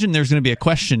 I imagine there's going to be a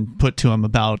question put to him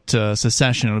about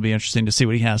secession. It'll be interesting to see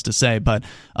what he has to say. But,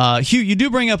 Hugh, you do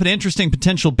bring up an interesting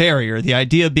potential barrier, the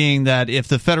idea being that if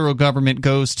the federal government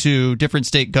goes to different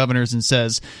state governors and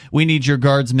says, we need your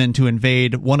guardsmen to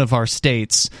invade one of our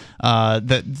states,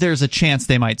 that there's a chance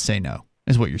they might say no,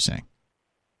 is what you're saying.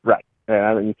 Right.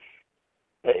 I mean,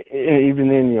 even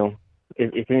then,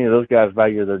 if any of those guys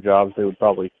value their jobs, they would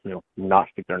probably, not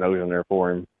stick their nose in there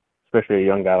for him. Especially a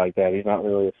young guy like that. He's not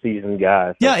really a seasoned guy.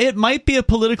 So. Yeah, it might be a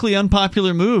politically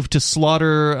unpopular move to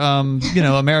slaughter,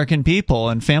 American people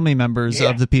and family members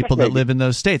of the people that live in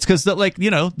those states. Because,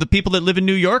 the people that live in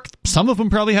New York, some of them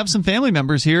probably have some family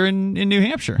members here in New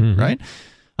Hampshire, right?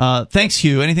 Thanks,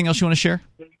 Hugh. Anything else you want to share?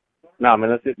 No, man,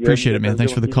 that's it. Appreciate it, man.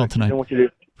 Thanks for the call tonight.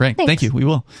 Great. Thank you. We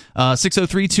will.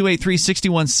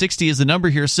 603-283-6160 is the number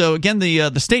here. So, again,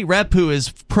 the state rep who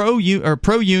is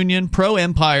pro-union,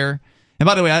 pro-empire. And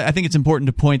by the way, I think it's important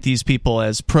to point these people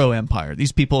as pro-empire.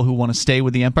 These people who want to stay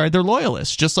with the empire, they're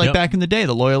loyalists, just like back in the day,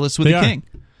 the loyalists with the king.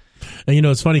 And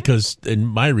it's funny because in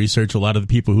my research, a lot of the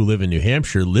people who live in New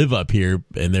Hampshire live up here,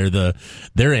 and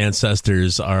their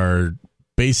ancestors are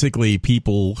basically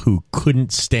people who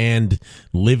couldn't stand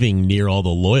living near all the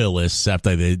loyalists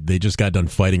after they just got done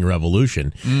fighting a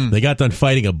revolution. They got done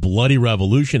fighting a bloody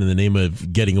revolution in the name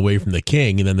of getting away from the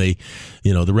king, and then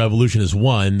the revolution is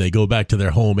won. They go back to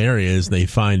their home areas, and they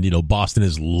find, Boston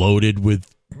is loaded with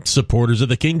supporters of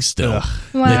the king still.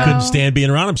 Wow. They couldn't stand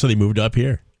being around them, so they moved up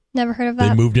here. Never heard of that.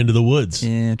 They moved into the woods.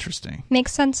 Interesting.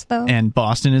 Makes sense, though. And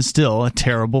Boston is still a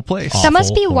terrible place. That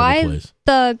must be why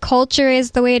the culture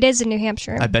is the way it is in New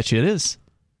Hampshire. I bet you it is.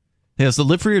 Yes, the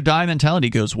live free or die mentality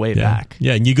goes way back.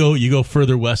 Yeah, and you go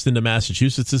further west into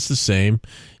Massachusetts, it's the same.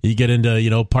 You get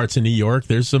into, parts of New York,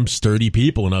 there's some sturdy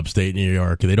people in upstate New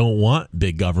York. They don't want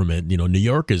big government. New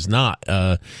York is not.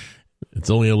 It's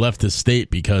only a leftist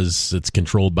state because it's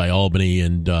controlled by Albany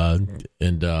and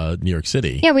New York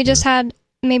City. Yeah, we just had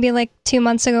maybe like 2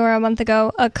 months ago or a month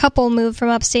ago, a couple moved from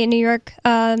upstate New York.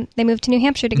 They moved to New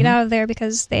Hampshire to get out of there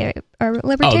because they are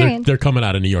libertarian. Oh, they're coming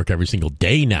out of New York every single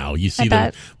day now. You see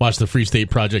them, watch the Free State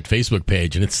Project Facebook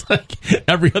page, and it's like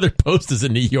every other post is a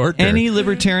New Yorker. Any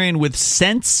libertarian with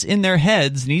sense in their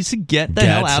heads needs to get the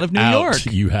hell out of New York.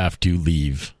 You have to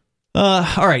leave. All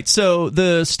right, so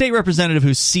the state representative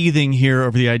who's seething here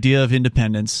over the idea of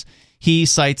independence, he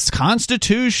cites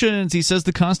constitutions. He says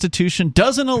the Constitution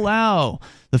doesn't allow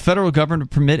the federal government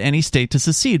to permit any state to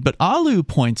secede. But Alu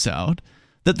points out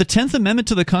that the 10th Amendment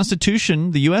to the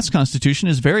Constitution, the U.S. Constitution,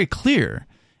 is very clear.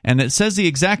 And it says the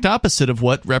exact opposite of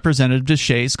what Representative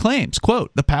DeShays claims.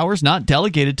 Quote, the powers not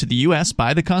delegated to the U.S.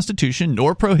 by the Constitution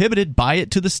nor prohibited by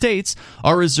it to the states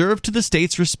are reserved to the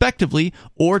states respectively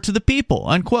or to the people,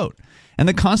 unquote. And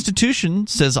the Constitution,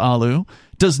 says Alu,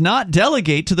 does not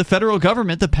delegate to the federal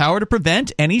government the power to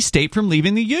prevent any state from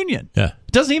leaving the Union. Yeah.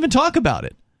 It doesn't even talk about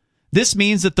it. This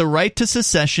means that the right to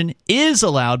secession is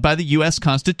allowed by the U.S.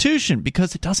 Constitution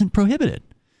because it doesn't prohibit it.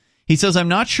 He says, I'm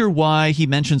not sure why he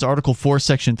mentions Article 4,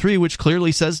 Section 3, which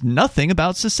clearly says nothing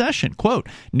about secession. Quote,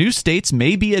 new states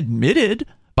may be admitted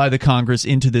by the Congress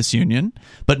into this union,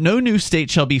 but no new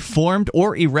state shall be formed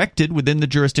or erected within the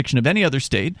jurisdiction of any other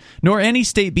state, nor any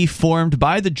state be formed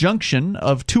by the junction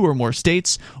of two or more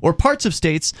states or parts of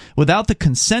states without the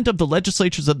consent of the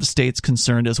legislatures of the states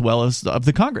concerned as well as of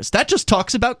the Congress. That just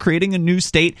talks about creating a new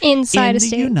state inside in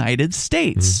the United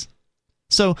States.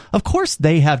 So, of course,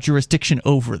 they have jurisdiction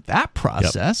over that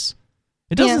process.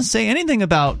 It doesn't say anything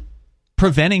about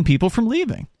preventing people from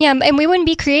leaving. Yeah, and we wouldn't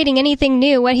be creating anything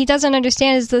new. What he doesn't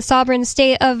understand is the sovereign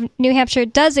state of New Hampshire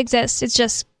does exist. It's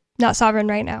just not sovereign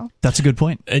right now. That's a good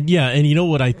point. And and you know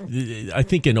what I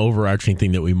think an overarching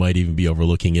thing that we might even be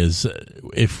overlooking is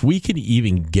if we could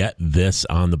even get this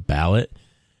on the ballot,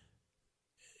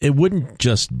 it wouldn't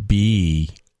just be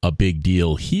a big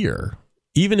deal here.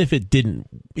 Even if it didn't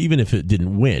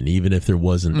win, even if there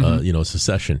wasn't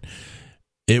secession,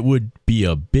 it would be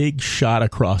a big shot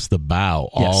across the bow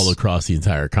all across the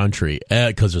entire country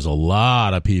because there's a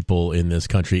lot of people in this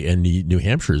country, and New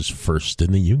Hampshire's first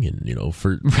in the union.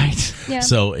 Right. Yeah.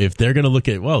 So if they're going to look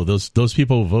at those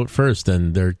people vote first,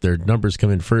 and their numbers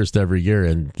come in first every year,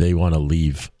 and they want to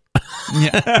leave. Well,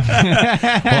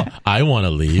 I want to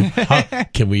leave.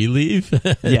 Can we leave?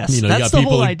 Yes, that's the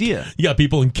whole idea. You got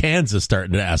people in Kansas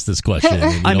starting to ask this question.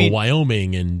 And,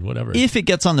 Wyoming and whatever. If it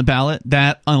gets on the ballot,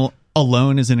 that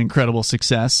alone is an incredible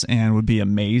success and would be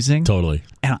amazing. Totally.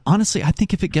 And honestly, I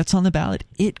think if it gets on the ballot,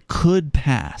 it could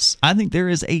pass. I think there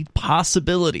is a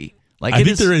possibility. I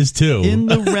think there is too. In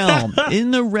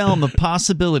the realm of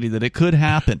possibility that it could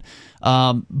happen.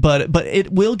 But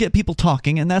it will get people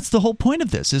talking, and that's the whole point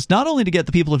of this, is not only to get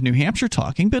the people of New Hampshire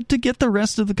talking, but to get the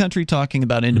rest of the country talking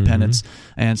about independence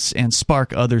and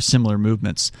spark other similar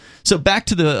movements. So back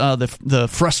to the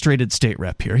frustrated state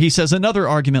rep here. He says another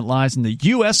argument lies in the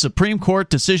U.S. Supreme Court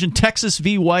decision Texas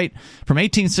v. White from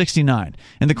 1869.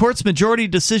 In the court's majority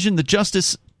decision, the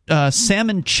Justice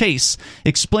Salmon Chase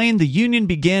explained the Union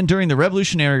began during the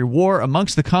Revolutionary War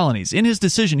amongst the colonies. In his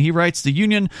decision, he writes the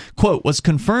Union, quote, was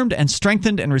confirmed and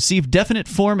strengthened and received definite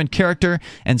form and character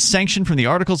and sanction from the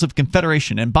Articles of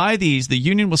Confederation, and by these the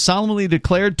Union was solemnly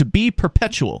declared to be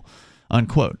perpetual,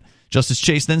 unquote. Justice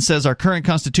Chase then says our current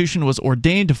Constitution was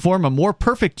ordained to form a more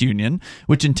perfect union,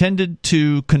 which intended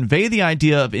to convey the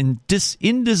idea of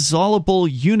indissoluble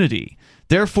unity.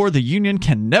 Therefore, the Union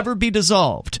can never be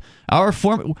dissolved.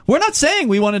 We're not saying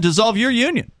we want to dissolve your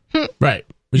Union. Right.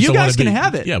 You guys can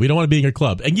have it. Yeah, we don't want to be in your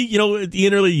club. And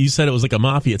Ian, earlier you said it was like a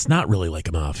mafia. It's not really like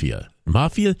a mafia.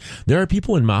 There are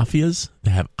people in mafias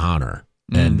that have honor,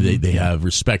 and they have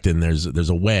respect, and there's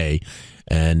a way.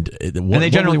 And they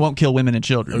generally won't kill women and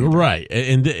children. Right.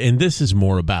 And this is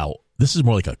more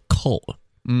like a cult.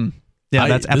 Yeah,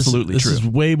 that's absolutely true. This is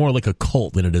way more like a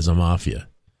cult than it is a mafia.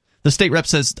 The state rep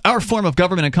says, our form of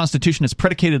government and constitution is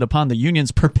predicated upon the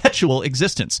Union's perpetual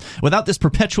existence. Without this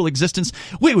perpetual existence,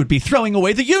 we would be throwing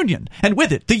away the Union, and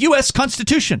with it, the U.S.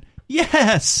 Constitution.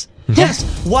 Yes. Yes.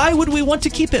 Why would we want to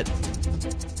keep it?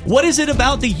 What is it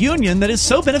about the Union that is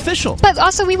so beneficial? But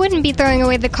also, we wouldn't be throwing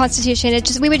away the Constitution.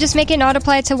 We would just make it not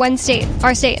apply to one state,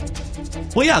 our state.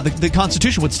 Well, yeah, the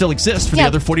Constitution would still exist for the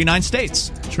other 49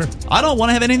 states. Sure. I don't want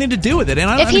to have anything to do with it. And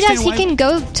I don't understand he can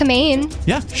go to Maine.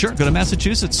 Yeah, sure. Go to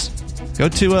Massachusetts.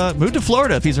 Move to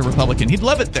Florida if he's a Republican. He'd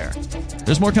love it there.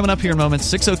 There's more coming up here in moments.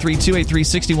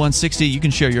 603-283-6160. You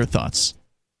can share your thoughts.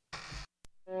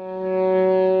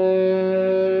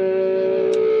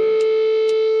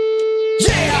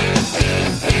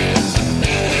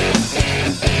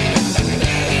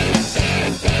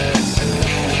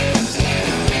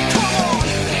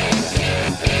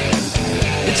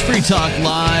 Talk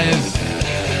Live.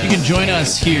 You can join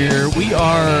us here. We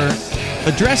are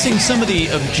addressing some of the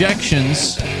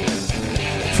objections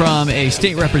from a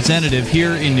state representative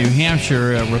here in New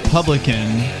Hampshire, a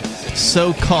Republican,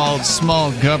 so-called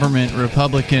small government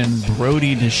Republican,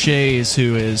 Brody DeShays,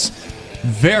 who is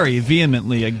very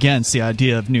vehemently against the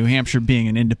idea of New Hampshire being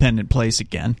an independent place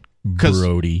again.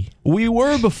 Brody. We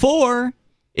were before.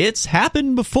 It's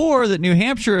happened before that New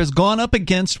Hampshire has gone up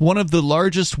against one of the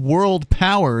largest world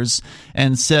powers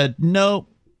and said, no,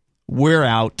 we're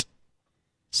out.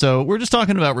 So we're just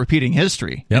talking about repeating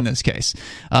history in this case.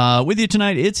 With you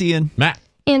tonight, it's Ian. Matt.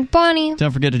 And Bonnie. Don't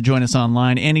forget to join us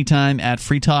online anytime at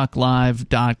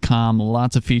freetalklive.com.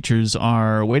 Lots of features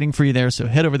are waiting for you there, so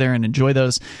head over there and enjoy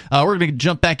those. We're going to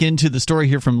jump back into the story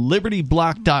here from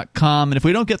libertyblock.com, and if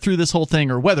we don't get through this whole thing,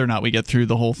 or whether or not we get through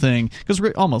the whole thing, because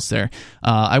we're almost there,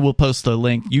 I will post the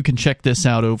link. You can check this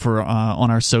out over on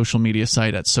our social media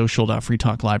site at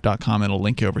social.freetalklive.com. It'll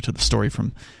link you over to the story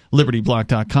from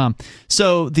libertyblock.com.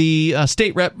 So the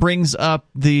state rep brings up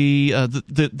the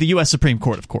U.S. Supreme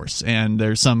Court, of course, and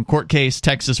there's some court case,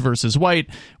 Texas versus White,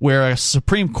 where a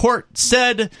Supreme Court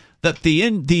said that the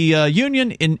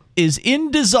union is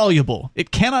indissoluble.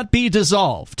 It cannot be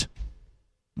dissolved.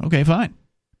 Okay, fine.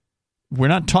 We're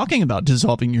not talking about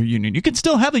dissolving your union. You can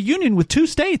still have a union with two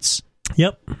states.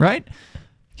 Yep. Right?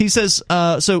 He says,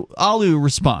 so Alu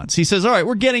responds. He says, all right,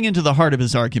 we're getting into the heart of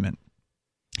his argument.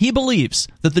 He believes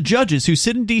that the judges who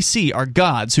sit in D.C. are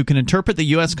gods who can interpret the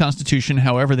U.S. Constitution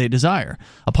however they desire.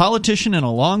 A politician in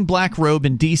a long black robe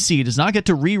in D.C. does not get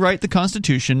to rewrite the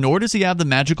Constitution, nor does he have the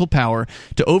magical power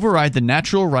to override the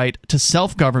natural right to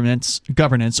self-governance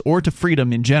or to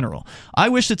freedom in general. I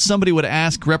wish that somebody would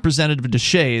ask Representative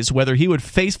DeShays whether he would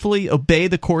faithfully obey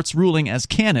the court's ruling as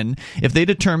canon if they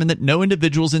determined that no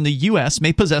individuals in the U.S.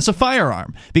 may possess a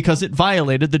firearm, because it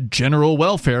violated the general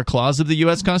welfare clause of the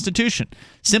U.S. Constitution.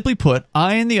 Simply put,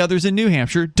 I and the others in New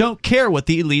Hampshire don't care what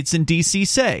the elites in D.C.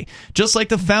 say, just like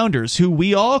the founders, who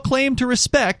we all claim to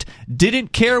respect,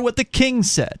 didn't care what the king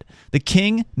said. The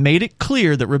king made it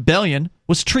clear that rebellion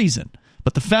was treason,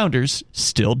 but the founders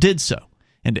still did so.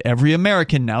 And every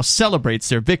American now celebrates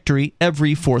their victory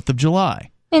every 4th of July.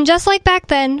 And just like back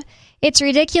then, it's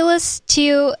ridiculous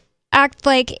to act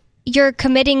like you're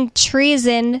committing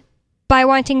treason by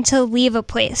wanting to leave a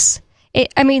place.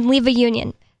 Leave a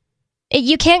union.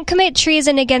 You can't commit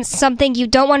treason against something you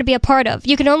don't want to be a part of.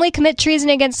 You can only commit treason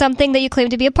against something that you claim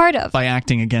to be a part of. By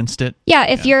acting against it. Yeah,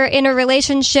 if you're in a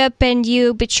relationship and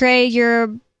you betray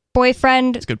your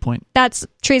boyfriend, that's a good point. That's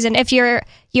treason. If you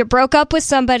broke up with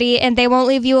somebody and they won't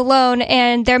leave you alone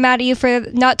and they're mad at you for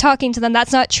not talking to them,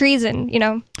 that's not treason, you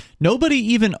know. Nobody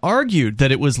even argued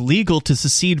that it was legal to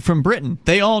secede from Britain.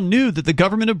 They all knew that the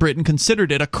government of Britain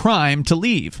considered it a crime to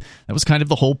leave. That was kind of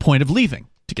the whole point of leaving,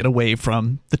 to get away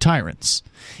from the tyrants.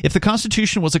 If the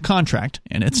Constitution was a contract,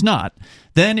 and it's not,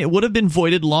 then it would have been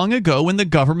voided long ago when the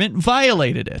government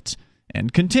violated it,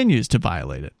 and continues to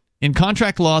violate it. In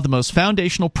contract law, the most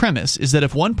foundational premise is that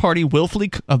if one party willfully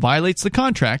violates the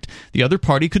contract, the other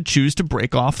party could choose to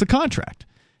break off the contract.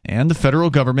 And the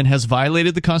federal government has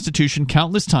violated the Constitution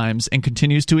countless times and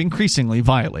continues to increasingly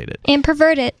violate it. And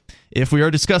pervert it. If we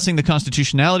are discussing the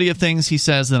constitutionality of things, he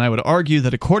says, then I would argue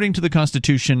that according to the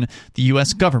Constitution, the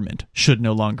U.S. government should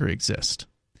no longer exist.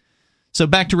 So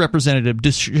back to Representative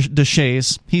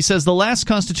DeShays. He says the last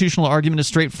constitutional argument is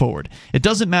straightforward. It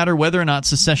doesn't matter whether or not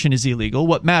secession is illegal.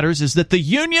 What matters is that the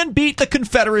Union beat the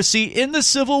Confederacy in the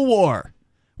Civil War.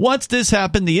 Once this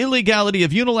happened, the illegality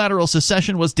of unilateral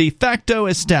secession was de facto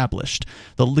established.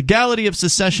 The legality of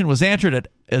secession was answered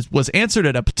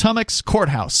at a Potomac's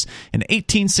courthouse in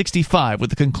 1865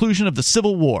 with the conclusion of the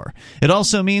Civil War. It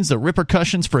also means the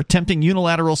repercussions for attempting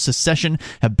unilateral secession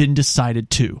have been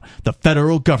decided too. The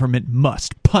federal government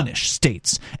must punish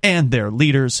states and their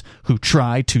leaders who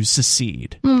try to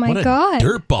secede. Oh my God. What a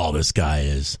dirtball this guy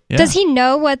is. Yeah. Does he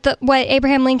know what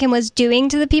Abraham Lincoln was doing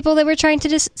to the people that were trying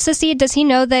to secede? Does he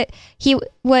know that he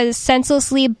was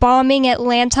senselessly bombing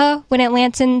Atlanta when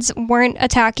Atlantans weren't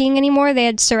attacking anymore? They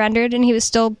had surrendered and he was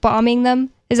still bombing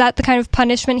them? Is that the kind of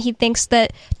punishment he thinks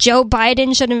that Joe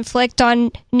Biden should inflict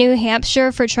on New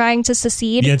Hampshire for trying to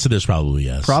secede? The answer to this probably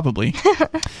yes. Probably.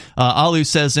 Alu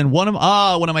says, in one of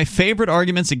my favorite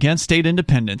arguments against state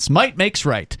independence, might makes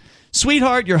right.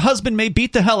 Sweetheart, your husband may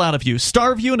beat the hell out of you,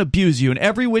 starve you, and abuse you in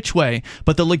every which way,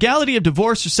 but the legality of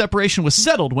divorce or separation was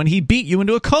settled when he beat you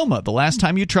into a coma the last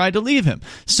time you tried to leave him.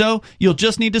 So you'll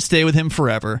just need to stay with him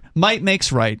forever. Might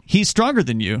makes right. He's stronger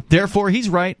than you. Therefore, he's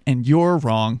right and you're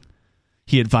wrong.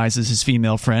 He advises his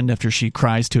female friend after she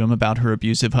cries to him about her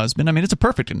abusive husband. I mean, it's a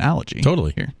perfect analogy.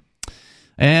 Totally. Here.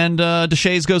 And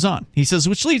Deshays goes on. He says,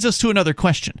 which leads us to another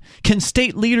question. Can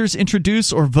state leaders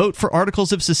introduce or vote for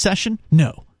articles of secession?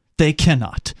 No, they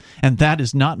cannot. And that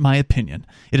is not my opinion.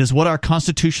 It is what our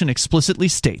Constitution explicitly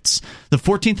states. The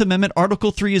 14th Amendment,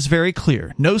 Article 3 is very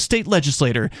clear. No state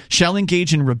legislator shall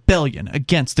engage in rebellion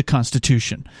against the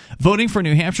Constitution. Voting for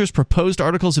New Hampshire's proposed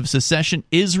articles of secession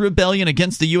is rebellion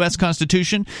against the U.S.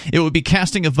 Constitution. It would be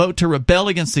casting a vote to rebel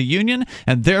against the Union,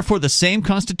 and therefore the same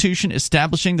Constitution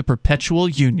establishing the perpetual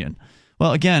Union.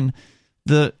 Well, again,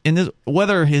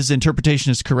 whether his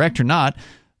interpretation is correct or not,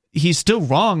 he's still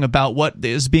wrong about what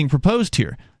is being proposed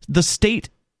here. The state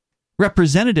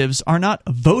representatives are not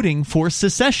voting for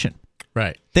secession.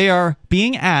 Right. They are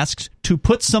being asked to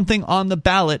put something on the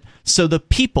ballot so the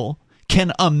people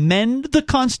can amend the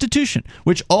Constitution,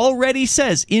 which already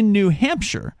says in New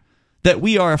Hampshire that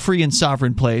we are a free and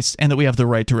sovereign place and that we have the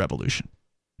right to revolution.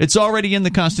 It's already in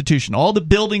the Constitution. All the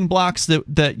building blocks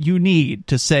that you need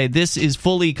to say this is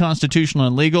fully constitutional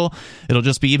and legal, it'll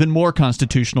just be even more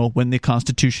constitutional when the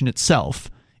Constitution itself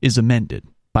is amended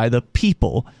by the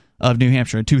people of New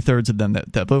Hampshire, and 2/3 of them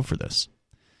that vote for this.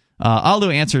 Aldo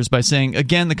answers by saying,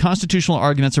 again, the constitutional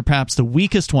arguments are perhaps the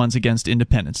weakest ones against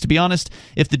independence. To be honest,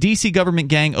 if the D.C. government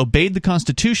gang obeyed the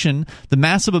Constitution, the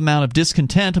massive amount of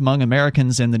discontent among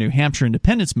Americans and the New Hampshire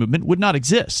independence movement would not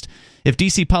exist. If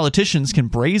D.C. politicians can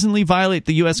brazenly violate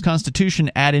the U.S. Constitution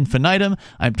ad infinitum,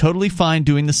 I'm totally fine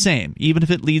doing the same, even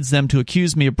if it leads them to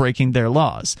accuse me of breaking their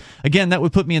laws. Again, that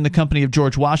would put me in the company of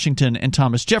George Washington and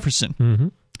Thomas Jefferson. Mm-hmm.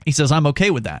 He says, I'm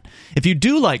okay with that. If you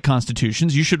do like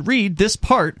constitutions, you should read this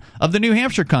part of the New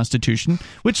Hampshire Constitution,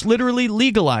 which literally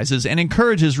legalizes and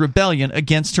encourages rebellion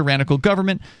against tyrannical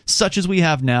government, such as we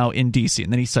have now in D.C.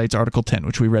 And then he cites Article 10,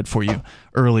 which we read for you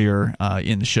earlier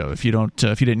in the show. If you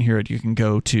didn't hear it, you can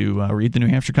go to read the New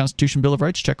Hampshire Constitution Bill of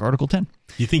Rights, check Article 10.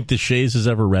 You think Deshays has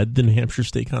ever read the New Hampshire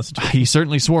State Constitution? He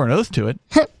certainly swore an oath to it.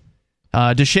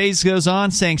 Deshays goes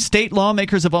on saying state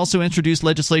lawmakers have also introduced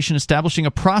legislation establishing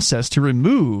a process to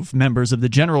remove members of the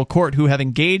general court who have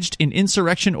engaged in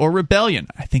insurrection or rebellion.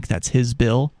 I think that's his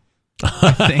bill.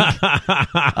 I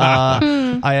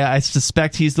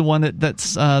suspect he's the one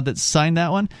that signed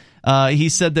that one. He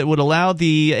said that would allow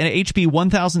HB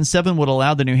 1007 would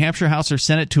allow the New Hampshire House or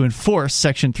Senate to enforce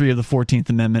Section 3 of the 14th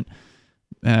Amendment.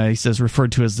 He says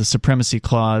referred to as the Supremacy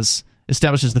Clause.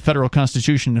 Establishes the federal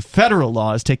constitution and federal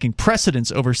laws taking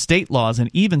precedence over state laws and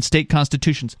even state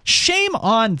constitutions. Shame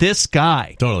on this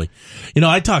guy. Totally.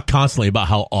 I talk constantly about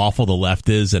how awful the left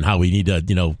is and how we need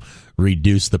to,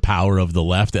 reduce the power of the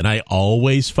left. And I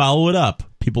always follow it up.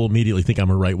 People immediately think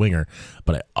I'm a right winger,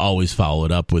 but I always follow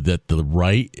it up with that the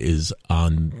right is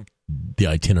on the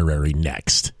itinerary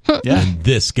next. Yeah. And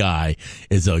this guy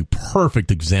is a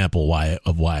perfect example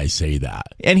of why I say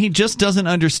that. And he just doesn't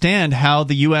understand how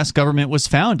the U.S. government was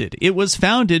founded. It was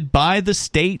founded by the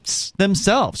states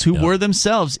themselves, who were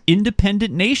themselves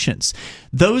independent nations.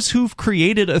 Those who've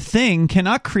created a thing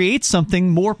cannot create something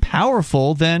more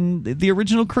powerful than the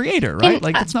original creator, right?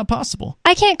 And that's not possible.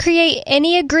 I can't create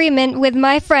any agreement with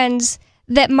my friends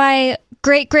that my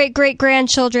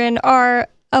great-great-great-grandchildren are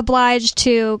obliged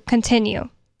to continue.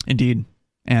 Indeed.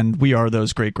 And we are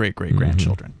those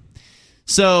great-great-great-grandchildren.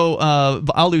 So,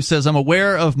 Alu says, I'm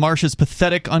aware of Marsh's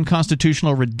pathetic,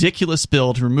 unconstitutional, ridiculous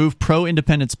bill to remove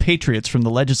pro-independence patriots from the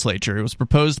legislature. It was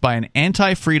proposed by an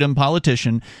anti-freedom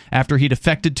politician after he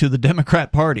defected to the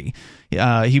Democrat Party.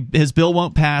 His bill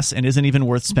won't pass and isn't even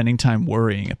worth spending time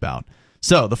worrying about.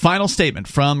 So, the final statement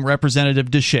from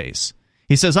Representative Deshays.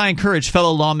 He says, I encourage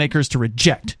fellow lawmakers to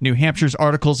reject New Hampshire's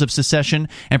articles of secession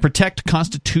and protect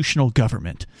constitutional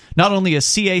government. Not only is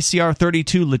CACR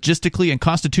 32 logistically and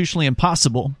constitutionally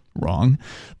impossible, wrong,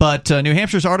 but New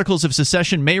Hampshire's articles of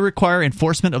secession may require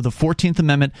enforcement of the 14th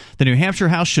Amendment. The New Hampshire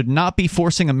House should not be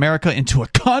forcing America into a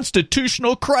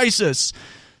constitutional crisis.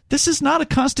 This is not a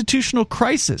constitutional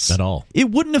crisis. At all.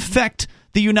 It wouldn't affect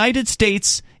the United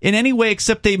States in any way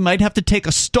except they might have to take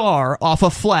a star off a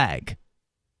flag.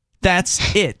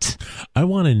 That's it. I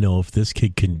want to know if this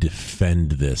kid can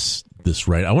defend this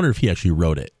right. I wonder if he actually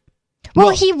wrote it. Well,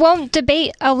 he won't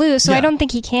debate Alu, so I don't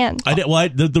think he can.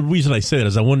 The reason I say that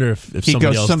is I wonder if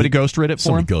somebody ghost wrote it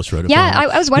for him. Ghost wrote it yeah, for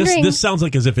him. I was wondering. This sounds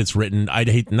like as if it's written. I'd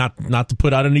hate not to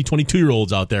put out any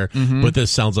 22-year-olds out there, but this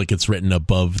sounds like it's written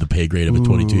above the pay grade of a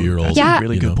 22-year-old. Yeah,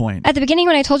 really good point. At the beginning,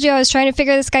 when I told you I was trying to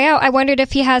figure this guy out, I wondered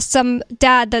if he has some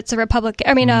dad that's a Republican.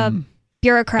 I mean, a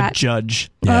bureaucrat. A judge.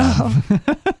 Yeah. Oh.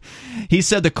 He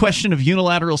said the question of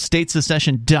unilateral state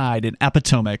secession died in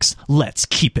Appomattox. Let's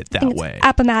keep it that way.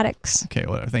 Appomattox. Okay,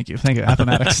 well, thank you.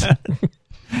 Appomattox.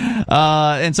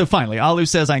 And so finally, Alu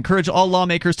says, I encourage all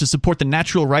lawmakers to support the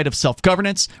natural right of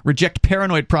self-governance, reject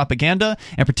paranoid propaganda,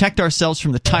 and protect ourselves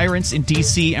from the tyrants in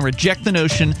D.C. and reject the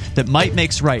notion that might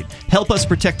makes right. Help us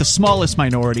protect the smallest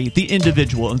minority, the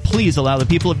individual, and please allow the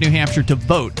people of New Hampshire to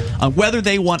vote on whether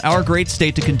they want our great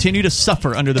state to continue to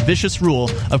suffer under the vicious rule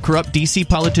of corrupt D.C.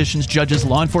 politicians, judges,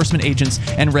 law enforcement agents,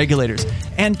 and regulators.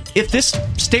 And if this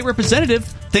state representative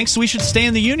thinks we should stay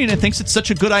in the union and thinks it's such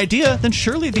a good idea, then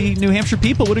surely the New Hampshire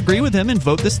people would agree with him and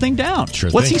vote this thing down. Sure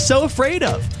What's thing. he so afraid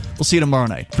of? We'll see you tomorrow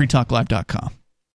night. freetalklive.com.